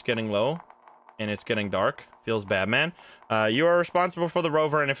battery is getting low and it's getting dark. Feels bad, man. You are responsible for the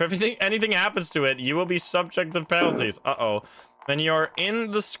rover, and if anything happens to it, you will be subject to penalties. Uh-oh. When you're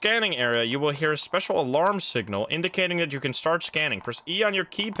in the scanning area, you will hear a special alarm signal indicating that you can start scanning. Press E on your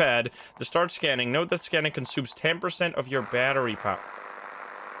keypad to start scanning. Note that scanning consumes 10% of your battery power.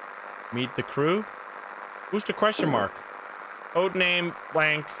 Meet the crew. Who's the question mark? Code name,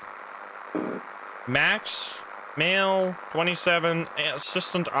 blank. Max, male, 27,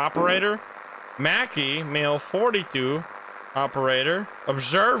 assistant operator. Mackie, male, 42, operator.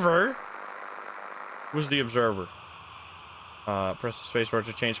 Observer. Who's the observer? Press the spacebar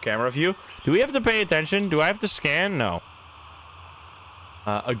to change camera view. Do we have to pay attention? Do I have to scan? No.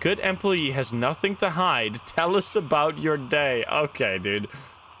 A good employee has nothing to hide. Tell us about your day. Okay, dude.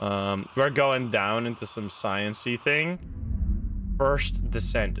 We're going down into some science-y thing. First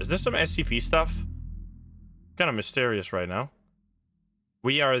descent. Is this some SCP stuff? Kind of mysterious right now.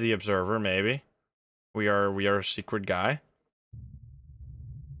 We are the observer, maybe. We are a secret guy.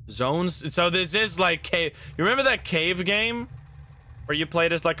 Zones. So this is like cave. You remember that cave game where you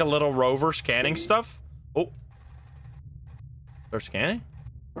played as like a little rover scanning stuff? Oh, they're scanning.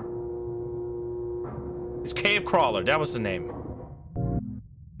 It's Cave Crawler. That was the name.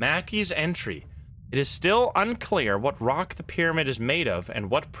 Mackey's entry. It is still unclear what rock the pyramid is made of and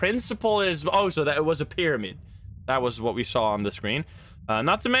what principle it is. Oh, so that it was a pyramid. That was what we saw on the screen.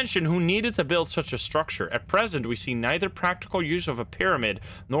 Not to mention who needed to build such a structure. At present, we see neither practical use of a pyramid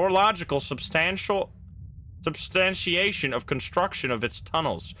nor logical substantiation of construction of its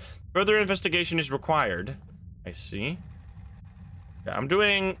tunnels. Further investigation is required. I see. Yeah, I'm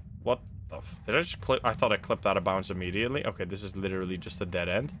doing... What the f... Did I just clip... I thought I clipped out of bounds immediately. Okay, this is literally just a dead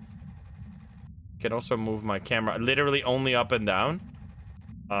end. Can also move my camera literally only up and down.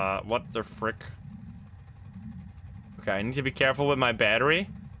 What the frick? Okay, I need to be careful with my battery.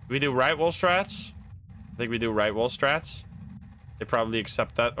 Do we do right wall strats? I think we do right wall strats. They probably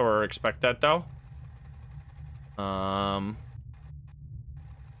accept that or expect that though. I'm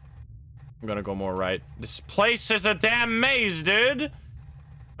gonna go more right. This place is a damn maze, dude. Am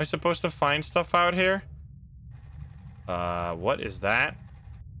I supposed to find stuff out here? What is that?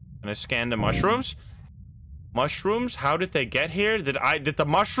 Can I scan the mushrooms? Mushrooms? How did they get here? Did the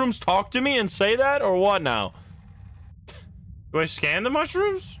mushrooms talk to me and say that or what now? Do I scan the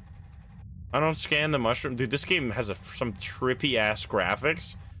mushrooms? I don't scan the mushroom. Dude, this game has some trippy ass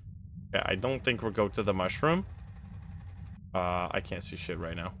graphics. Yeah, I don't think we'll go to the mushroom. I can't see shit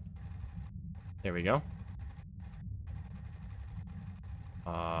right now. There we go.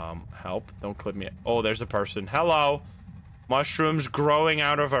 Help. Don't clip me. Oh, there's a person. Hello. Mushrooms growing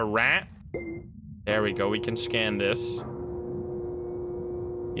out of a rat. There we go. We can scan this.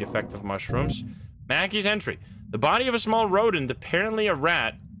 The effect of mushrooms. Mackey's entry. The body of a small rodent, apparently a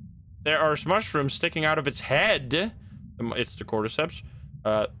rat. There are mushrooms sticking out of its head. It's the cordyceps.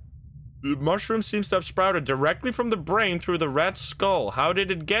 The mushroom seems to have sprouted directly from the brain through the rat's skull. How did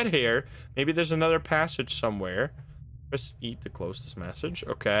it get here? Maybe there's another passage somewhere. Just eat the closest message.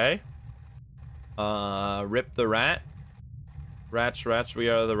 Okay. Rip the rat. Rats, we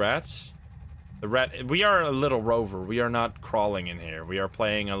are the rats. The rat. We are a little rover. We are not crawling in here. We are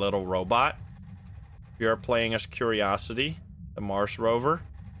playing a little robot. We are playing as Curiosity, the Mars rover.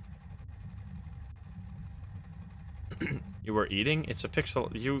 You were eating? It's a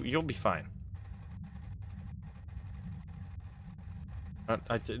pixel. You'll be fine.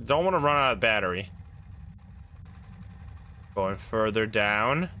 I don't want to run out of battery. Going further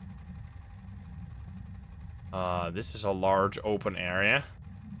down. This is a large open area.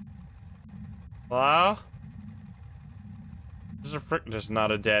 Hello? There's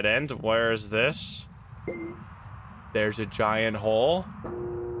not a dead end. Where is this? There's a giant hole.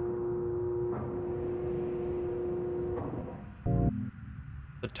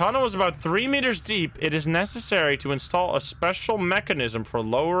 The tunnel is about 3 meters deep. It is necessary to install a special mechanism for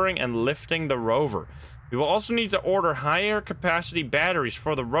lowering and lifting the rover. We will also need to order higher capacity batteries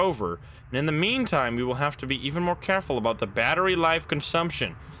for the rover, and in the meantime, we will have to be even more careful about the battery life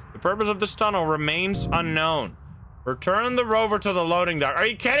consumption. The purpose of this tunnel remains unknown. Return the rover to the loading dock. Are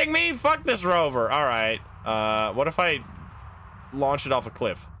you kidding me? Fuck this rover. All right. What if I launch it off a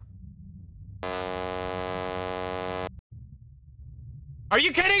cliff? Are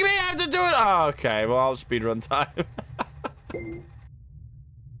you kidding me? I have to do it. Oh, okay. Well, I'll speedrun time.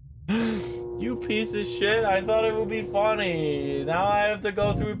 You piece of shit. I thought it would be funny. Now I have to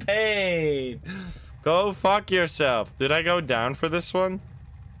go through pain. Go fuck yourself. Did I go down for this one?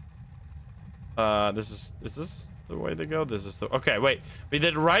 Is this the way to go? This is the... Okay, wait. We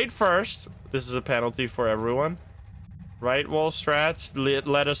did right first. This is a penalty for everyone. Right wall strats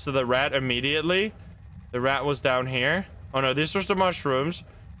led us to the rat immediately. The rat was down here. Oh no, this was the mushrooms.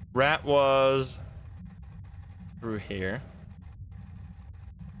 Rat was through here.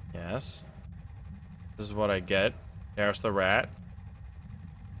 Yes. This is what I get. There's the rat.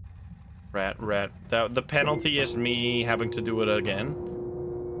 Rat. The penalty is me having to do it again.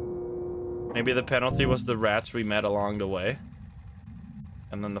 Maybe the penalty was the rats we met along the way.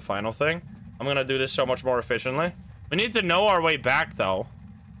 And then the final thing. I'm gonna do this so much more efficiently. We need to know our way back, though.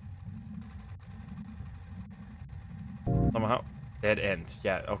 Somehow. Dead end.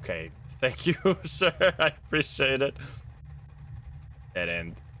 Yeah, okay. Thank you, sir. I appreciate it. Dead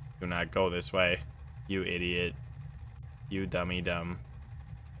end. Do not go this way. You idiot. You dummy dumb.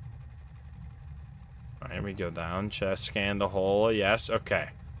 Alright, here we go down. Chest scan the hole. Yes, okay.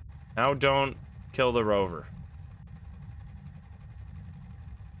 Now don't kill the rover.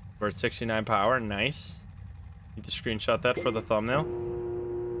 We're at 69 power. Nice. Need to screenshot that for the thumbnail.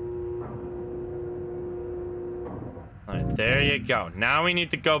 Alright, there you go. Now we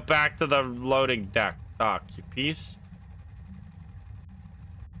need to go back to the loading dock, you piece.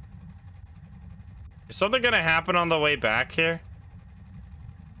 Is something gonna happen on the way back here?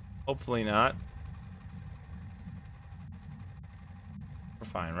 Hopefully not. We're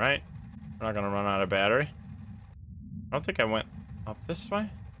fine, right? We're not gonna run out of battery. I don't think I went up this way.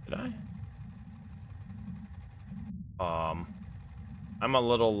 Did I? I'm a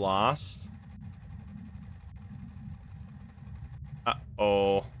little lost.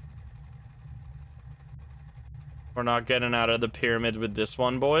 Uh-oh. We're not getting out of the pyramid with this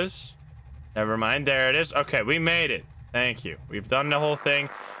one, boys. Never mind. There it is. Okay, we made it. Thank you. We've done the whole thing.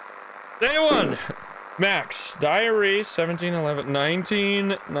 Day one. Max. Diary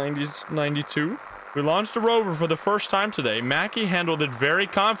 1992. We launched a rover for the first time today. Mackie handled it very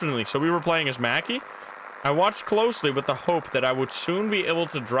confidently, so we were playing as Mackie. I watched closely with the hope that I would soon be able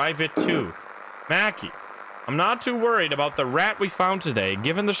to drive it too. Mackie. I'm not too worried about the rat we found today.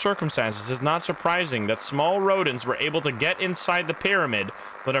 Given the circumstances, it's not surprising that small rodents were able to get inside the pyramid.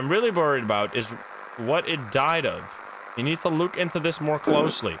 What I'm really worried about is what it died of. You need to look into this more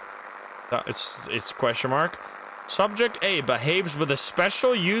closely. It's question mark. Subject A behaves with a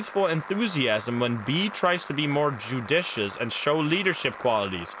special youthful enthusiasm when B tries to be more judicious and show leadership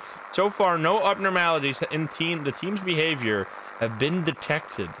qualities. So far, no abnormalities in the team's behavior have been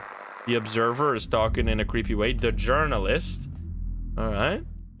detected. The observer is talking in a creepy way. The journalist. All right.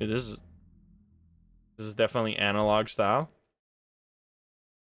 This is definitely analog style.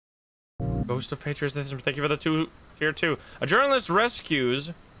 Ghost of Patriotism. Thank you for the tier 2. A journalist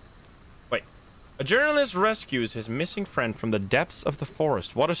rescues his missing friend from the depths of the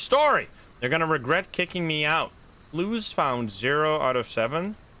forest. What a story! They're gonna regret kicking me out. Clues found 0 out of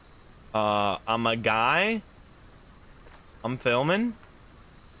 7. I'm a guy. I'm filming.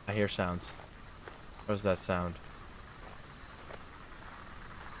 I hear sounds. What does that sound?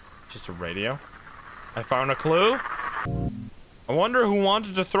 Just a radio. I found a clue. I wonder who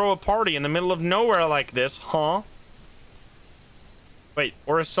wanted to throw a party in the middle of nowhere like this, huh? Wait,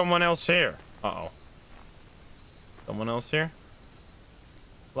 or is someone else here? Uh-oh. Someone else here?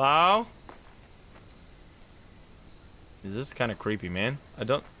 Hello? This is kind of creepy, man.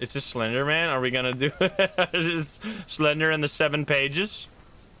 Is this Slender Man? Are we gonna do is Slender in the 7 pages?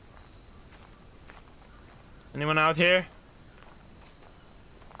 Anyone out here?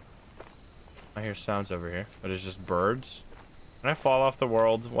 I hear sounds over here, but it's just birds. Can I fall off the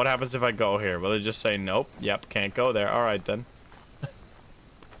world? What happens if I go here? Will it just say nope? Yep, can't go there. All right then.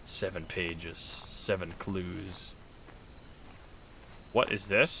 7 pages, 7 clues. What is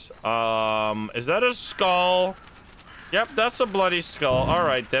this? Is that a skull? Yep, that's a bloody skull. All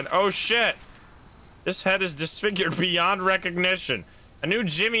right then. Oh shit. This head is disfigured beyond recognition. I knew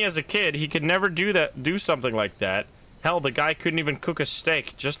Jimmy as a kid. He could never do something like that. Hell, the guy couldn't even cook a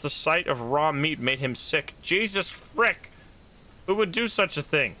steak. Just the sight of raw meat made him sick. Jesus frick. Who would do such a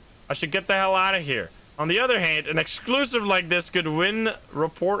thing? I should get the hell out of here. On the other hand, an exclusive like this could win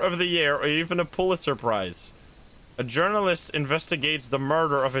Report of the Year or even a Pulitzer Prize. A journalist investigates the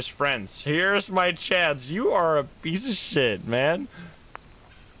murder of his friends. Here's my chance. You are a piece of shit, man.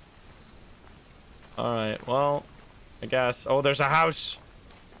 Alright, well, I guess. Oh, there's a house.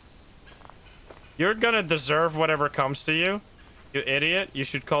 You're gonna deserve whatever comes to you. You idiot. You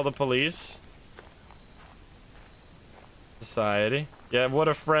should call the police. Society. Yeah, what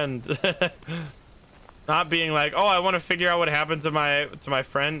a friend. Not being like, oh, I want to figure out what happened to my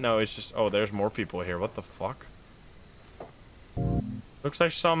friend. No, it's just, oh, there's more people here. What the fuck? Looks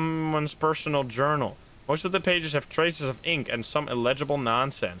like someone's personal journal. Most of the pages have traces of ink and some illegible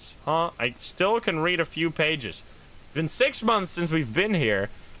nonsense. Huh? I still can read a few pages. It's been 6 months since we've been here,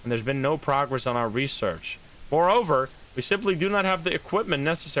 and there's been no progress on our research. Moreover, we simply do not have the equipment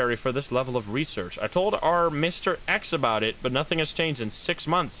necessary for this level of research. I told our Mr. X about it, but nothing has changed in 6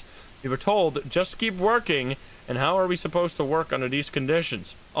 months. We were told, just keep working, and how are we supposed to work under these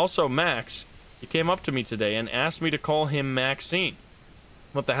conditions? Also, Max, he came up to me today and asked me to call him Maxine.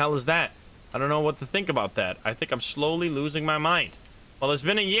 What the hell is that? I don't know what to think about that. I think I'm slowly losing my mind. Well, it's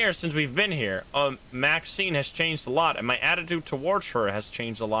been a year since we've been here. Maxine has changed a lot, and my attitude towards her has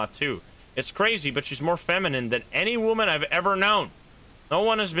changed a lot too. It's crazy, but she's more feminine than any woman I've ever known. No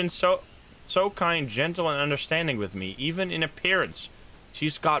one has been so kind, gentle, and understanding with me, even in appearance.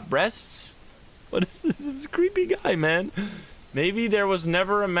 She's got breasts? What is this? This is a creepy guy, man. Maybe there was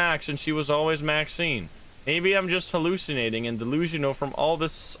never a Max and she was always Maxine. Maybe I'm just hallucinating and delusional from all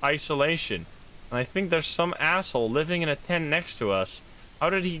this isolation. And I think there's some asshole living in a tent next to us. How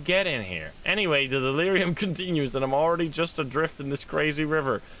did he get in here? Anyway, the delirium continues and I'm already just adrift in this crazy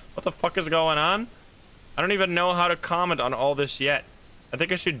river. What the fuck is going on? I don't even know how to comment on all this yet. I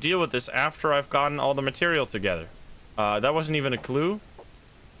think I should deal with this after I've gotten all the material together. That wasn't even a clue.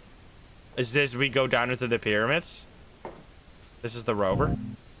 Is this we go down into the pyramids? This is the rover.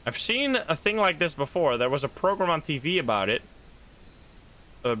 I've seen a thing like this before. There was a program on TV about it.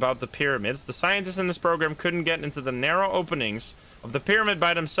 About the pyramids. The scientists in this program couldn't get into the narrow openings of the pyramid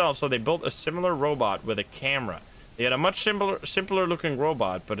by themselves, so they built a similar robot with a camera. They had a much simpler looking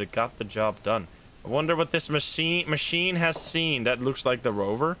robot, but it got the job done. I wonder what this machine has seen that looks like the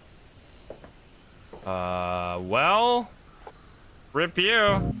rover. Well, rip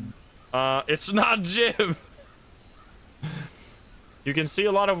you. It's not Jim. You can see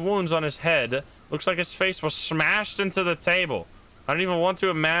a lot of wounds on his head. Looks like his face was smashed into the table. I don't even want to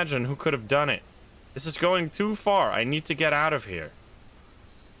imagine who could have done it. This is going too far. I need to get out of here.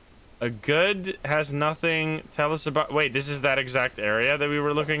 A good has nothing. Tell us about... Wait, this is that exact area that we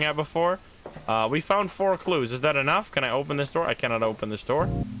were looking at before? We found 4 clues. Is that enough? Can I open this door? I cannot open this door.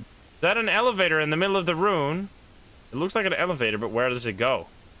 Is that an elevator in the middle of the room? It looks like an elevator, but where does it go?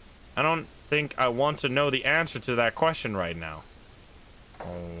 I don't think I want to know the answer to that question right now.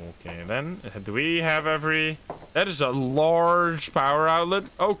 Okay, then. Do we have every... That is a large power outlet.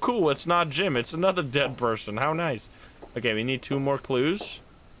 Oh, cool. It's not Jim. It's another dead person. How nice. Okay, we need 2 more clues.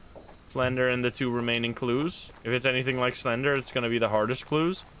 Slender and the 2 remaining clues. If it's anything like Slender, it's going to be the hardest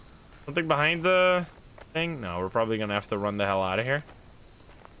clues. Something behind the thing? No, we're probably going to have to run the hell out of here.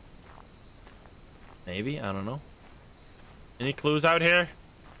 Maybe? I don't know. Any clues out here?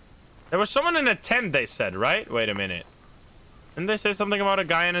 There was someone in a tent, they said, right? Wait a minute. Didn't they say something about a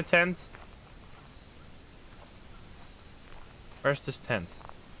guy in a tent? Where's this tent?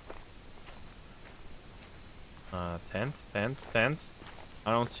 Tent.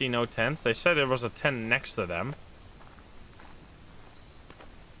 I don't see no tent. They said there was a tent next to them.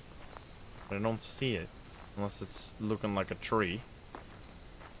 But I don't see it. Unless it's looking like a tree.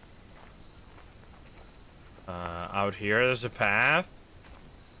 Out here, there's a path.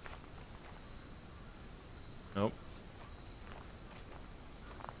 Nope.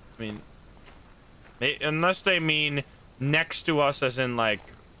 I mean, unless they mean next to us as in like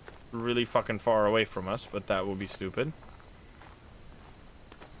really fucking far away from us, but that would be stupid.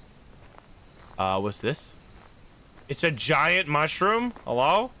 What's this? It's a giant mushroom?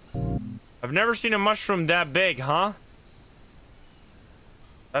 Hello? I've never seen a mushroom that big, huh?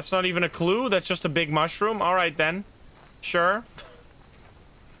 That's not even a clue? That's just a big mushroom? Alright then. Sure.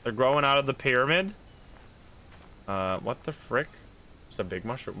 They're growing out of the pyramid. What the frick? It's a big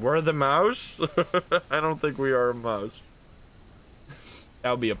mushroom. We're the mouse? I don't think we are a mouse.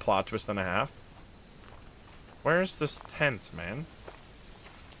 That would be a plot twist and a half. Where's this tent, man?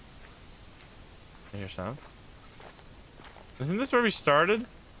 I hear sound. Isn't this where we started?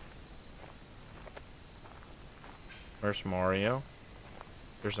 Where's Mario?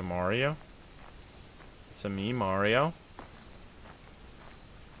 There's a Mario. It's a me, Mario.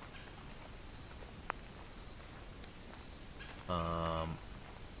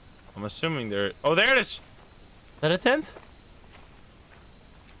 I'm assuming there. Oh, there it is. Is that a tent?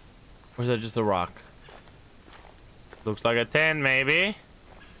 Or is that just a rock? Looks like a tent, maybe.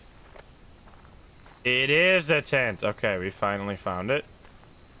 It is a tent. Okay, we finally found it.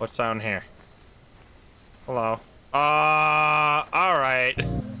 What's down here? Hello. Alright.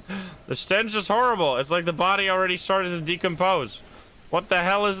 The stench is horrible. It's like the body already started to decompose. What the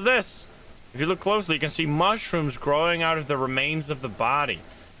hell is this? If you look closely, you can see mushrooms growing out of the remains of the body.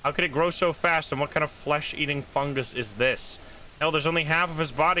 How could it grow so fast, and what kind of flesh-eating fungus is this? Hell, there's only half of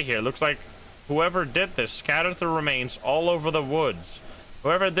his body here. Looks like whoever did this scattered the remains all over the woods.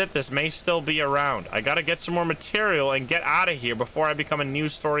 Whoever did this may still be around. I gotta get some more material and get out of here before I become a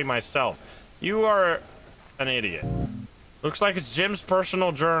news story myself. You are an idiot. Looks like it's Jim's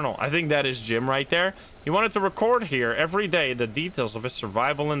personal journal. I think that is Jim right there. He wanted to record here every day the details of his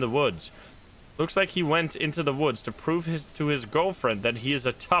survival in the woods. Looks like he went into the woods to prove to his girlfriend that he is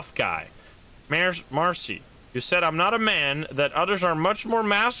a tough guy. Marcy, you said I'm not a man, that others are much more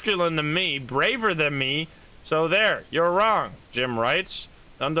masculine than me, braver than me. So there, you're wrong, Jim writes.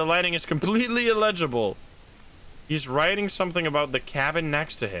 The underlining is completely illegible. He's writing something about the cabin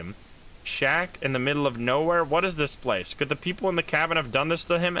next to him. Shack in the middle of nowhere. What is this place? Could the people in the cabin have done this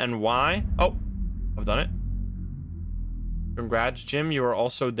to him, and why? Oh, I've done it. Congrats, Jim. You are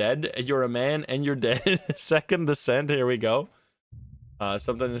also dead. You're a man and you're dead. Second descent. Here we go.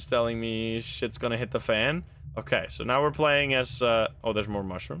 Something is telling me shit's gonna hit the fan. Okay, so now we're playing as... oh, there's more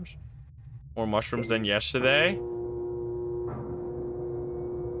mushrooms. More mushrooms than yesterday.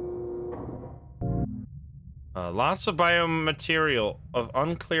 Lots of biomaterial of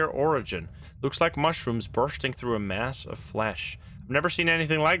unclear origin. Looks like mushrooms bursting through a mass of flesh. I've never seen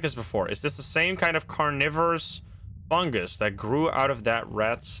anything like this before. Is this the same kind of carnivorous fungus that grew out of that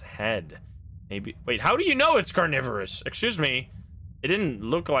rat's head? Maybe. Wait, how do you know it's carnivorous? Excuse me. It didn't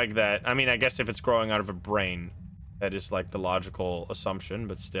look like that. I mean, I guess if it's growing out of a brain, that is like the logical assumption,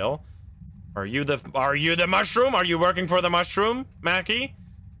 but still. Are you the mushroom? Are you working for the mushroom, Mackie?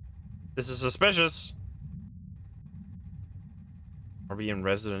 This is suspicious. Are we in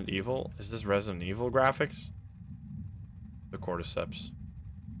Resident Evil? Is this Resident Evil graphics? The cordyceps.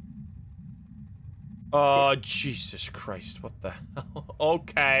 Oh, Jesus Christ. What the hell?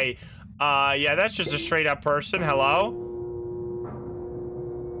 Okay. Yeah, that's just a straight up person. Hello?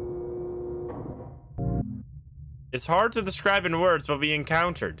 It's hard to describe in words what we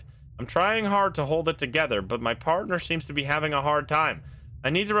encountered. I'm trying hard to hold it together, but my partner seems to be having a hard time.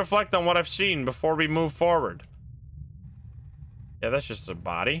 I need to reflect on what I've seen before we move forward. Yeah, that's just a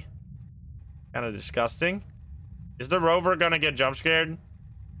body. Kind of disgusting. Is the rover gonna get jump scared?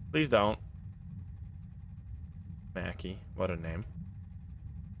 Please don't. Mackie, what a name.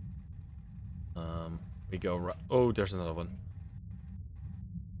 We go oh, there's another one.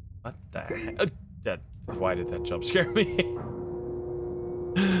 What the heck? Why did that jump scare me?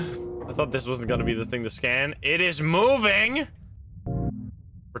 I thought this wasn't gonna be the thing to scan. It is moving!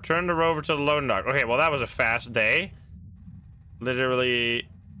 Return the rover to the loading dock. Okay, well that was a fast day. Literally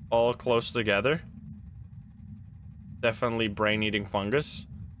all close together. Definitely brain-eating fungus.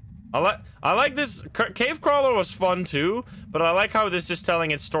 I like this. Cave Crawler was fun too, but I like how this is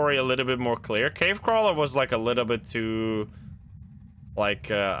telling its story a little bit more clear. Cave Crawler was like a little bit too,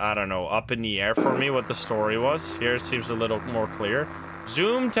 like, I don't know, up in the air for me what the story was. Here it seems a little more clear.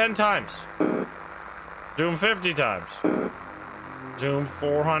 Zoom 10 times. Zoom 50 times. Zoom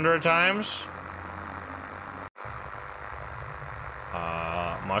 400 times.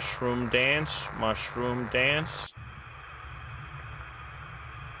 Mushroom dance. Mushroom dance.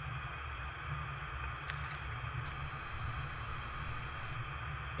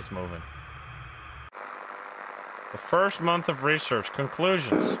 It's moving. The first month of research.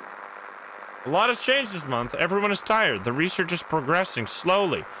 Conclusions. A lot has changed this month. Everyone is tired. The research is progressing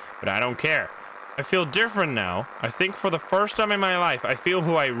slowly, but I don't care. I feel different now. I think for the first time in my life, I feel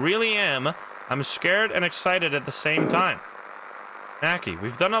who I really am. I'm scared and excited at the same time. Mackie,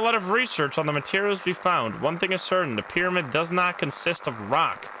 we've done a lot of research on the materials we found. One thing is certain, the pyramid does not consist of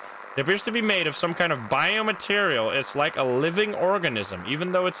rock. It appears to be made of some kind of biomaterial. It's like a living organism,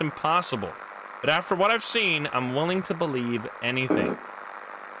 even though it's impossible. But after what I've seen, I'm willing to believe anything.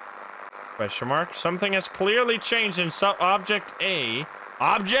 Question mark. Something has clearly changed in object A.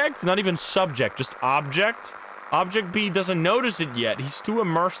 Object? Not even subject, just object. Object B doesn't notice it yet. He's too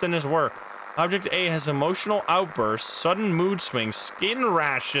immersed in his work. Object A has emotional outbursts, sudden mood swings, skin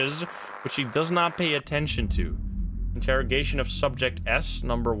rashes, which he does not pay attention to. Interrogation of subject S,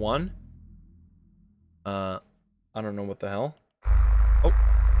 number 1. I don't know what the hell. Oh.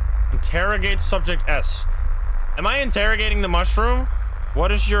 Interrogate subject S. Am I interrogating the mushroom?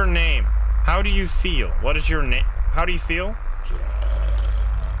 What is your name? How do you feel? What is your name? How do you feel?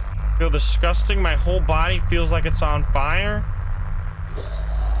 Feel disgusting. My whole body feels like it's on fire.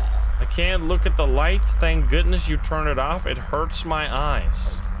 I can't look at the light. Thank goodness you turned it off. It hurts my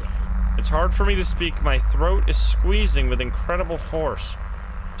eyes. It's hard for me to speak. My throat is squeezing with incredible force.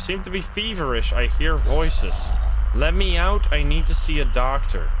 I seem to be feverish. I hear voices. Let me out. I need to see a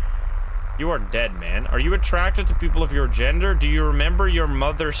doctor. You are dead, man. Are you attracted to people of your gender? Do you remember your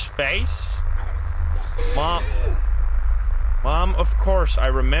mother's face? Mom, of course, I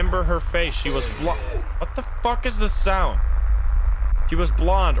remember her face. She was blonde. What the fuck is this sound? She was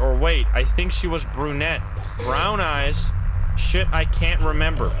blonde, or wait, I think she was brunette. Brown eyes. Shit, I can't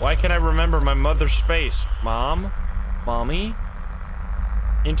remember. Why can't I remember my mother's face? Mom? Mommy?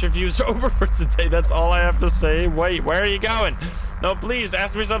 Interview's over for today. That's all I have to say. Wait, where are you going? No, please,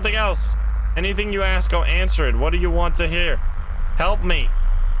 ask me something else. Anything you ask, I'll answer it. What do you want to hear? Help me.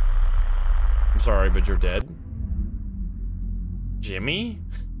 I'm sorry, but you're dead. Jimmy?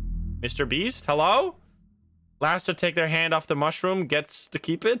 Mr. Beast? Hello? Last to take their hand off the mushroom gets to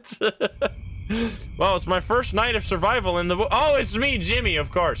keep it. Well, it's my first night of survival in the woods. Oh, it's me, Jimmy,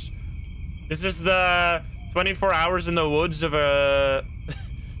 of course. This is the 24 hours in the woods of a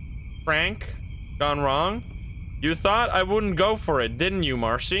Frank gone wrong. You thought I wouldn't go for it, didn't you,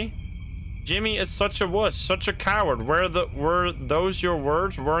 Marcy? Jimmy is such a wuss, such a coward. Were those your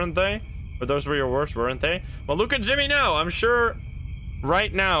words, weren't they? Or those were your words, weren't they? Well, look at Jimmy now. I'm sure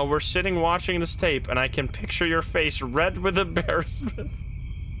right now we're sitting watching this tape and I can picture your face red with embarrassment.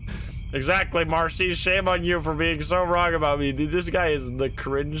 Exactly, Marcy. Shame on you for being so wrong about me. This guy is the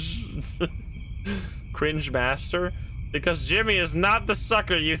cringe master. Because Jimmy is not the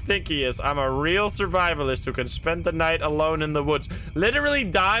sucker you think he is. I'm a real survivalist who can spend the night alone in the woods. Literally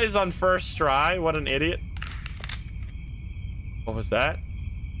dies on first try. What an idiot. What was that?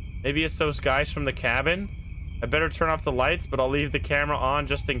 Maybe it's those guys from the cabin. I better turn off the lights, but I'll leave the camera on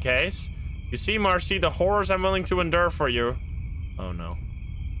just in case. You see, Marcy, the horrors I'm willing to endure for you. Oh, no.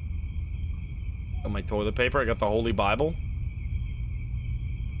 Got my toilet paper. I got the Holy Bible.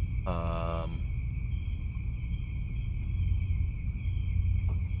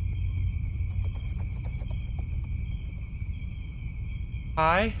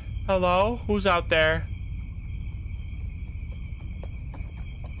 Hi? Hello? Who's out there?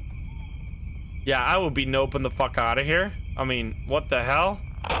 Yeah, I will be noping the fuck out of here. I mean, what the hell?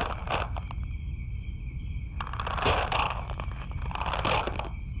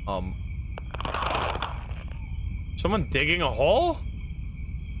 Someone digging a hole?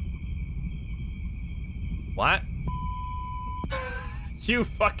 What? You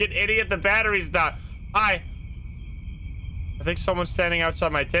fucking idiot, the battery's done. Hi. I think someone's standing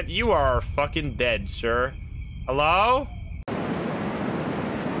outside my tent. You are fucking dead, sir. Hello?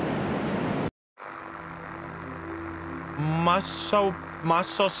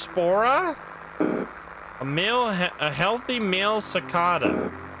 Masospora? A healthy male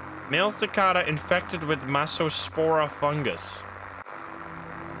cicada. Male cicada infected with Masospora fungus.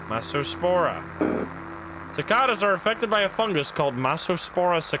 Masospora. Cicadas are affected by a fungus called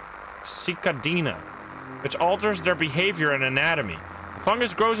Masospora cicadina, which alters their behavior and anatomy. The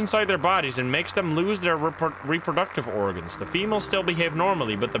fungus grows inside their bodies and makes them lose their reproductive organs. The females still behave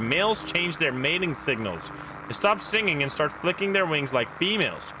normally, but the males change their mating signals. They stop singing and start flicking their wings like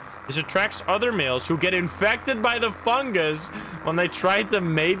females. This attracts other males who get infected by the fungus when they try to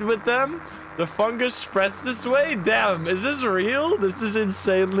mate with them. The fungus spreads this way? Damn, is this real? This is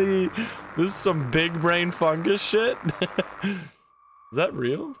insanely... This is some big brain fungus shit. Is that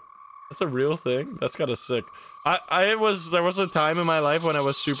real? That's a real thing? That's kind of sick. There was a time in my life when I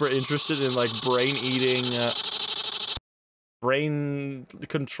was super interested in like brain eating, brain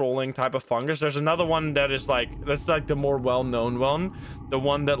controlling type of fungus. There's another one that is like, that's like the more well-known one. The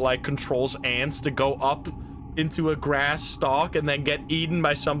one that like controls ants to go up into a grass stalk and then get eaten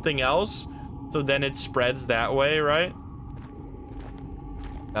by something else. So then it spreads that way, right?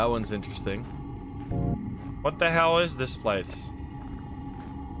 That one's interesting. What the hell is this place?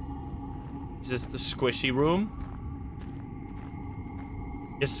 Is this the squishy room?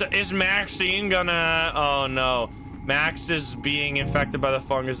 Is Maxine gonna... Oh no. Max is being infected by the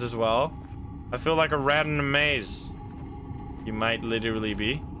fungus as well. I feel like a rat in a maze. You might literally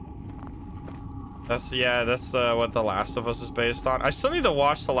be. That's what The Last of Us is based on. I still need to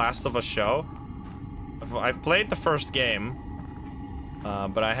watch The Last of Us show. I've played the first game,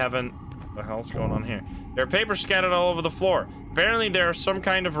 but I haven't. What the hell's going on here? There are papers scattered all over the floor. Apparently, there are some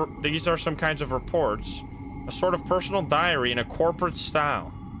kind of. These are some kinds of reports, a sort of personal diary in a corporate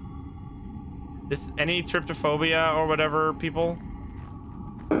style. Is any tryptophobia or whatever, people?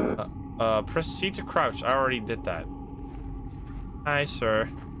 Press C to crouch. I already did that. Hi, sir.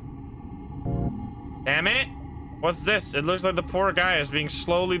 Damn it! What's this? It looks like the poor guy is being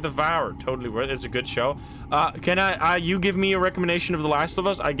slowly devoured. Totally worth it. It's a good show. Can you give me a recommendation of The Last of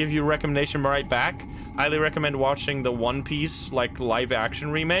Us? I give you a recommendation right back. Highly recommend watching the One Piece, like,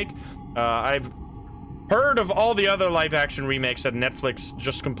 live-action remake. I've heard of all the other live-action remakes that Netflix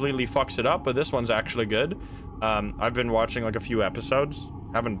just completely fucks it up, but this one's actually good. I've been watching, like, a few episodes.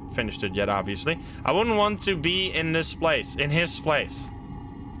 Haven't finished it yet, obviously. I wouldn't want to be in this place, in his place.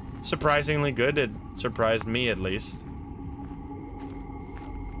 Surprisingly good. It surprised me, at least.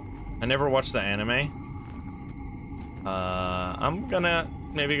 I never watched the anime. I'm gonna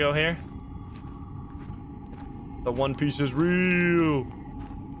maybe go here. The One Piece is real.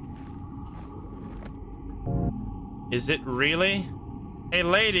 Is it really? Hey,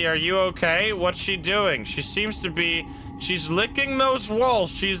 lady, are you okay? What's she doing? She seems to be... She's licking those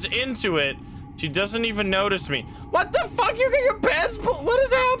walls. She's into it. She doesn't even notice me. What the fuck? You got your pants pulled? What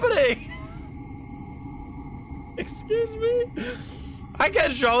is happening? Excuse me? I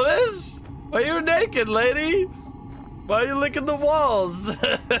can't show this. Why are you naked, lady? Why are you licking the walls?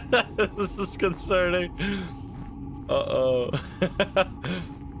 This is concerning. Uh-oh.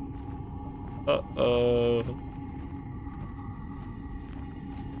 Uh-oh.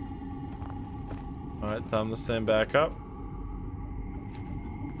 Alright, time to stand back up.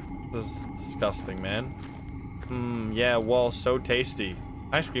 This is disgusting, man. Yeah, walls so tasty.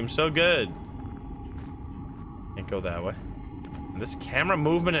 Ice cream so good. Can't go that way. This camera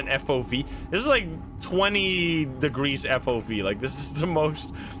movement in FOV. This is like 20 degrees FOV. Like, this is the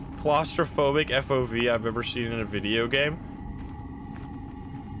most claustrophobic FOV I've ever seen in a video game.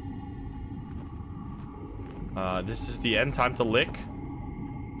 This is the end. Time to lick.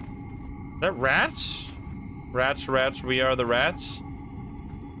 Is that rats? Rats, rats, we are the rats.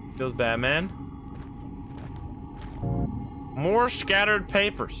 Feels bad, man. More scattered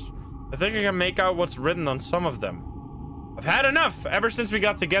papers. I think I can make out what's written on some of them. I've had enough. Ever since we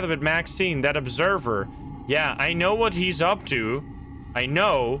got together with Maxine, that observer. Yeah, I know what he's up to. I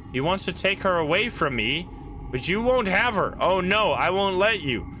know. He wants to take her away from me. But you won't have her. Oh no, I won't let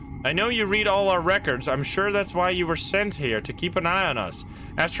you. I know you read all our records. I'm sure that's why you were sent here, to keep an eye on us.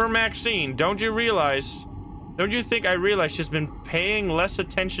 As for Maxine, don't you think I realize she's been paying less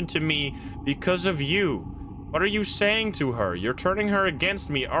attention to me because of you? What are you saying to her? You're turning her against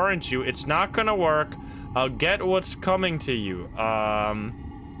me, aren't you? It's not gonna work. I'll get what's coming to you.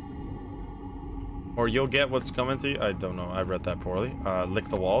 Or you'll get what's coming to you? I don't know. I read that poorly. Lick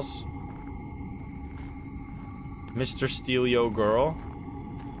the walls. Mr. Steal Yo Girl.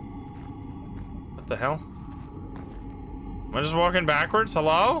 What the hell? Am I just walking backwards?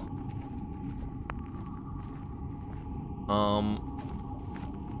 Hello?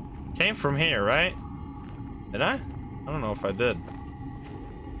 Came from here, right? Did I? I don't know if I did.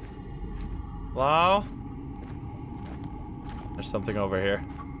 Hello? There's something over here.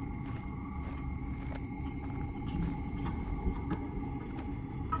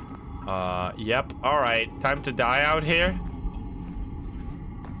 Yep. Alright. Time to die out here.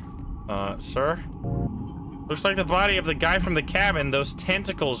 Sir? Looks like the body of the guy from the cabin. Those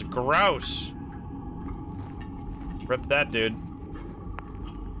tentacles. Gross. Rip that, dude.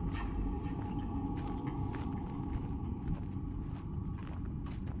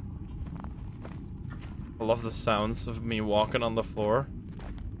 I love the sounds of me walking on the floor.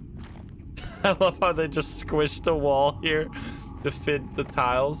 I love how they just squished the wall here to fit the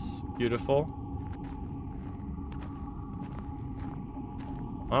tiles. Beautiful.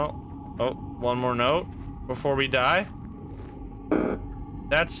 Oh, one more note before we die.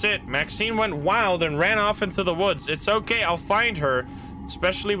 That's it. Maxine went wild and ran off into the woods. It's okay, I'll find her.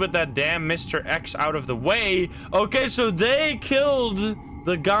 Especially with that damn Mr. X out of the way. Okay, so they killed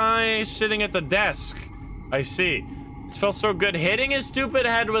the guy sitting at the desk. I see. It felt so good hitting his stupid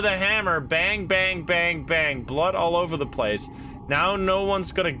head with a hammer. Bang, bang, bang, bang. Blood all over the place. Now no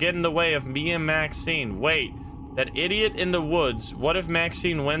one's gonna get in the way of me and Maxine. Wait, That idiot in the woods. What if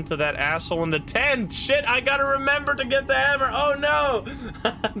Maxine went to that asshole in the tent? Shit, I gotta remember to get the hammer. Oh no!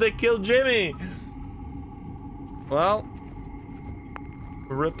 They killed Jimmy. Well,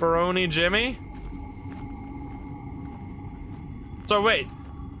 Ripperoni Jimmy. So wait,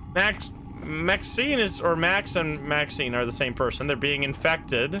 Maxine is, or Max and Maxine are the same person. They're being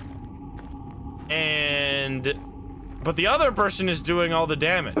infected. But the other person is doing all the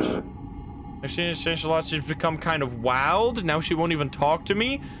damage. Maxine has changed a lot. She's become kind of wild. Now she won't even talk to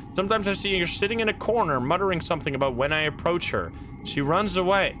me. Sometimes I see her sitting in a corner, muttering something about when I approach her. She runs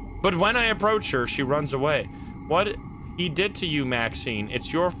away. But when I approach her, she runs away. What he did to you, Maxine?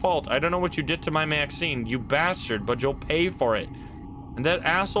 It's your fault. I don't know what you did to my Maxine, you bastard, but you'll pay for it. And that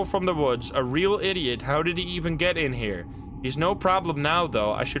asshole from the woods, a real idiot. How did he even get in here? He's no problem now,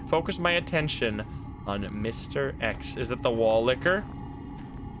 though. I should focus my attention on Mr. X. Is it the wall licker?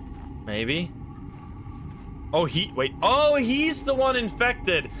 Maybe. Oh, wait. Oh, he's the one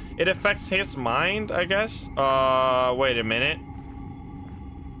infected. It affects his mind, I guess. Wait a minute.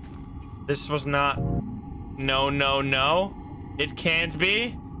 This was not... No, no, no. It can't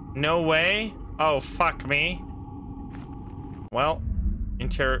be. No way. Oh, fuck me. Well,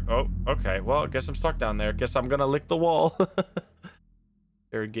 oh, okay. Well, I guess I'm stuck down there. Guess I'm gonna lick the wall.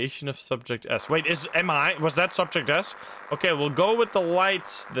 Irrigation of subject S. Wait, was that subject S? Okay, we'll go with the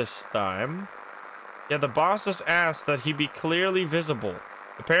lights this time. Yeah, the boss has asked that he be clearly visible.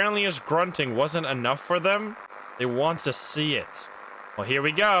 Apparently his grunting wasn't enough for them. They want to see it. Well, here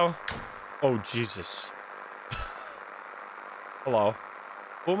we go. Oh, Jesus. Hello.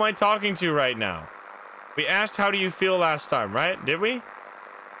 Who am I talking to right now? We asked how do you feel last time, right? Did we?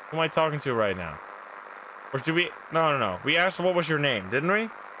 Who am I talking to right now? Or did we? No. We asked what was your name, didn't we?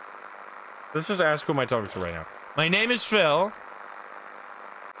 Let's just ask who am I talking to right now. My name is Phil.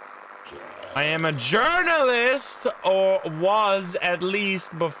 I am a journalist, or was at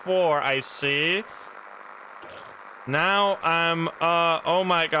least before, I see. Now I'm, oh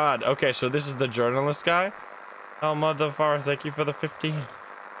my god. Okay, so this is the journalist guy. Oh, motherfucker, thank you for the 15.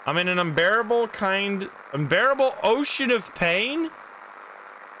 I'm in an unbearable ocean of pain?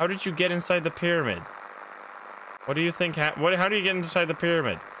 How did you get inside the pyramid? What do you think? How do you get inside the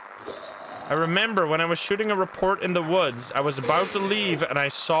pyramid? I remember when I was shooting a report in the woods, I was about to leave and I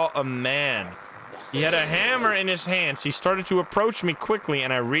saw a man. He had a hammer in his hands. He started to approach me quickly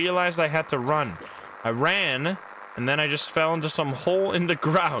and I realized I had to run. I ran and then I just fell into some hole in the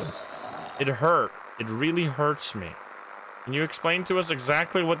ground. It hurt. It really hurts me. Can you explain to us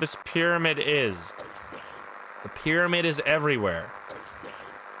exactly what this pyramid is? The pyramid is everywhere.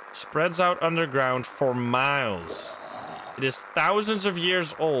 Spreads out underground for miles. It is thousands of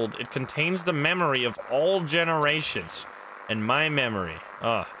years old. It contains the memory of all generations. And my memory.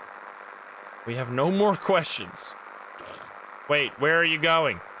 Ugh. We have no more questions. Wait, where are you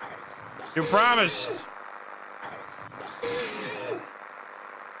going? You promised.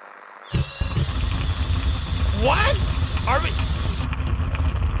 What? Are we...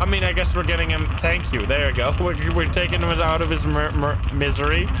 I mean, I guess we're getting him... Thank you. There you go. We're taking him out of his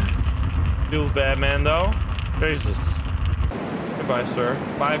misery. Feels bad, man, though. Jesus. Goodbye, sir.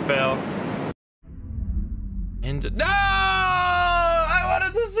 Bye, Phil. And... No! I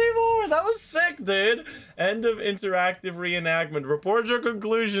wanted to see more! That was sick, dude. End of interactive reenactment. Report your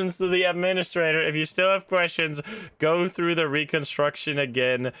conclusions to the administrator. If you still have questions, go through the reconstruction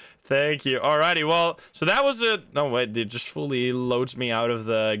again. Thank you. Alrighty, well, so that was it. No, wait, it just fully loads me out of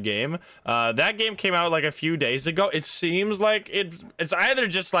the game. That game came out like a few days ago. It seems like it's either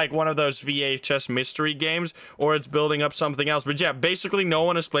just like one of those VHS mystery games or it's building up something else. But yeah, basically no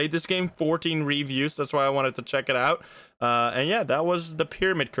one has played this game. 14 reviews. That's why I wanted to check it out. And yeah, that was the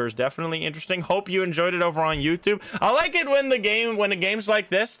Pyramid Curse. Definitely interesting. Hope you enjoyed it over on YouTube. I like it when the games like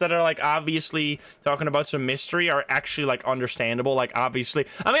this that are like obviously talking about some mystery are actually like understandable. Like obviously,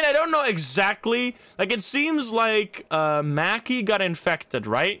 I mean, I don't know exactly. Like it seems like Mackie got infected,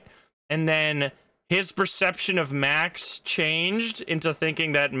 right? And then his perception of Max changed into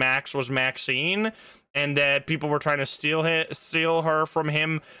thinking that Max was Maxine. And that people were trying to steal her from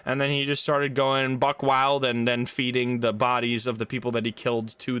him, and then he just started going buck wild and then feeding the bodies of the people that he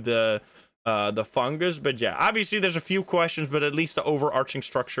killed to the fungus. But yeah, obviously there's a few questions, but at least the overarching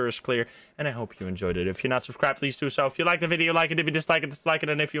structure is clear, and I hope you enjoyed it. If you're not subscribed, please do so. If you like the video, like it. If you dislike it, dislike it.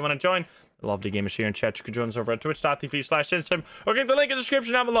 And if you want to join the lovely gamers here in chat, you can join us over at twitch.tv/Insym, or click the link in the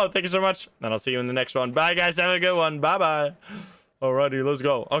description down below. Thank you so much, and I'll see you in the next one. Bye, guys. Have a good one. Bye-bye. Alrighty, let's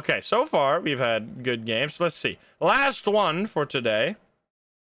go. Okay, so far we've had good games. Let's see. Last one for today.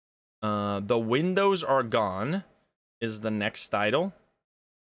 The Windows Are Gone is the next title.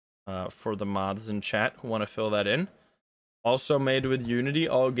 for the mods in chat who want to fill that in. Also made with Unity.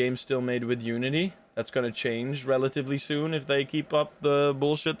 All games still made with Unity. That's going to change relatively soon if they keep up the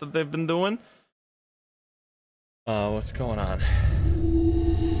bullshit that they've been doing. What's going on?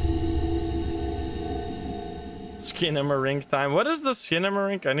 Skinamarink time. What is the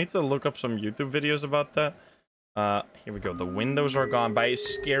Skinamarink? I need to look up some YouTube videos about that. Here we go. The windows are gone by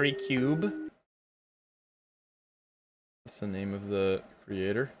Scary Cube. That's the name of the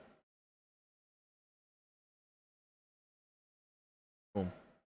creator. Boom.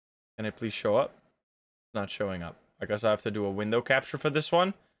 Can it please show up? Not showing up. I guess I have to do a window capture for this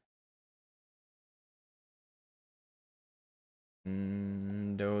one.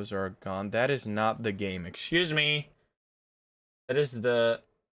 Those are gone. That is not the game. Excuse me. That is the...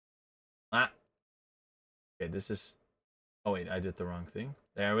 Ah. Okay, this is... Oh, wait. I did the wrong thing.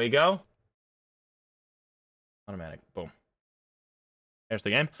 There we go. Automatic. Boom. There's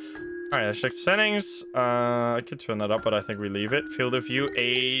the game. Alright, let's check the settings. I could turn that up, but I think we leave it. Field of view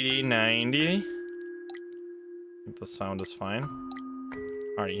 80, 90. I think the sound is fine.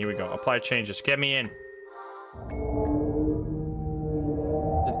 Alright, here we go. Apply changes. Get me in.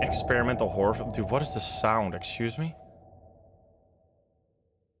 It's an experimental horror film. Dude, what is the sound? Excuse me?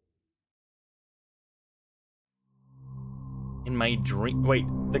 In my dream... Wait,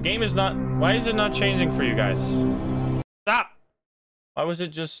 the game is not... Why is it not changing for you guys? Stop! Why was it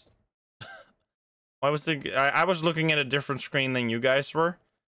just... Why was the... I was looking at a different screen than you guys were.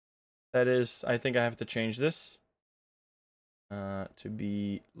 That is... I think I have to change this. To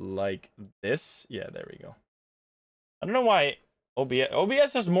be like this. Yeah, there we go. I don't know why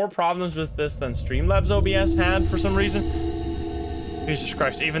OBS has more problems with this than Streamlabs OBS had for some reason. Jesus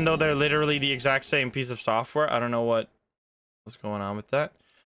Christ. Even though they're literally the exact same piece of software. I don't know what's going on with that.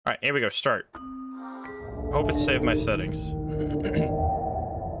 Alright, here we go. Start. I hope it saved my settings.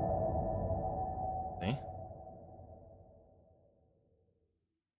 See?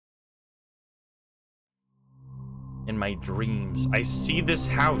 In my dreams, I see this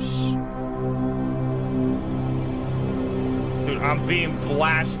house. Dude, I'm being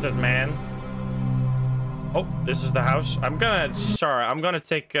blasted, man. Oh, this is the house. I'm gonna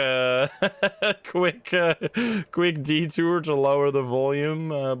take a quick detour to lower the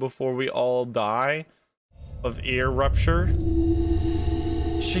volume before we all die of ear rupture.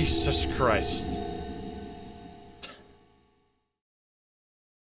 Jesus Christ.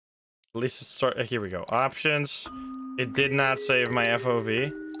 At least it's start. Here we go. Options. It did not save my FOV.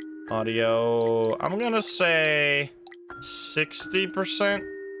 Audio. I'm gonna say 60%.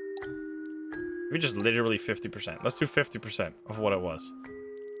 We just literally 50%. Let's do 50% of what it was.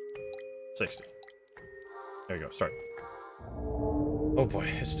 60. There we go. Start. Oh boy,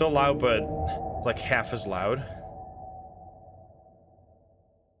 it's still loud, but it's like half as loud.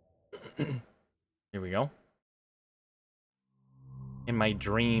 Here we go. In my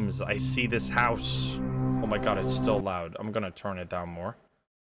dreams, I see this house. Oh my god, it's still loud. I'm gonna turn it down more.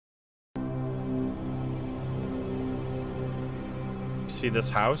 See this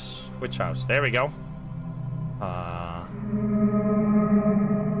house? Which house? There we go.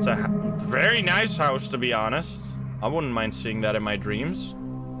 It's a very nice house, to be honest. I wouldn't mind seeing that in my dreams.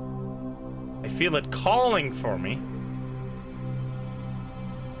 I feel it calling for me.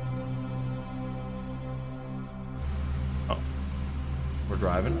 Oh. We're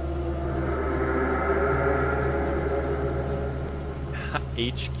driving.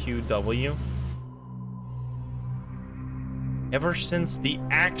 HQW. Ever since the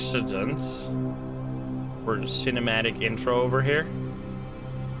accident, or cinematic intro over here.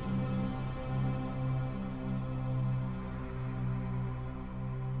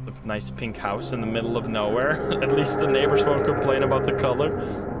 A nice pink house in the middle of nowhere. At least the neighbors won't complain about the color.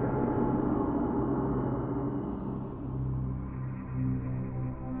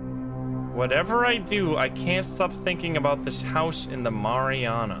 Whatever I do, I can't stop thinking about this house in the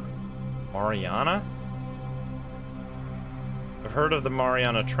Mariana. Mariana? I've heard of the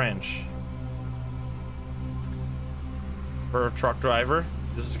Mariana Trench. For a truck driver,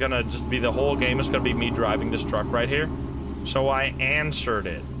 this is gonna just be the whole game. It's gonna be me driving this truck right here. So I answered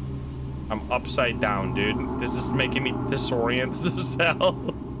it. I'm upside down, dude. This is making me disoriented as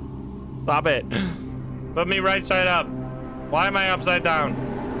hell. Stop it. Put me right side up. Why am I upside down?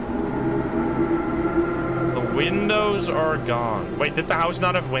 The windows are gone. Wait, did the house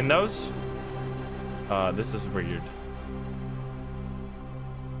not have windows? This is weird.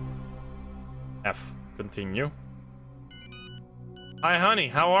 F. Continue. Hi, honey.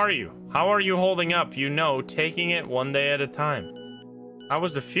 How are you? How are you holding up? You know, taking it one day at a time. How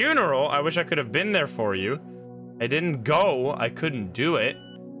was the funeral? I wish I could have been there for you. I didn't go. I couldn't do it.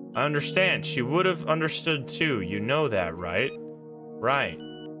 I understand. She would have understood too. You know that, right? Right.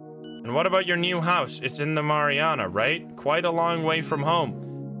 And what about your new house? It's in the Mariana, right? Quite a long way from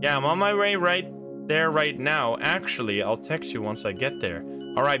home. Yeah, I'm on my way right there right now. Actually, I'll text you once I get there.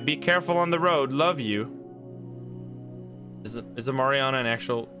 All right, be careful on the road. Love you. Is the Mariana an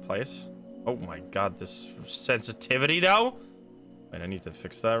actual place? Oh my god, this sensitivity though. Wait, I need to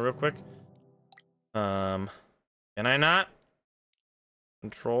fix that real quick. Can I not?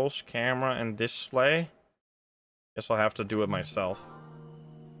 Controls, camera, and display. Guess I'll have to do it myself.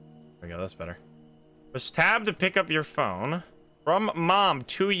 There we go, that's better. Press tab to pick up your phone. From mom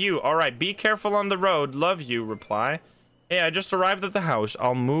to you. Alright, be careful on the road. Love you, reply. Hey, I just arrived at the house.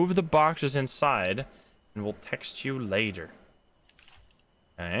 I'll move the boxes inside and we'll text you later.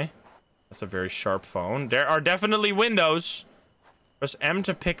 Okay. That's a very sharp phone. There are definitely windows. Press M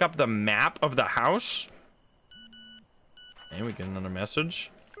to pick up the map of the house. Okay, we get another message.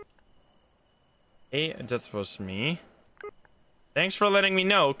 Hey, that was me. Thanks for letting me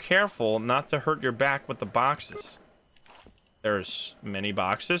know. Careful not to hurt your back with the boxes. There's many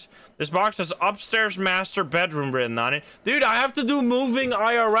boxes. This box has upstairs master bedroom written on it. Dude, I have to do moving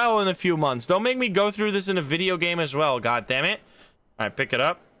IRL in a few months. Don't make me go through this in a video game as well. God damn it. All right, pick it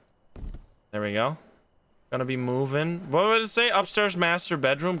up. There we go. Gonna be moving. What would it say? Upstairs master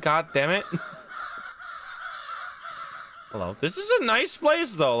bedroom. God damn it. Hello. This is a nice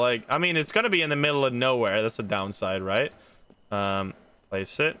place though. Like, I mean, it's gonna be in the middle of nowhere. That's a downside, right?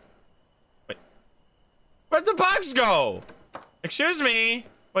 Place it. Wait. Where'd the box go? Excuse me.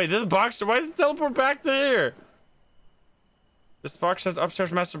 Wait, did the box? Why did it teleport back to here? This box says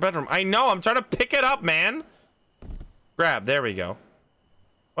upstairs master bedroom. I know. I'm trying to pick it up, man. Grab. There we go.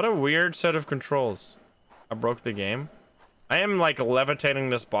 What a weird set of controls. I broke the game. I am like levitating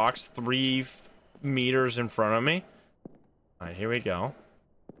this box 3 meters in front of me. All right, here we go.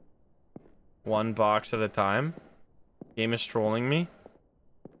 One box at a time. Game is trolling me.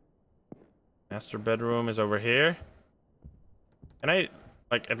 Master bedroom is over here. Can I,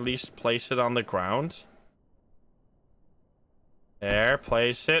 like, at least place it on the ground? There,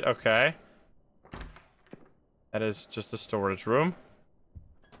 place it. Okay. That is just a storage room.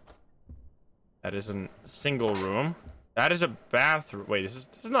 That is a single room. That is a bathroom. Wait, this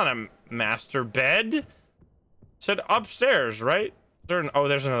is not a master bed. It said upstairs, right? Oh,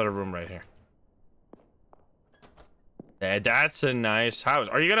 there's another room right here. That's a nice house.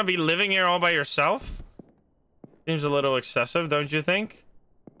 Are you gonna be living here all by yourself? Seems a little excessive, don't you think?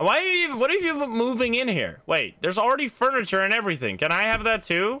 Why are you even, what are you even moving in here? Wait, there's already furniture and everything. Can I have that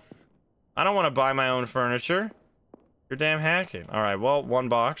too? I don't want to buy my own furniture. You're damn hacking. All right, well, one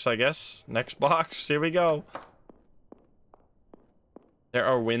box, I guess. Next box, here we go. There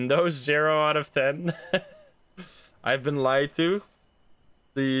are windows, 0 out of 10. I've been lied to.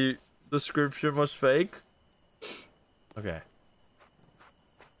 The description was fake. Okay.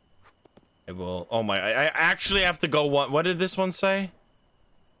 I will. Oh my! I actually have to go. What did this one say?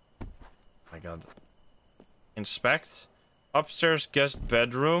 Oh my god. Inspect. Upstairs guest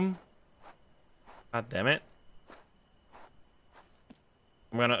bedroom. God damn it.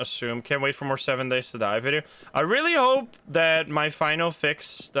 I'm gonna assume. Can't wait for more 7 Days to Die video. I really hope that my final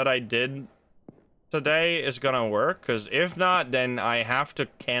fix that I did today is gonna work, because if not, then I have to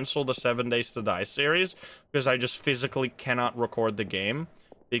cancel the 7 Days to Die series, because I just physically cannot record the game,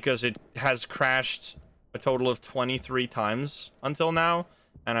 because it has crashed a total of 23 times until now,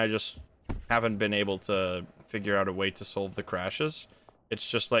 and I just haven't been able to figure out a way to solve the crashes. It's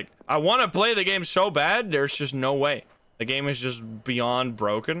just like, I want to play the game so bad, there's just no way. The game is just beyond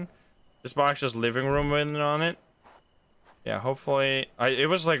broken. This box has living room written on it. Yeah, hopefully... it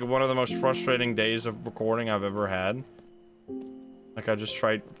was like one of the most frustrating days of recording I've ever had. Like, I just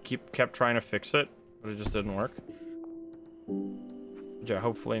kept trying to fix it, but it just didn't work. Yeah,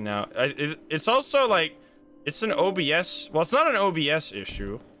 hopefully now... it's also like... It's an OBS... Well, it's not an OBS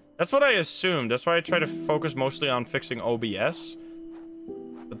issue. That's what I assumed. That's why I try to focus mostly on fixing OBS.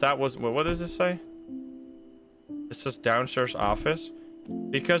 But that was... What does this say? It says downstairs office.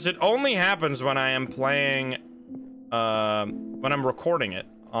 Because it only happens when I am playing... when I'm recording it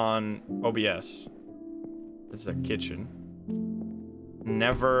on OBS. This is a kitchen.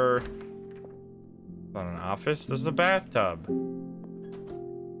 Never... Not an office. This is a bathtub.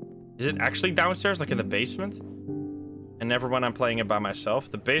 Is it actually downstairs, like in the basement? And never when I'm playing it by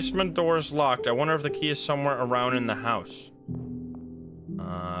myself. The basement door is locked. I wonder if the key is somewhere around in the house.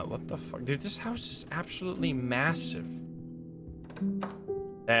 What the fuck? Dude, this house is absolutely massive.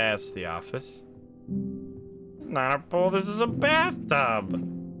 That's the office. It's not a pool, this is a bathtub.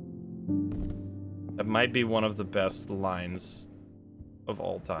 That might be one of the best lines of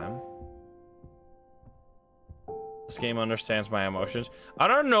all time. This game understands my emotions. I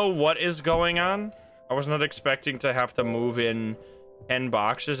don't know what is going on. I was not expecting to have to move in 10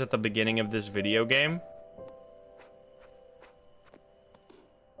 boxes at the beginning of this video game.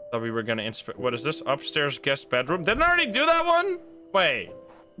 Thought we were gonna inspect. What is this? Upstairs guest bedroom? Didn't I already do that one? Wait.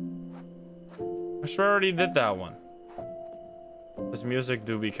 I swear I already did that one. This music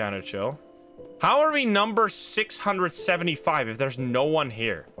do be kind of chill. How are we number 675 if there's no one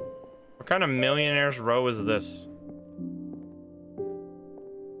here? What kind of millionaires row is this?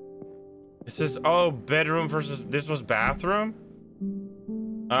 It says, oh, bedroom versus... This was bathroom?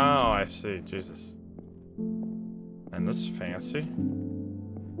 Oh, I see. Jesus. And this is fancy.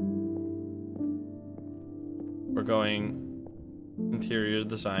 We're going interior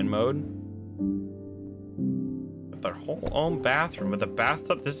design mode. With our whole own bathroom with a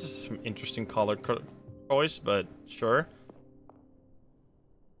bathtub. This is some interesting color choice, but sure.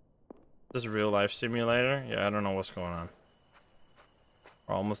 This is a real life simulator. Yeah, I don't know what's going on.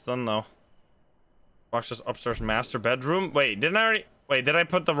 We're almost done though. Watch this upstairs master bedroom. Wait, didn't I already... Wait, did I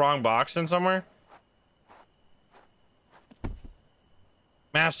put the wrong box in somewhere?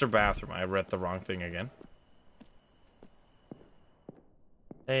 Master bathroom. I read the wrong thing again.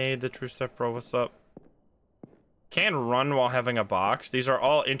 Hey, the True Step Pro, what's up? Can't run while having a box. These are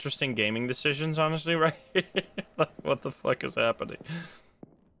all interesting gaming decisions, honestly, right? Like, what the fuck is happening?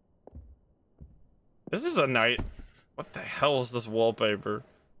 This is a night. What the hell is this wallpaper?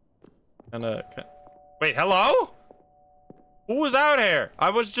 Wait, hello? Who was out here? I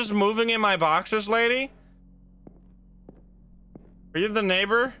was just moving in my boxes, lady. Are you the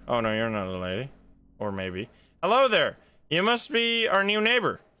neighbor? Oh no, you're not a lady. Or maybe. Hello there. You must be our new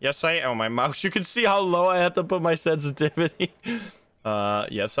neighbor. Yes, I am. Oh, my mouse. You can see how low I have to put my sensitivity.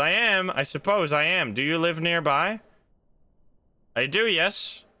 Yes, I am. I suppose I am. Do you live nearby? I do,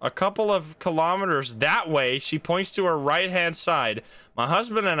 yes. A couple of kilometers that way. She points to her right-hand side. My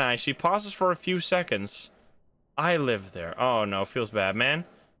husband and I. She pauses for a few seconds. I live there. Oh, no. Feels bad, man.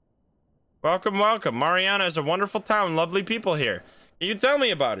 Welcome, welcome. Mariana is a wonderful town. Lovely people here. Can you tell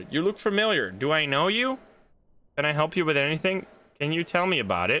me about it? You look familiar. Do I know you? Can I help you with anything? Can you tell me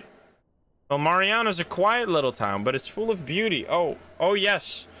about it? Well, Mariana's a quiet little town, but it's full of beauty. Oh,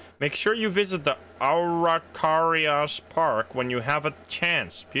 yes. Make sure you visit the Araucarias Park when you have a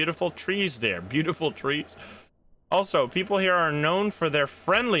chance. Beautiful trees there. Beautiful trees. Also, people here are known for their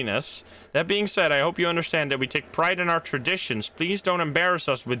friendliness. That being said, I hope you understand that we take pride in our traditions. Please don't embarrass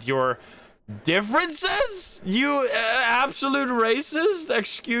us with your differences? You absolute racist?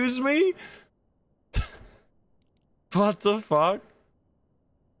 Excuse me? What the fuck?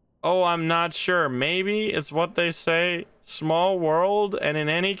 Oh, I'm not sure. Maybe it's what they say. Small world, and in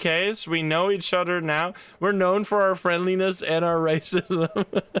any case, we know each other now. We're known for our friendliness and our racism.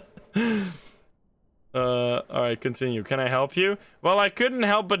 Alright, continue. Can I help you? Well, I couldn't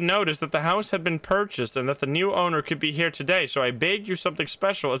help but notice that the house had been purchased and that the new owner could be here today, so I baked you something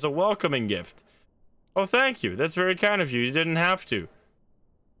special as a welcoming gift. Oh, thank you. That's very kind of you. You didn't have to.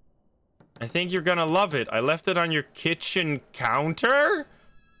 I think you're gonna love it. I left it on your kitchen counter?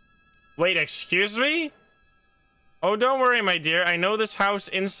 Wait, excuse me? Oh, don't worry, my dear. I know this house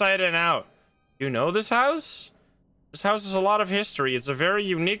inside and out. You know this house? This house has a lot of history. It's a very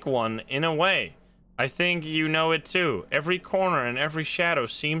unique one, in a way. I think you know it too. Every corner and every shadow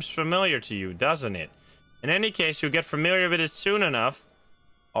seems familiar to you, doesn't it? In any case, you'll get familiar with it soon enough.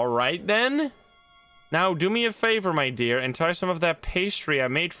 Alright then? Now, do me a favor, my dear, and try some of that pastry I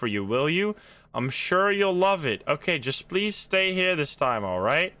made for you, will you? I'm sure you'll love it. Okay, just please stay here this time,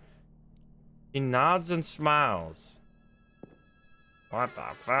 alright? He nods and smiles. What the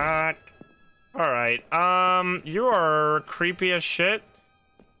fuck? Alright, you are creepy as shit.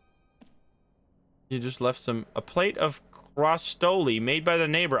 You just left a plate of crostoli made by the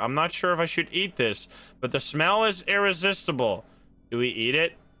neighbor. I'm not sure if I should eat this, but the smell is irresistible. Do we eat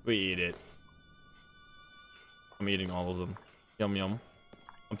it? We eat it. I'm eating all of them. Yum, yum.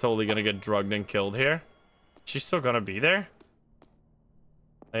 I'm totally gonna get drugged and killed here. She's still gonna be there?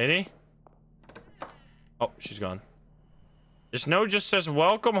 Lady? Oh, she's gone. This note just says,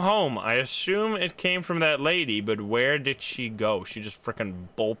 welcome home. I assume it came from that lady, but where did she go? She just freaking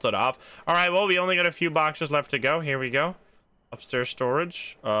bolted off. All right, well, we only got a few boxes left to go. Here we go. Upstairs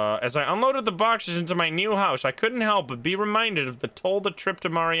storage. As I unloaded the boxes into my new house, I couldn't help but be reminded of the toll the trip to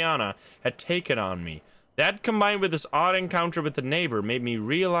Mariana had taken on me. That, combined with this odd encounter with the neighbor, made me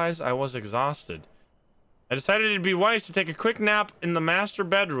realize I was exhausted. I decided it'd be wise to take a quick nap in the master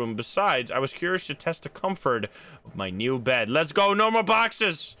bedroom. Besides, I was curious to test the comfort of my new bed. Let's go, no more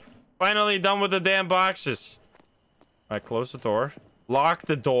boxes! Finally done with the damn boxes. Alright, close the door. Lock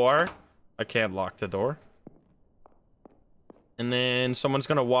the door. I can't lock the door. And then someone's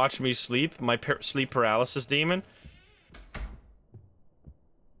gonna watch me sleep. My sleep paralysis demon.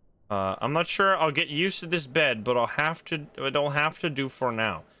 I'm not sure I'll get used to this bed, but I'll have to do for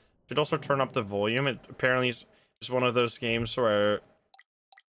now. Should also turn up the volume. It apparently is one of those games where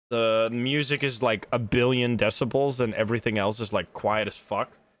the music is like 1 billion decibels and everything else is like quiet as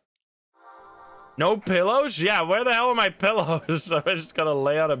fuck. No pillows? Yeah, where the hell are my pillows? Am I just gonna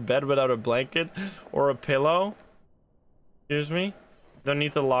lay on a bed without a blanket or a pillow? Excuse me? Don't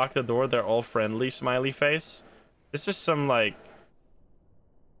need to lock the door. They're all friendly, smiley face. This is some like...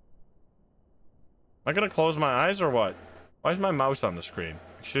 Am I gonna close my eyes or what? Why is my mouse on the screen?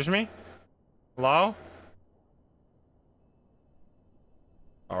 Excuse me? Hello?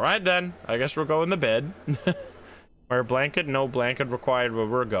 Alright then. I guess we're going to bed. Wear a blanket? No blanket required where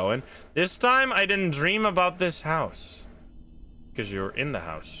we're going. This time I didn't dream about this house. Because you're in the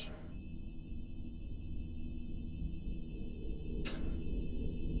house.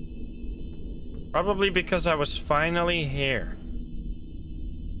 Probably because I was finally here.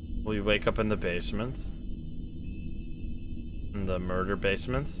 Will you wake up in the basement? In the murder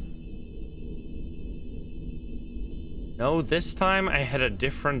basement? No, this time I had a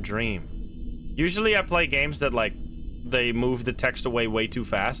different dream. Usually I play games that like they move the text away way too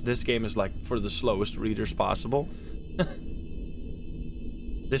fast. This game is like for the slowest readers possible.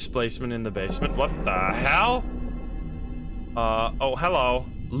 Displacement in the basement. What the hell? Oh, hello.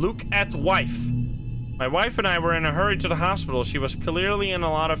 Look at wife. My wife and I were in a hurry to the hospital. She was clearly in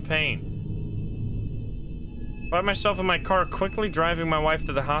a lot of pain. Found myself in my car, quickly driving my wife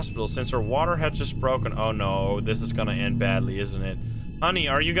to the hospital since her water had just broken. Oh no, this is gonna end badly, isn't it? Honey,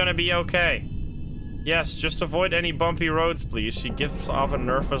 are you gonna be okay? Yes, just avoid any bumpy roads, please. She gives off a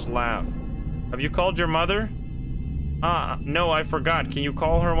nervous laugh. Have you called your mother? No, I forgot. Can you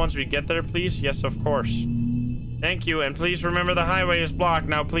call her once we get there, please? Yes, of course. Thank you, and please remember the highway is blocked.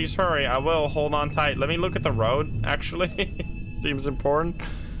 Now, please hurry. I will. Hold on tight. Let me look at the road, actually. Seems important.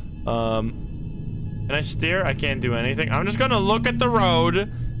 Can I steer? I can't do anything. I'm just gonna look at the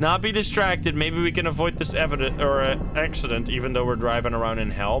road, not be distracted. Maybe we can avoid this accident, even though we're driving around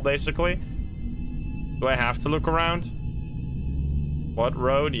in hell, basically. Do I have to look around? What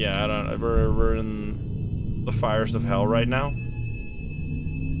road? Yeah, I don't. We're in the fires of hell right now.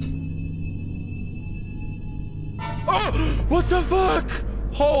 Oh! What the fuck?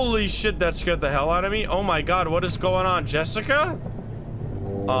 Holy shit, that scared the hell out of me. Oh my god, what is going on? Jessica?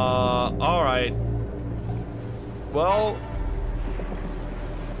 Alright. Well...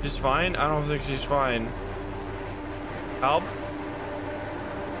 She's fine? I don't think she's fine. Help?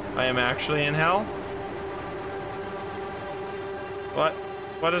 I am actually in hell? What?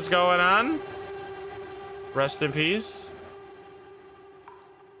 What is going on? Rest in peace?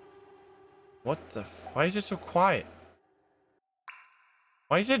 What the... Why is it so quiet?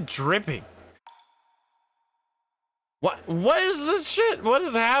 Why is it dripping? What is this shit? What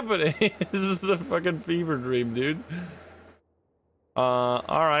is happening? This is a fucking fever dream, dude.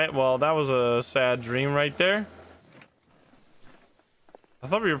 Alright, well, that was a sad dream right there. I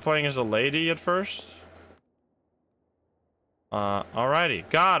thought we were playing as a lady at first. Alrighty.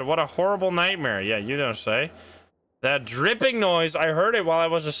 God, what a horrible nightmare. Yeah, you don't say. That dripping noise, I heard it while I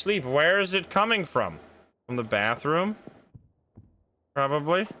was asleep. Where is it coming from? From the bathroom?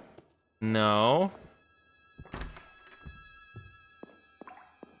 Probably. No.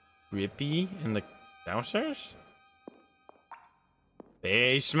 Drippy in the downstairs?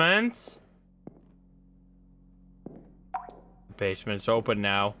 Basement? Basement's open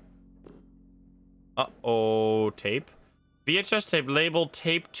now. Uh-oh, tape. VHS tape labeled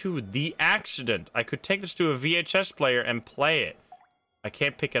tape 2, the accident. I could take this to a VHS player and play it. I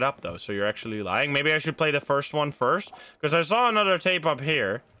can't pick it up though, so you're actually lying. Maybe I should play the first one first, because I saw another tape up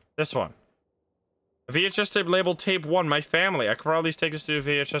here. This one. A VHS tape labeled tape 1, my family. I could probably take this to a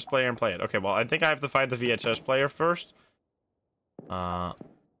VHS player and play it. Okay, well, I think I have to find the VHS player first. We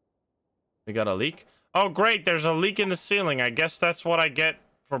got a leak. Oh, great, there's a leak in the ceiling. I guess that's what I get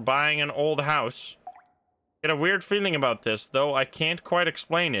for buying an old house. Get a weird feeling about this, though I can't quite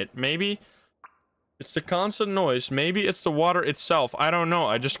explain it. Maybe it's the constant noise. Maybe it's the water itself. I don't know.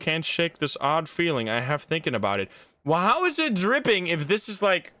 I just can't shake this odd feeling I have thinking about it. Well, how is it dripping if this is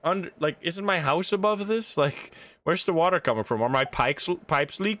like under, like, isn't my house above this? Like, where's the water coming from? Are my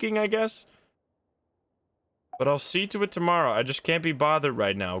pipes leaking, I guess? But I'll see to it tomorrow. I just can't be bothered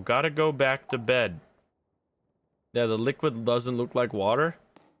right now. Gotta go back to bed. Yeah, the liquid doesn't look like water.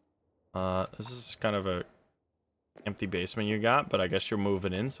 This is kind of a empty basement you got, but I guess you're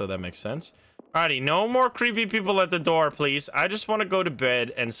moving in, so that makes sense. Alrighty, no more creepy people at the door, please. I just want to go to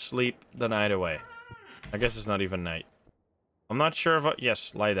bed and sleep the night away. I guess it's not even night. I'm not sure if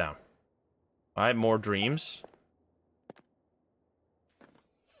yes, lie down. I have more dreams.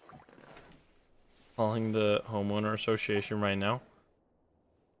 Calling the homeowner association right now.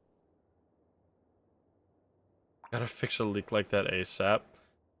 Gotta fix a leak like that ASAP.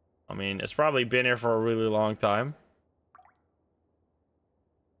 I mean, it's probably been here for a really long time.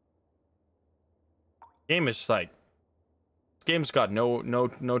 Game is like, this game's got no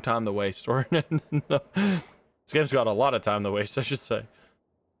time to waste, or no. This game's got a lot of time to waste, I should say.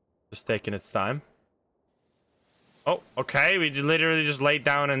 Just taking its time. Oh, okay. We literally just lay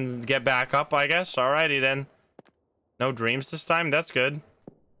down and get back up, I guess. Alrighty then. No dreams this time. That's good.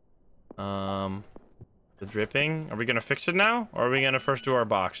 The dripping. Are we gonna fix it now, or are we gonna first do our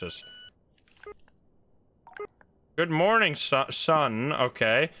boxes? Good morning, son.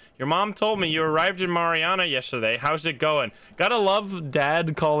 Okay. Your mom told me you arrived in Mariana yesterday. How's it going? Gotta love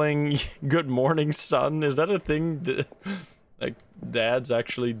dad calling good morning, son. Is that a thing that, like, dads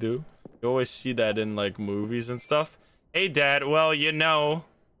actually do? You always see that in, like, movies and stuff. Hey, dad. Well, you know... ...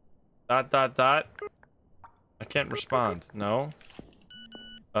 I can't respond. No.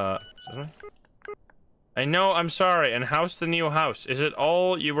 I know, I'm sorry. And how's the new house? Is it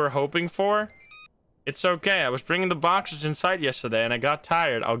all you were hoping for? It's okay. I was bringing the boxes inside yesterday and I got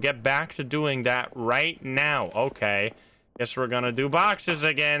tired. I'll get back to doing that right now. Okay. Guess we're gonna do boxes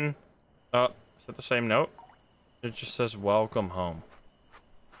again. Oh, is that the same note? It just says welcome home.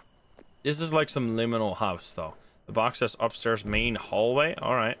 This is like some liminal house though. The box says upstairs main hallway.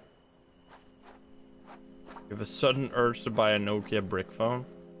 Alright. You have a sudden urge to buy a Nokia brick phone.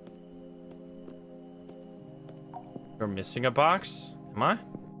 You're missing a box? Am I?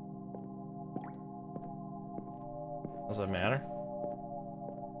 Does that matter?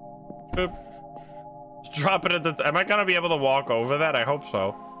 Boop. Just drop it at the... Am I gonna be able to walk over that? I hope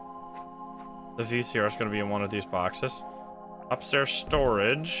so. The VCR is gonna be in one of these boxes. Upstairs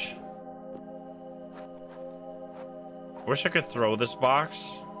storage. I wish I could throw this box.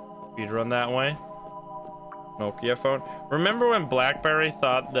 Speedrun that way. Nokia phone. Remember when BlackBerry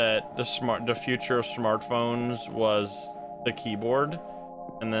thought that the future of smartphones was the keyboard,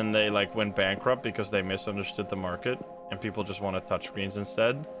 and then they like went bankrupt because they misunderstood the market and people just wanted touchscreens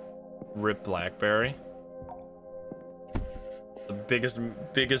instead? Rip BlackBerry. The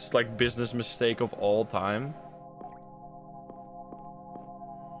biggest like business mistake of all time.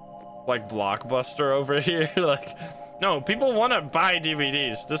 Like Blockbuster over here. Like, no, people want to buy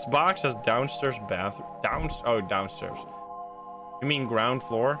DVDs. This box has downstairs bathroom. Oh, downstairs. You mean ground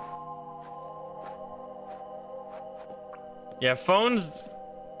floor? Yeah, phones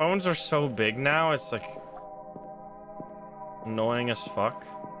are so big now. It's like annoying as fuck.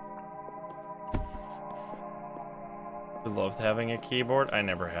 I loved having a keyboard. I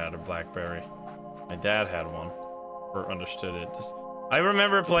never had a BlackBerry. My dad had one, or understood it. I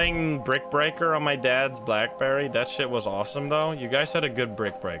remember playing Brick Breaker on my dad's BlackBerry. That shit was awesome, though. You guys had a good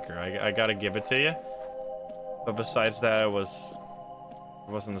Brick Breaker. I gotta give it to you. But besides that, it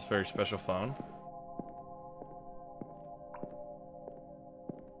wasn't this very special phone.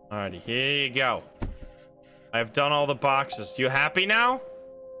 Alrighty, here you go. I've done all the boxes. You happy now?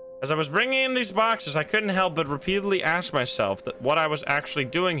 As I was bringing in these boxes, I couldn't help but repeatedly ask myself what I was actually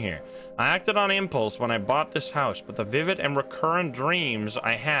doing here. I acted on impulse when I bought this house, but the vivid and recurrent dreams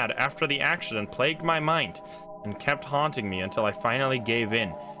I had after the accident plagued my mind and kept haunting me until I finally gave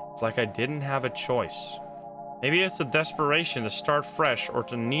in. It's like I didn't have a choice. Maybe it's the desperation to start fresh or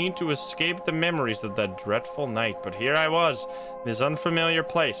to need to escape the memories of that dreadful night. But here I was, in this unfamiliar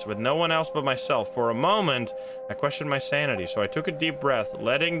place, with no one else but myself. For a moment, I questioned my sanity, so I took a deep breath,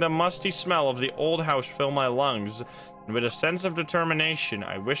 letting the musty smell of the old house fill my lungs. And with a sense of determination,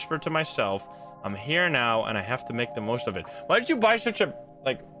 I whispered to myself, I'm here now, and I have to make the most of it. Why did you buy such a,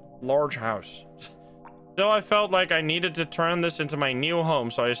 like, large house? Still, I felt like I needed to turn this into my new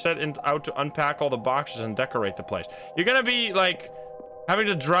home, so I set out to unpack all the boxes and decorate the place. You're gonna be, like, having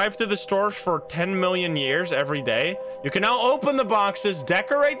to drive to the stores for 10 million years every day. You can now open the boxes,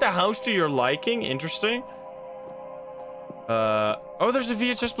 decorate the house to your liking. Interesting. Oh, there's a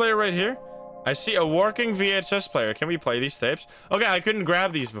VHS player right here. I see a working VHS player. Can we play these tapes? Okay, I couldn't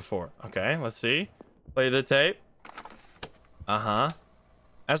grab these before. Okay, let's see. Play the tape. Uh-huh.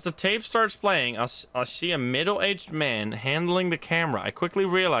 As the tape starts playing, I see a middle-aged man handling the camera. I quickly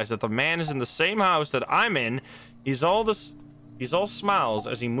realize that the man is in the same house that I'm in. He's all smiles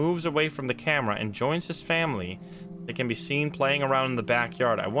as he moves away from the camera and joins his family. They can be seen playing around in the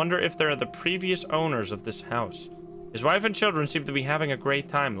backyard. I wonder if they're the previous owners of this house. His wife and children seem to be having a great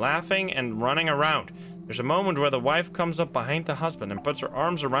time, laughing and running around. There's a moment where the wife comes up behind the husband and puts her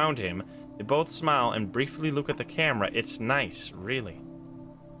arms around him. They both smile and briefly look at the camera. It's nice, really.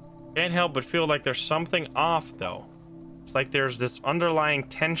 Can't help but feel like there's something off, though. It's like there's this underlying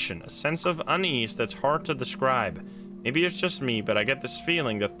tension, a sense of unease that's hard to describe. Maybe it's just me, but I get this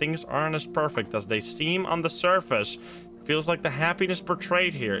feeling that things aren't as perfect as they seem on the surface. It feels like the happiness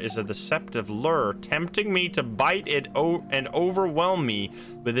portrayed here is a deceptive lure, tempting me to bite it and overwhelm me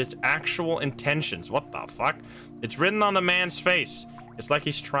with its actual intentions. What the fuck? It's written on the man's face. It's like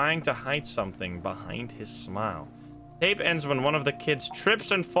he's trying to hide something behind his smile. Tape ends when one of the kids trips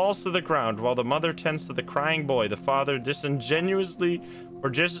and falls to the ground while the mother tends to the crying boy. The father disingenuous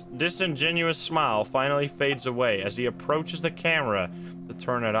smile finally fades away as he approaches the camera to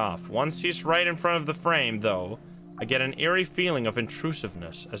turn it off. Once he's right in front of the frame, though, I get an eerie feeling of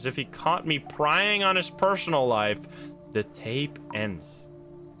intrusiveness, as if he caught me prying on his personal life. The tape ends.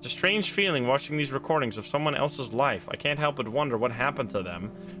 It's a strange feeling watching these recordings of someone else's life. I can't help but wonder what happened to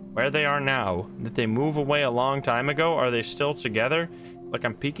them, where they are now. Did they move away a long time ago? Are they still together? Like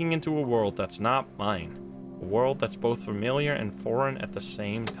I'm peeking into a world that's not mine. A world that's both familiar and foreign at the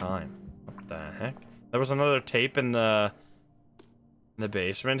same time. What the heck? There was another tape in the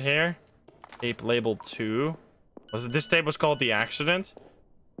basement here. Tape labeled 2. This tape was called The Accident?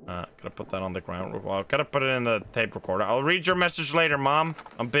 Gotta put that on the ground. Well, gotta put it in the tape recorder. I'll read your message later, Mom.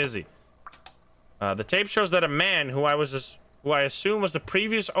 I'm busy. The tape shows that a man who I assume was the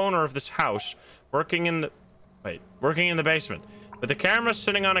previous owner of this house, working in the basement, with the camera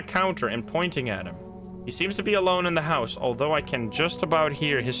sitting on a counter and pointing at him. He seems to be alone in the house, although I can just about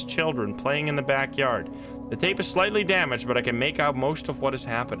hear his children playing in the backyard. The tape is slightly damaged, but I can make out most of what is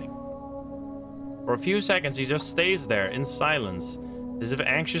happening. For a few seconds, he just stays there in silence, as if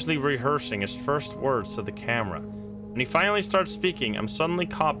anxiously rehearsing his first words to the camera. When he finally starts speaking, I'm suddenly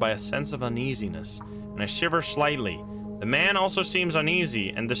caught by a sense of uneasiness, and I shiver slightly. The man also seems uneasy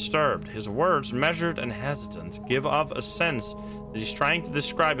and disturbed. His words, measured and hesitant, give off a sense that he's trying to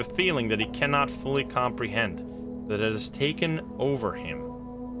describe a feeling that he cannot fully comprehend, that it has taken over him.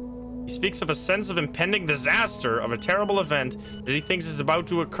 He speaks of a sense of impending disaster, of a terrible event that he thinks is about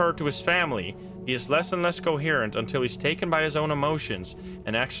to occur to his family. He is less and less coherent until he's taken by his own emotions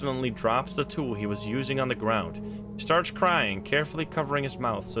and accidentally drops the tool he was using on the ground. He starts crying, carefully covering his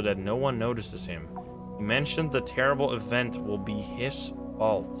mouth so that no one notices him. He mentioned the terrible event will be his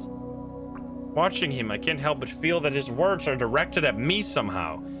fault. Watching him, I can't help but feel that his words are directed at me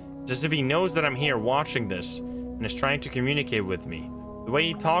somehow. It's as if he knows that I'm here watching this and is trying to communicate with me. The way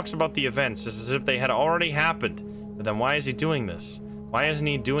he talks about the events is as if they had already happened. But then why is he doing this? Why isn't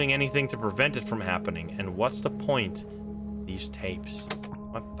he doing anything to prevent it from happening? And what's the point? These tapes.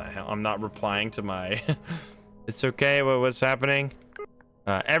 What the hell? I'm not replying to my... It's okay. What's happening?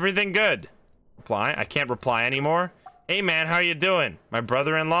 Everything good. Reply. I can't reply anymore. Hey, man, how you doing? My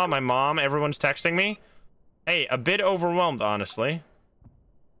brother-in-law, my mom, everyone's texting me. Hey, a bit overwhelmed, honestly.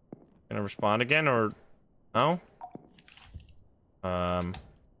 Gonna respond again, or... No? Alright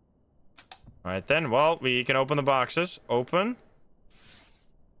then. Well, we can open the boxes. Open.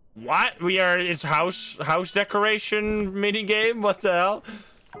 What? It's house decoration mini game? What the hell?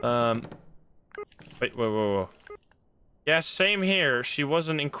 Wait, whoa. Yeah, same here. She was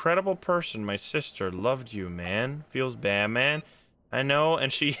an incredible person, my sister. Loved you, man. Feels bad, man. I know,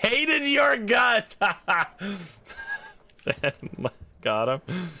 and she hated your gut! Got him.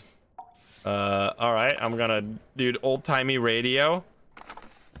 Alright, I'm gonna do old-timey radio.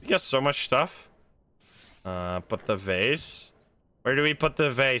 We got so much stuff. Put the vase. Where do we put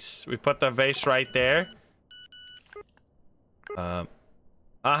the vase? We put the vase right there.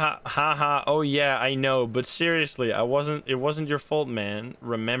 Haha. Oh yeah, I know, but seriously, it wasn't your fault, man.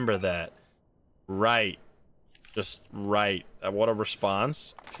 Remember that. Right. Just right. What a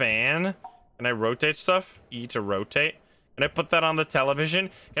response. Fan. Can I rotate stuff? E to rotate. Can I put that on the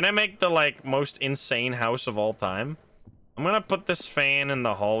television? Can I make the, like, most insane house of all time? I'm gonna put this fan in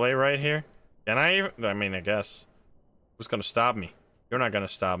the hallway right here. Can I mean, I guess. Who's gonna stop me? You're not gonna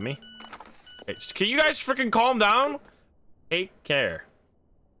stop me. Okay, can you guys freaking calm down? Take care.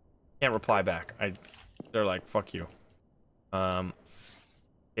 Can't reply back. They're like, fuck you. Hello?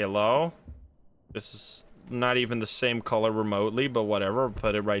 This is not even the same color remotely, but whatever.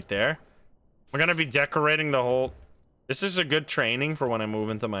 Put it right there. We're gonna be decorating the whole... This is a good training for when I move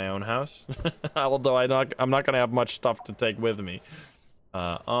into my own house. Although I'm not gonna have much stuff to take with me.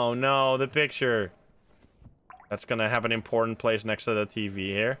 Oh no, the picture. That's gonna have an important place next to the TV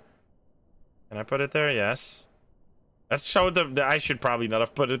here. Can I put it there? Yes. Let's show I should probably not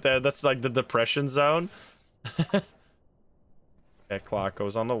have put it there. That's like the depression zone. Okay, clock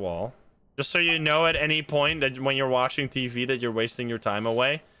goes on the wall. Just so you know at any point that when you're watching TV that you're wasting your time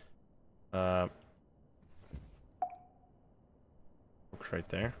away. Right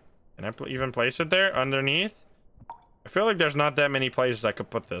there. Can I even place it there underneath? I feel like there's not that many places I could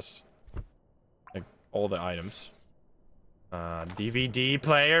put this. Like all the items. DVD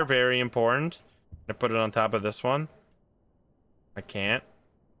player, very important. I put it on top of this one. I can't.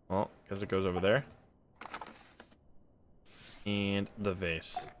 Well, because it goes over there. And the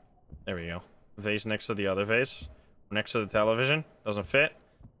vase. There we go. Vase next to the other vase. Next to the television. Doesn't fit.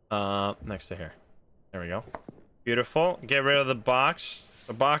 Next to here. There we go. Beautiful. Get rid of the box.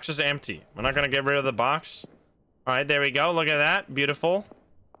 The box is empty. We're not gonna get rid of the box. Alright, there we go. Look at that. Beautiful.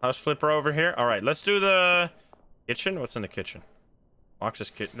 House flipper over here. Alright, let's do the kitchen. What's in the kitchen? Box is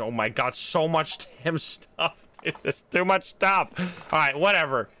kitchen. Oh my god, so much damn stuff. Dude, there's too much stuff. Alright,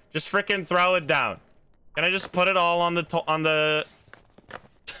 whatever. Just freaking throw it down. Can I just put it all on the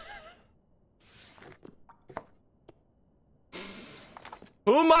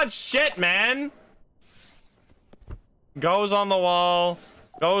Too much shit, man. Goes on the wall.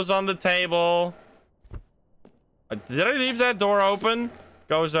 Goes on the table. Did I leave that door open?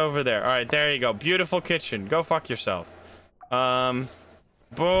 Goes over there. All right, there you go. Beautiful kitchen. Go fuck yourself. Boom.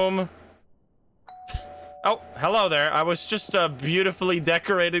 Oh, hello there. I was just beautifully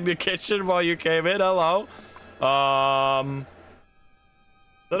decorating the kitchen while you came in. Hello. Is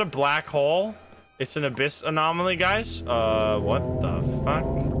that a black hole? It's an abyss anomaly, guys. What the fuck?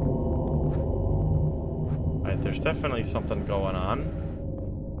 Alright, there's definitely something going on.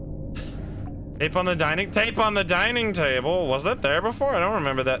 Tape on the dining table. Was that there before? I don't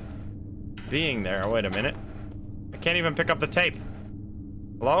remember that being there. Wait a minute. I can't even pick up the tape.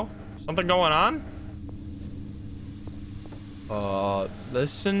 Hello? Something going on?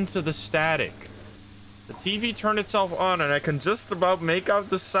 Listen to the static. The TV turned itself on and I can just about make out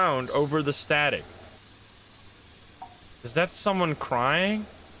the sound over the static. Is that someone crying?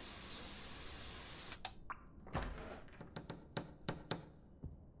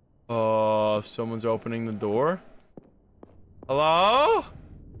 Someone's opening the door. Hello?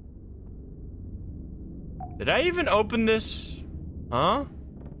 Did I even open this? Huh?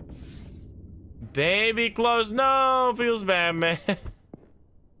 Baby clothes. No, feels bad, man.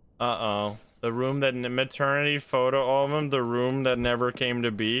 Uh-oh. The room that maternity photo album. The room that never came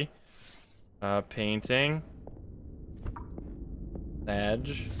to be. Painting.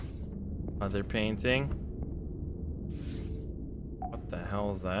 Badge. Other painting. What the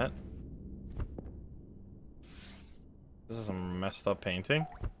hell is that? This is some messed up painting.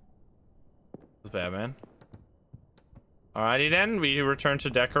 This is bad, man. Alrighty then, we return to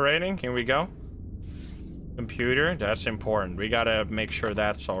decorating. Here we go. Computer, that's important. We gotta make sure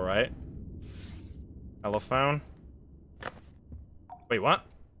that's alright. Telephone. Wait, what?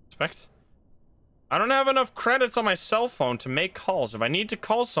 Respect? I don't have enough credits on my cell phone to make calls. If I need to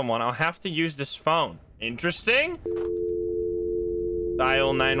call someone, I'll have to use this phone. Interesting.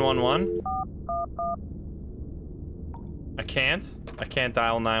 Dial 911. I can't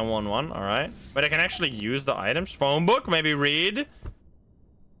dial 911. All right, but I can actually use the items. Phone book, maybe read.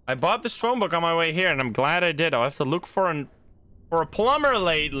 I bought this phone book on my way here, and I'm glad I did. I'll have to look for a plumber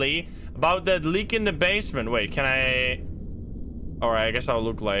lately about that leak in the basement. Wait, can I? All right, I guess I'll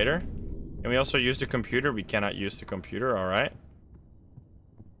look later. Can we also use the computer? We cannot use the computer. All right.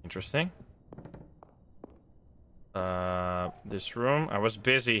 Interesting. This room. I was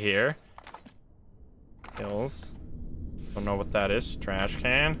busy here. Pills. Don't know what that is. Trash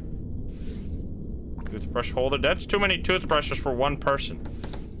can. Toothbrush holder. That's too many toothbrushes for one person.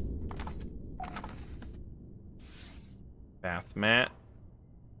 Bath mat.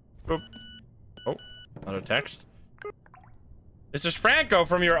 Boop. Oh, another text. This is Franco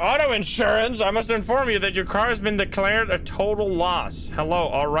from your auto insurance. I must inform you that your car has been declared a total loss. Hello.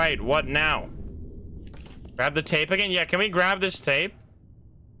 All right. What now? Grab the tape again. Yeah, can we grab this tape?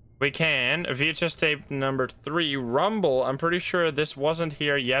 We can. VHS tape number 3, Rumble. I'm pretty sure this wasn't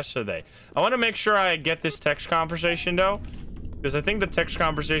here yesterday. I want to make sure I get this text conversation, though. Because I think the text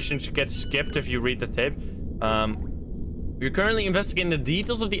conversation should get skipped if you read the tape. We're currently investigating the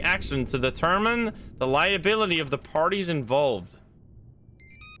details of the accident to determine the liability of the parties involved.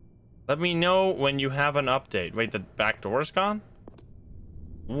 Let me know when you have an update. Wait, the back door's gone?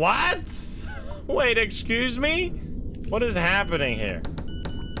 What? Wait, excuse me? What is happening here?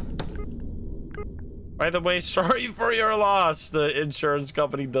 By the way, sorry for your loss. The insurance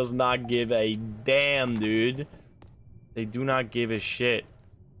company does not give a damn, dude. They do not give a shit.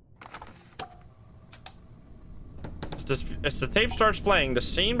 as the tape starts playing, the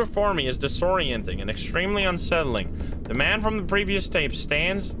scene before me is disorienting and extremely unsettling. The man from the previous tape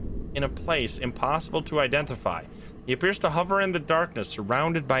stands in a place impossible to identify. He appears to hover in the darkness,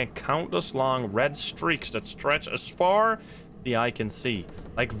 surrounded by countless long red streaks that stretch as far as the eye can see,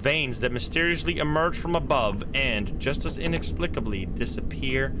 like veins that mysteriously emerge from above and, just as inexplicably,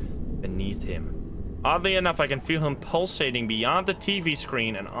 disappear beneath him. Oddly enough, I can feel him pulsating beyond the TV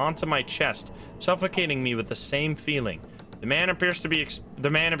screen and onto my chest, suffocating me with the same feeling the man appears to be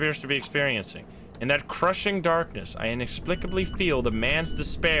experiencing. In that crushing darkness, I inexplicably feel the man's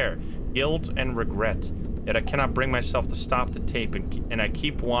despair, guilt, and regret. Yet I cannot bring myself to stop the tape, and I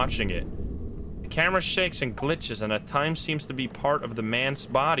keep watching it. The camera shakes and glitches, and at times seems to be part of the man's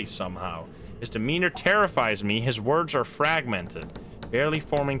body somehow. His demeanor terrifies me. His words are fragmented, barely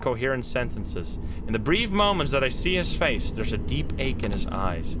forming coherent sentences. In the brief moments that I see his face, there's a deep ache in his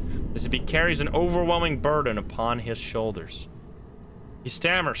eyes, as if he carries an overwhelming burden upon his shoulders. He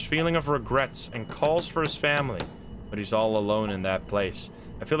stammers, feeling of regrets, and calls for his family, but he's all alone in that place.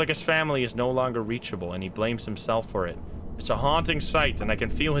 I feel like his family is no longer reachable, and he blames himself for it. It's a haunting sight, and I can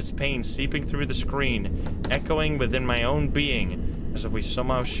feel his pain seeping through the screen, echoing within my own being, as if we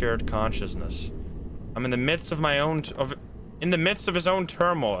somehow shared consciousness. I'm in the midst of his own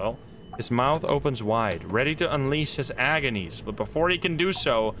turmoil. His mouth opens wide, ready to unleash his agonies, but before he can do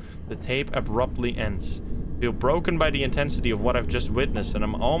so, the tape abruptly ends. I feel broken by the intensity of what I've just witnessed, and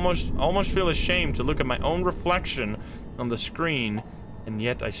I'm almost feel ashamed to look at my own reflection on the screen, and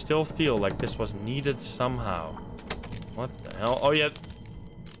yet I still feel like this was needed somehow. What the hell? Oh yeah.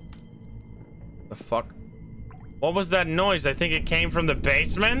 The fuck? What was that noise? I think it came from the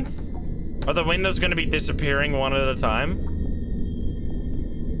basement? Are the windows gonna be disappearing one at a time?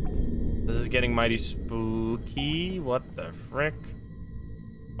 This is getting mighty spooky. What the frick?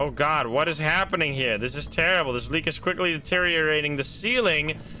 Oh god, what is happening here? This is terrible. This leak is quickly deteriorating the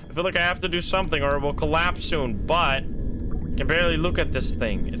ceiling. I feel like I have to do something or it will collapse soon, but I can barely look at this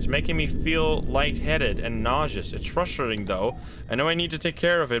thing. It's making me feel lightheaded and nauseous. It's frustrating though. I know I need to take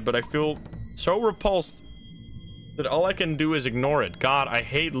care of it, but I feel so repulsed that all I can do is ignore it. God, I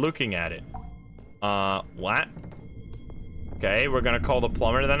hate looking at it. What? Okay, we're gonna call the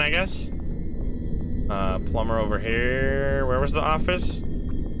plumber then, I guess. Plumber over here. Where was the office?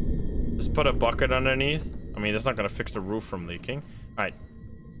 Just put a bucket underneath. I mean, that's not gonna fix the roof from leaking. All right,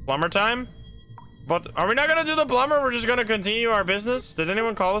 plumber time. But are we not gonna do the plumber? We're just gonna continue our business. Did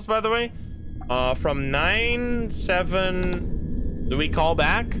anyone call us, by the way? From 9-7. Do we call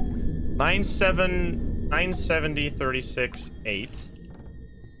back? 970-36-8.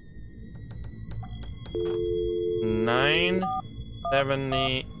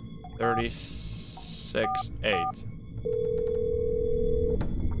 970-36-8.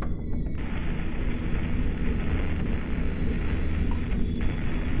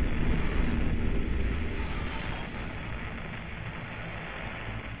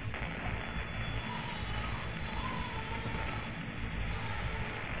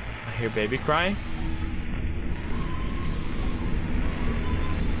 I hear baby crying.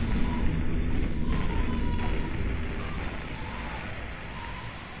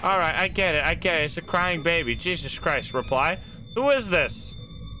 All right, I get it. It's a crying baby. Jesus Christ, reply. Who is this?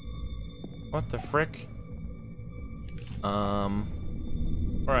 What the frick?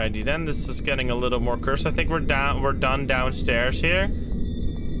 Alrighty then, this is getting a little more cursed. I think we're done downstairs here.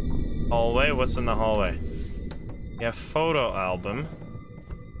 Hallway, what's in the hallway? We have photo album.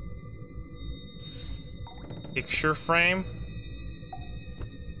 Picture frame.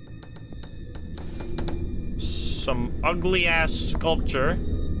 Some ugly ass sculpture.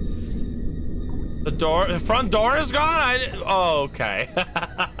 The front door is gone? Oh, okay.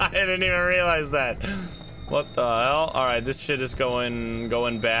 I didn't even realize that. What the hell? All right, this shit is going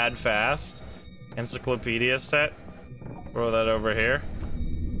bad fast. Encyclopedia set. Throw that over here.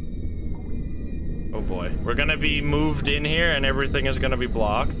 Oh boy. We're gonna be moved in here and everything is gonna be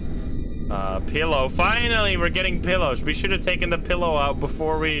blocked. Pillow. Finally, we're getting pillows. We should have taken the pillow out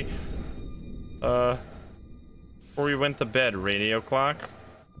before we went to bed. Radio clock.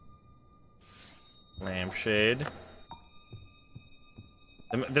 Lampshade.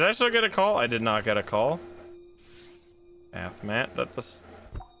 Did I still get a call? I did not get a call. Bath mat. That's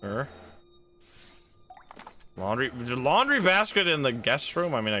her. Laundry basket in the guest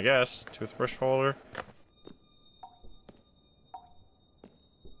room. I mean, I guess toothbrush holder.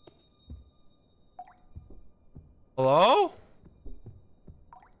 Hello?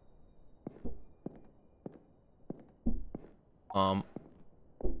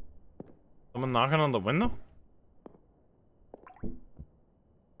 Someone knocking on the window?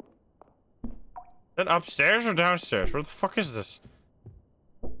 Is that upstairs or downstairs? Where the fuck is this?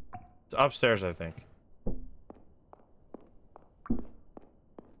 It's upstairs, I think.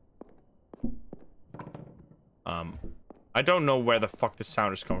 I don't know where the fuck this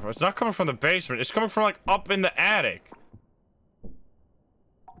sound is coming from. It's not coming from the basement. It's coming from, like, up in the attic.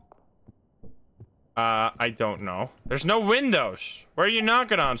 I don't know. There's no windows. Where are you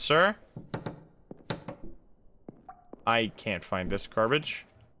knocking on, sir? I can't find this garbage.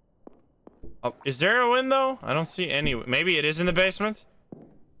 Oh, is there a window? I don't see any. Maybe it is in the basement?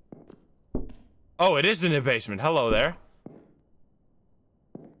 Oh, it is in the basement. Hello there.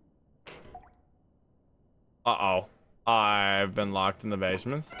 Uh-oh. I've been locked in the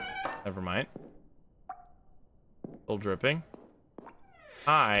basement. Never mind. Still dripping.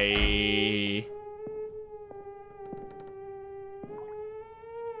 Hi.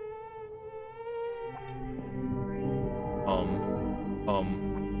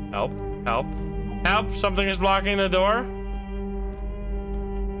 Help. Help. Help! Something is blocking the door.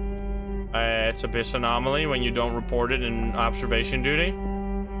 It's a BIS anomaly when you don't report it in observation duty.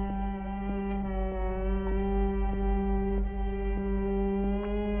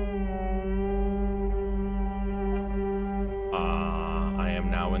 I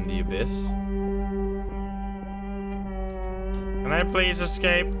am now in the abyss. Can I please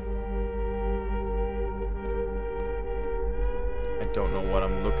escape? I don't know what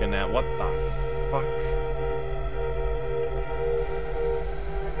I'm looking at. What the fuck?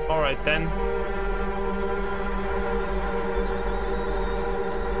 Alright then.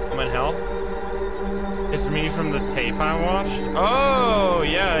 I'm in hell. It's me from the tape I watched. Oh,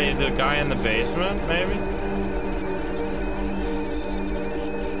 yeah, the guy in the basement, maybe?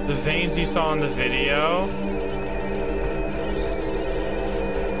 The veins you saw in the video.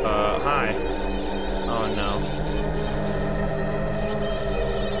 Hi. Oh no.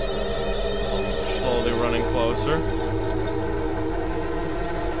 Slowly running closer.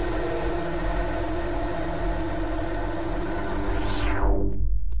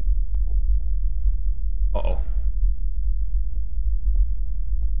 Uh-oh.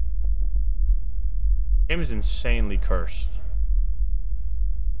 Game is insanely cursed.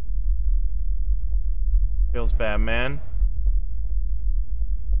 Feels bad, man.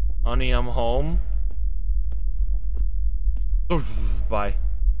 Honey, I'm home. Oh, bye.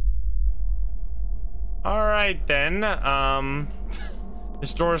 Alright then,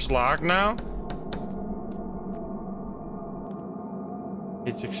 this door's locked now.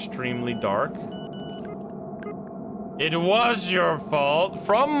 It's extremely dark. It was your fault.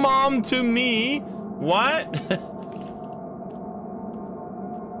 From mom to me. What? This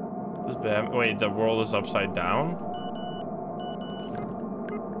is bad. Wait, the world is upside down?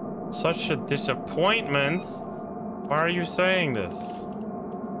 Such a disappointment. Why are you saying this?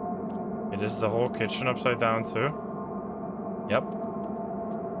 It is the whole kitchen upside down too? Yep.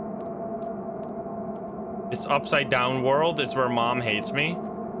 It's upside down world. It's where mom hates me.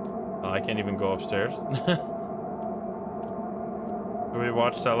 Oh, I can't even go upstairs. Do we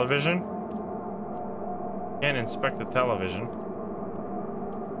watch television? Can't inspect the television.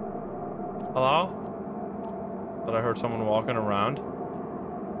 Hello? Thought I heard someone walking around.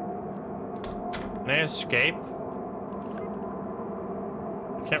 Can I escape?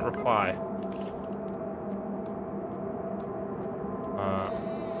 I can't reply.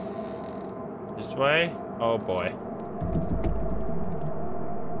 This way? Oh boy.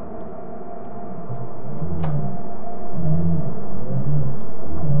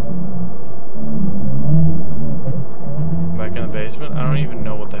 Back in the basement? I don't even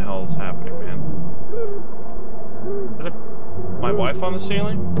know what the hell is happening, man. Is it my wife on the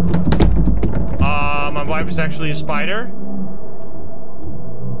ceiling? My wife is actually a spider.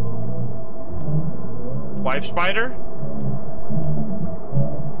 Wife spider?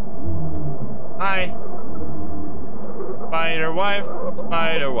 Hi. Spider wife,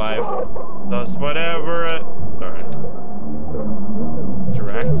 does whatever it... Sorry.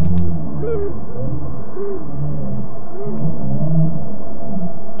 Direct.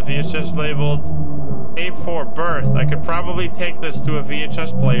 The VHS labeled tape for birth. I could probably take this to a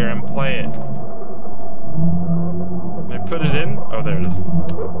VHS player and play it. Can I put it in? Oh, there it is.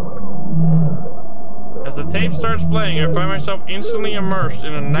 As the tape starts playing, I find myself instantly immersed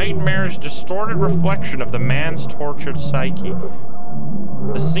in a nightmarish, distorted reflection of the man's tortured psyche.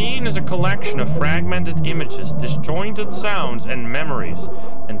 The scene is a collection of fragmented images, disjointed sounds and memories,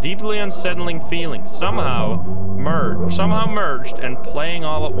 and deeply unsettling feelings, somehow merged and playing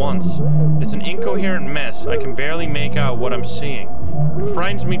all at once. It's an incoherent mess. I can barely make out what I'm seeing. It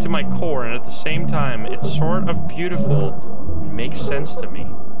frightens me to my core, and at the same time, it's sort of beautiful and makes sense to me.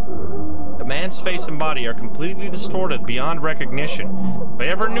 man's face and body are completely distorted beyond recognition. If I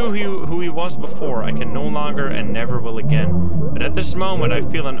ever knew who he was before, I can no longer and never will again. But at this moment, I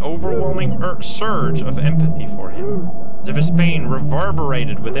feel an overwhelming surge of empathy for him, as if his pain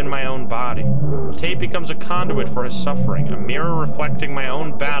reverberated within my own body. The tape becomes a conduit for his suffering, a mirror reflecting my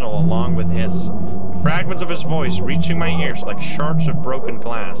own battle along with his. The fragments of his voice reaching my ears like shards of broken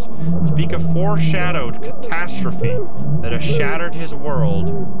glass speak of foreshadowed catastrophe that has shattered his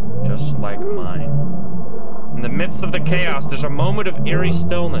world just like mine. In the midst of the chaos, there's a moment of eerie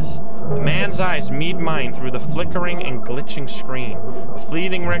stillness. The man's eyes meet mine through the flickering and glitching screen, a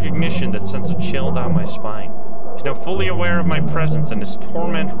fleeting recognition that sends a chill down my spine. He's now fully aware of my presence, and his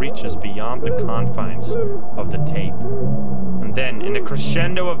torment reaches beyond the confines of the tape. And then, in a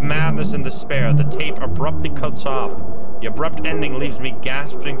crescendo of madness and despair, the tape abruptly cuts off. The abrupt ending leaves me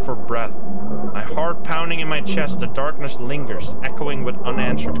gasping for breath. My heart pounding in my chest, the darkness lingers, echoing with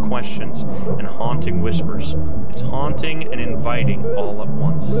unanswered questions and haunting whispers. It's haunting and inviting all at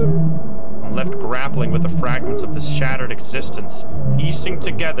once. I'm left grappling with the fragments of this shattered existence, piecing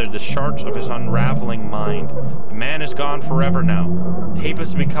together the shards of his unraveling mind. The man is gone forever now. Tape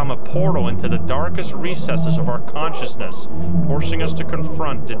has become a portal into the darkest recesses of our consciousness, forcing us to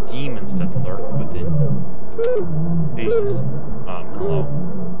confront the demons that lurk within. Jesus. Hello?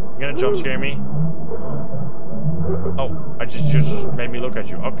 You gonna jump scare me? Oh, you just made me look at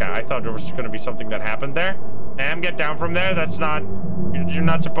you. Okay, I thought there was gonna be something that happened there. Ma'am, get down from there. That's not... You're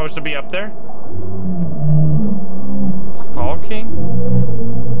not supposed to be up there. Stalking?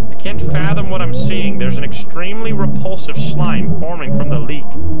 I can't fathom what I'm seeing. There's an extremely repulsive slime forming from the leak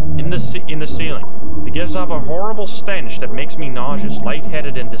in the ceiling. It gives off a horrible stench that makes me nauseous,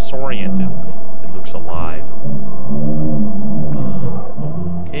 lightheaded, and disoriented. It looks alive.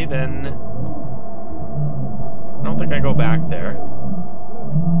 Okay then. I don't think I go back there.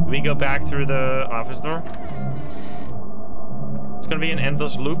 Do we go back through the office door? It's gonna be an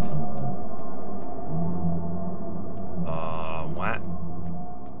endless loop. What?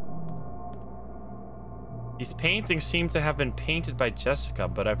 These paintings seem to have been painted by Jessica,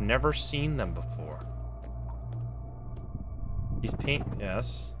 but I've never seen them before.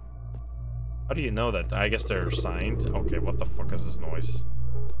 Yes. How do you know that? I guess they're signed. Okay, what the fuck is this noise?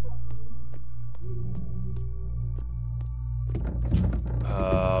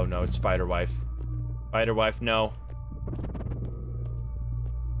 Oh, no, it's Spider Wife. Spider Wife, no.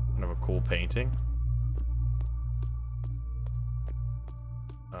 Kind of a cool painting.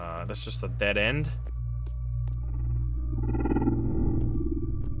 That's just a dead end.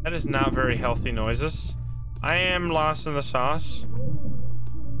 That is not very healthy noises. I am lost in the sauce.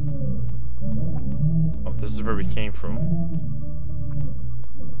 Oh, this is where we came from.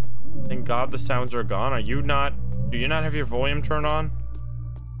 Thank God the sounds are gone. Are you not... Do you not have your volume turned on?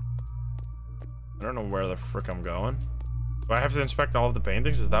 I don't know where the frick I'm going. Do I have to inspect all of the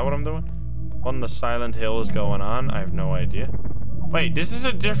paintings? Is that what I'm doing? On the Silent Hill is going on. I have no idea. Wait, this is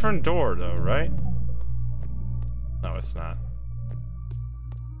a different door though, right? No, it's not.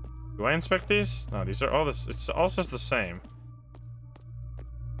 Do I inspect these? No, these are all this. It's all just the same.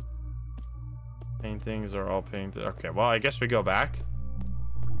 Paintings are all painted. Okay, well, I guess we go back.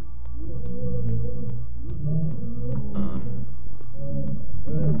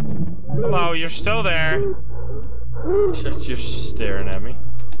 Hello, you're still there. You're staring at me.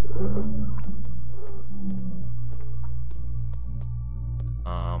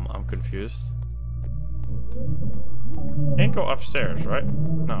 I'm confused. Can't go upstairs, right?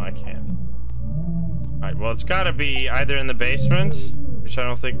 No, I can't. Alright, well, it's gotta be either in the basement, which I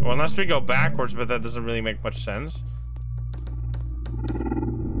don't think... Well, unless we go backwards, but that doesn't really make much sense.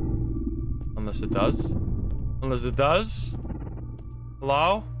 Unless it does. Unless it does.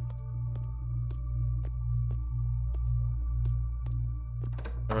 Hello?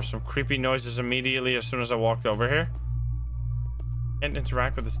 There were some creepy noises immediately as soon as I walked over here. Can't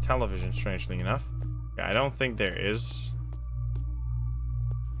interact with this television, strangely enough. Yeah, I don't think there is.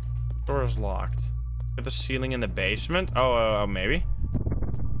 Door is locked. At the ceiling in the basement? Oh, maybe.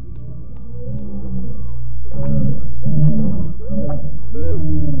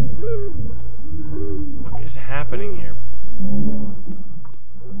 What is happening here?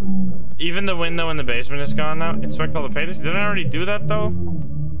 Even the window in the basement is gone now. Inspect all the paintings. Didn't I already do that though?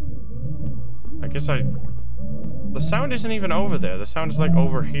 I guess the sound isn't even over there. The sound is like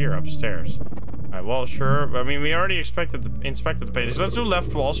over here upstairs. Alright, well, sure. I mean, we already inspected the paintings. Let's do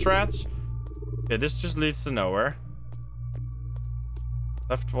left wall strats. Okay, this just leads to nowhere.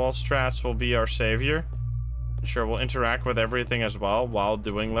 Left wall strats will be our savior. Sure, we'll interact with everything as well while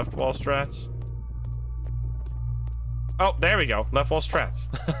doing left wall strats. Oh, there we go. Left wall strats.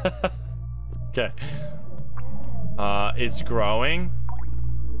 Okay. It's growing.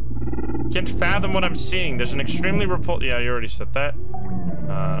 Can't fathom what I'm seeing. There's an extremely yeah, you already said that.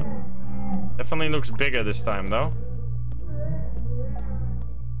 Definitely looks bigger this time, though.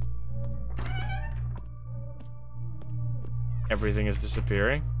 Everything is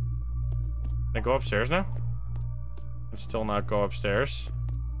disappearing. Can I go upstairs now? Can still not go upstairs.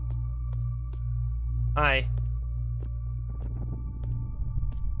 Hi.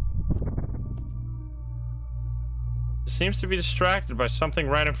 She seems to be distracted by something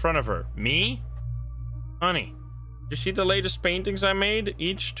right in front of her. Me? Honey, you see the latest paintings I made?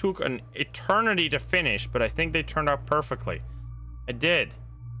 Each took an eternity to finish, but I think they turned out perfectly. I did.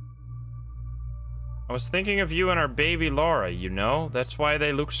 I was thinking of you and our baby Laura, you know? That's why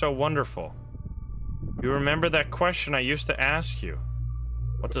they look so wonderful. You remember that question I used to ask you?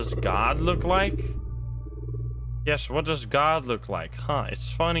 What does God look like? Yes, what does God look like? Huh,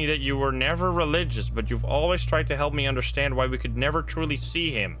 it's funny that you were never religious, but you've always tried to help me understand why we could never truly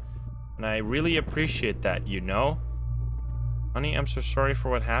see him. And I really appreciate that, you know? Honey, I'm so sorry for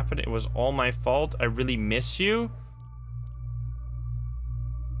what happened. It was all my fault. I really miss you.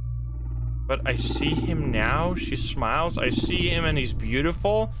 But I see him now. She smiles. I see him and he's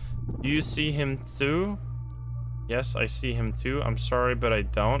beautiful. Do you see him too? Yes, I see him too. I'm sorry, but I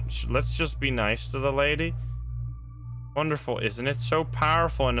don't. Let's just be nice to the lady. Wonderful, isn't it? So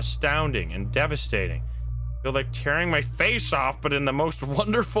powerful and astounding and devastating. I feel like tearing my face off, but in the most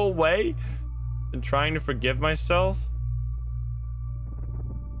wonderful way. And trying to forgive myself.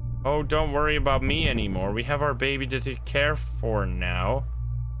 Oh, don't worry about me anymore. We have our baby to care for now.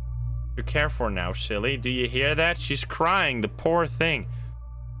 Silly. Do you hear that? She's crying, the poor thing.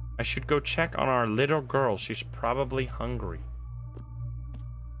 I should go check on our little girl. She's probably hungry.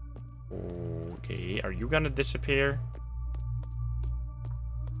 Okay, are you gonna disappear?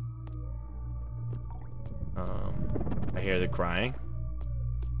 I hear the crying.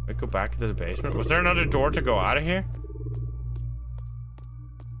 I go back to the basement. Was there another door to go out of here?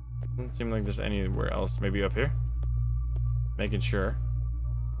 Doesn't seem like there's anywhere else. Maybe up here? Making sure.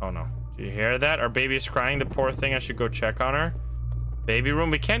 Oh no. Do you hear that? Our baby is crying, the poor thing. I should go check on her. Baby room.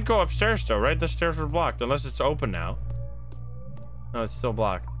 We can't go upstairs though, right? The stairs were blocked. Unless it's open now. No, it's still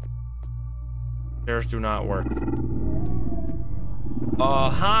blocked. Stairs do not work.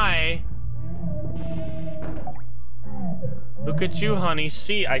 Hi. Look at you, honey.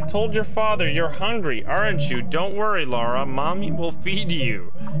 See, I told your father you're hungry, aren't you? Don't worry, Laura. Mommy will feed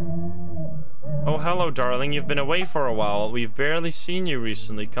you. Oh, hello, darling. You've been away for a while. We've barely seen you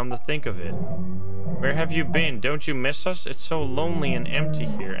recently, come to think of it. Where have you been? Don't you miss us? It's so lonely and empty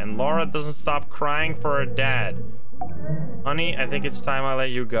here, and Laura doesn't stop crying for her dad. Honey, I think it's time I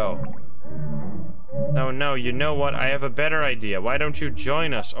let you go. No, you know what? I have a better idea. Why don't you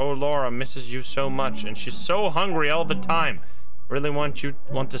join us? Oh, Laura misses you so much, and she's so hungry all the time. Really want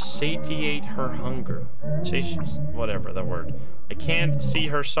to satiate her hunger. Whatever the word. I can't see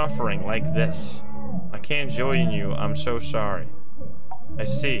her suffering like this. I can't join you. I'm so sorry. I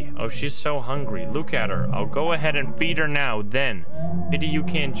see. Oh, she's so hungry. Look at her. I'll go ahead and feed her now, then. Pity you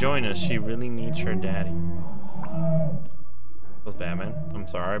can't join us. She really needs her daddy. Feels bad, man. I'm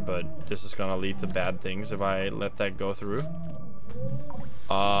sorry, but this is gonna lead to bad things if I let that go through.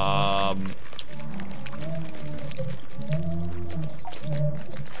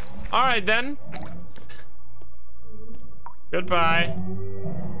 Alright then. Goodbye.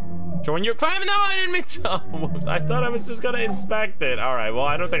 Join your climb. No, I didn't mean to. I thought I was just gonna inspect it. Alright, well,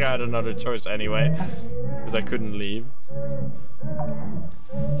 I don't think I had another choice anyway. Because I couldn't leave.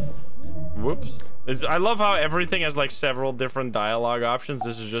 Whoops. I love how everything has like several different dialogue options.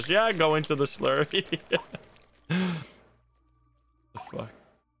 This is just, yeah, go into the slurry. The fuck?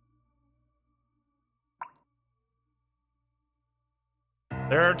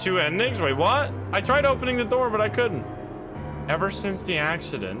 There are two endings? Wait, what? I tried opening the door, but I couldn't. Ever since the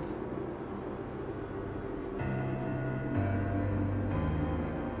accident.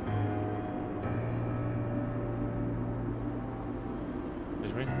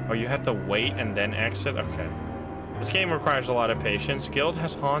 Excuse me? Oh, you have to wait and then exit? Okay. This game requires a lot of patience. Guilt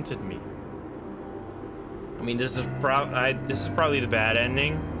has haunted me. I mean, this is probably the bad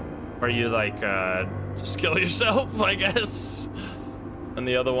ending. Where you, like, just kill yourself, I guess. And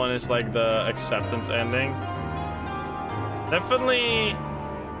the other one is like the acceptance ending. Definitely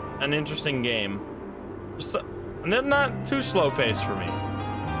an interesting game. Just not too slow paced for me.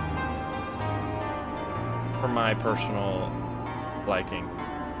 For my personal liking.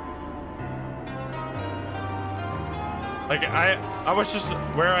 Like I was just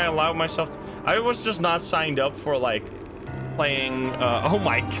where I allowed myself to, I was just not signed up for like playing oh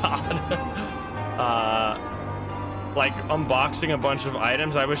my god. like unboxing a bunch of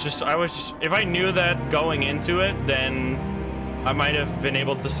items. I was just if I knew that going into it, then I might have been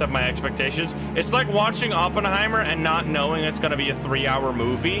able to set my expectations. It's like watching Oppenheimer and not knowing it's gonna be a 3-hour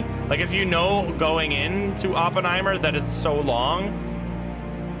movie. Like if you know going into Oppenheimer that it's so long,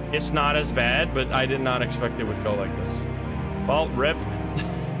 it's not as bad, but I did not expect it would go like this. Well, rip.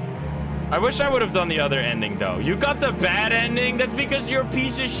 I wish I would have done the other ending though. You got the bad ending? That's because you're a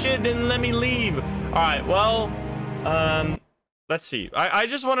piece of shit, didn't let me leave. All right, well, let's see. I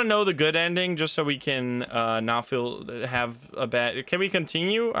just want to know the good ending just so we can not have a bad... Can we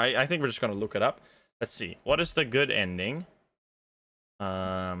continue? I think we're just going to look it up. Let's see. What is the good ending?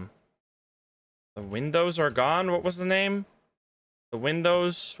 The windows are gone. What was the name? The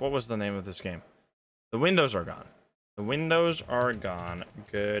windows... What was the name of this game? The windows are gone. The windows are gone.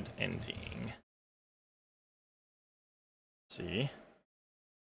 Good ending. Let's see.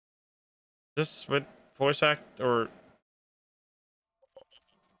 This with voice act or...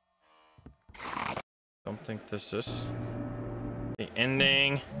 Don't think this is the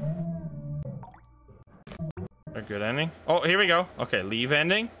ending. A good ending. Oh, here we go. Okay, leave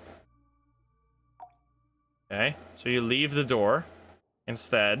ending. Okay, so you leave the door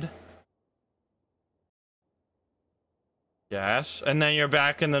instead. Yes, and then you're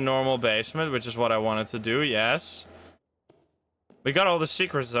back in the normal basement, which is what I wanted to do. Yes. We got all the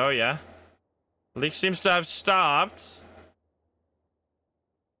secrets though, yeah. Leak seems to have stopped.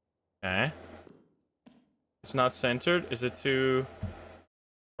 Okay. It's not centered. Is it too...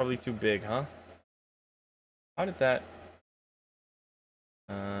 Probably too big, huh? How did that...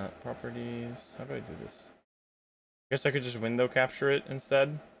 Properties... How do I do this? I guess I could just window capture it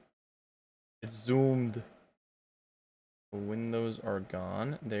instead. It's zoomed. The windows are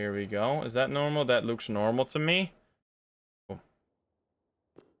gone. There we go. Is that normal? That looks normal to me. Cool.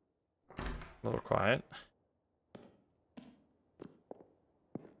 A little quiet.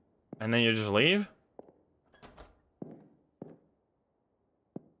 And then you just leave?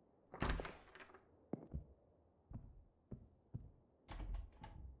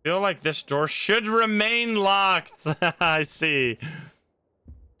 Feel like this door should remain locked. I see.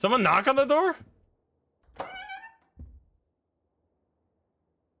 Someone knock on the door?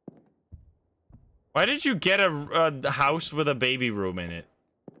 Why did you get a house with a baby room in it?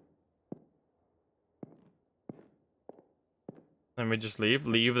 Let me just leave.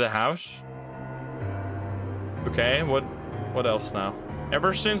 Leave the house. Okay, what else now?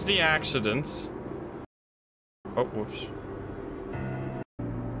 Ever since the accident... Oh, whoops.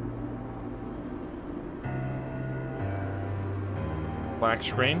 Black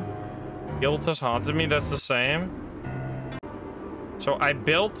screen. Guilt has haunted me. That's the same. So I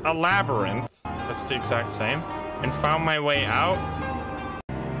built a labyrinth. That's the exact same. And found my way out.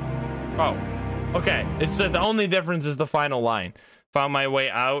 Oh. Okay. It's the only difference is the final line. Found my way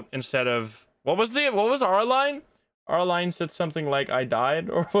out instead of... What was our line? Our line said something like I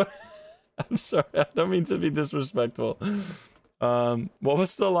died or what? I'm sorry. I don't mean to be disrespectful. What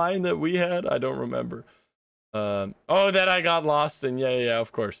was the line that we had? I don't remember. Oh, that I got lost in. Yeah,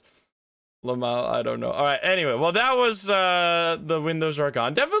 of course. Lamau, I don't know. All right, anyway, well, that was the windows are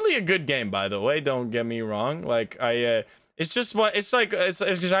gone. Definitely a good game, by the way. Don't get me wrong. Like, it's just what it's like. It's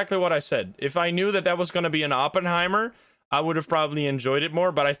exactly what I said. If I knew that was going to be an Oppenheimer, I would have probably enjoyed it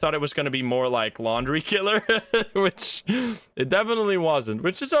more. But I thought it was going to be more like Laundry Killer, which it definitely wasn't.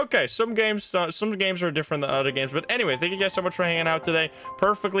 Which is okay. Some games are different than other games. But anyway, thank you guys so much for hanging out today.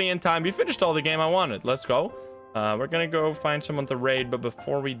 Perfectly in time. You finished all the game I wanted. Let's go. We're gonna go find someone to raid, but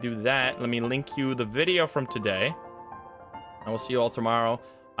before we do that, let me link you the video from today. I will see you all tomorrow.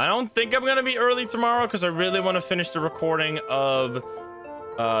 I don't think I'm gonna be early tomorrow because I really want to finish the recording of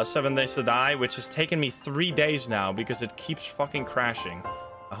 7 Days to Die, which has taken me 3 days now because it keeps fucking crashing.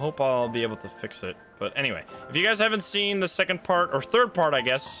 I hope I'll be able to fix it. But anyway, if you guys haven't seen the second part, or third part, I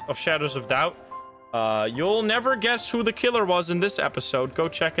guess, of Shadows of Doubt, you'll never guess who the killer was in this episode. Go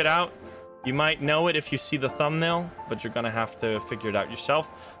check it out. You might know it if you see the thumbnail, but you're gonna have to figure it out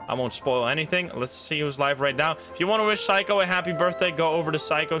yourself. I won't spoil anything. Let's see who's live right now. If you want to wish Psycho a happy birthday, go over to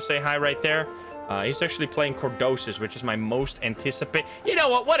Psycho, say hi right there. He's actually playing Cordosis, which is my most anticipated. You know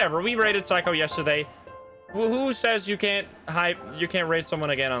what? Whatever. We rated Psycho yesterday. Who says you can't rate someone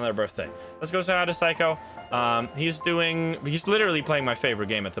again on their birthday? Let's go say hi to Psycho. He's literally playing my favorite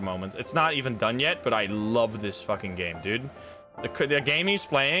game at the moment. It's not even done yet, but I love this fucking game, dude. The game he's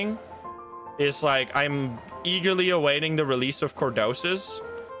playing is like, I'm eagerly awaiting the release of Cordosis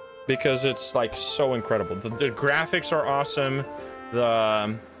because it's like so incredible. The graphics are awesome.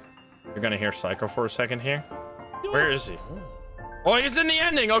 You're gonna hear Psycho for a second here. Where is he? Oh, he's in the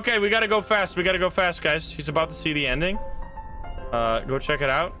ending. Okay, we gotta go fast. We gotta go fast, guys. He's about to see the ending. Go check it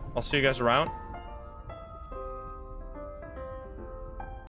out. I'll see you guys around.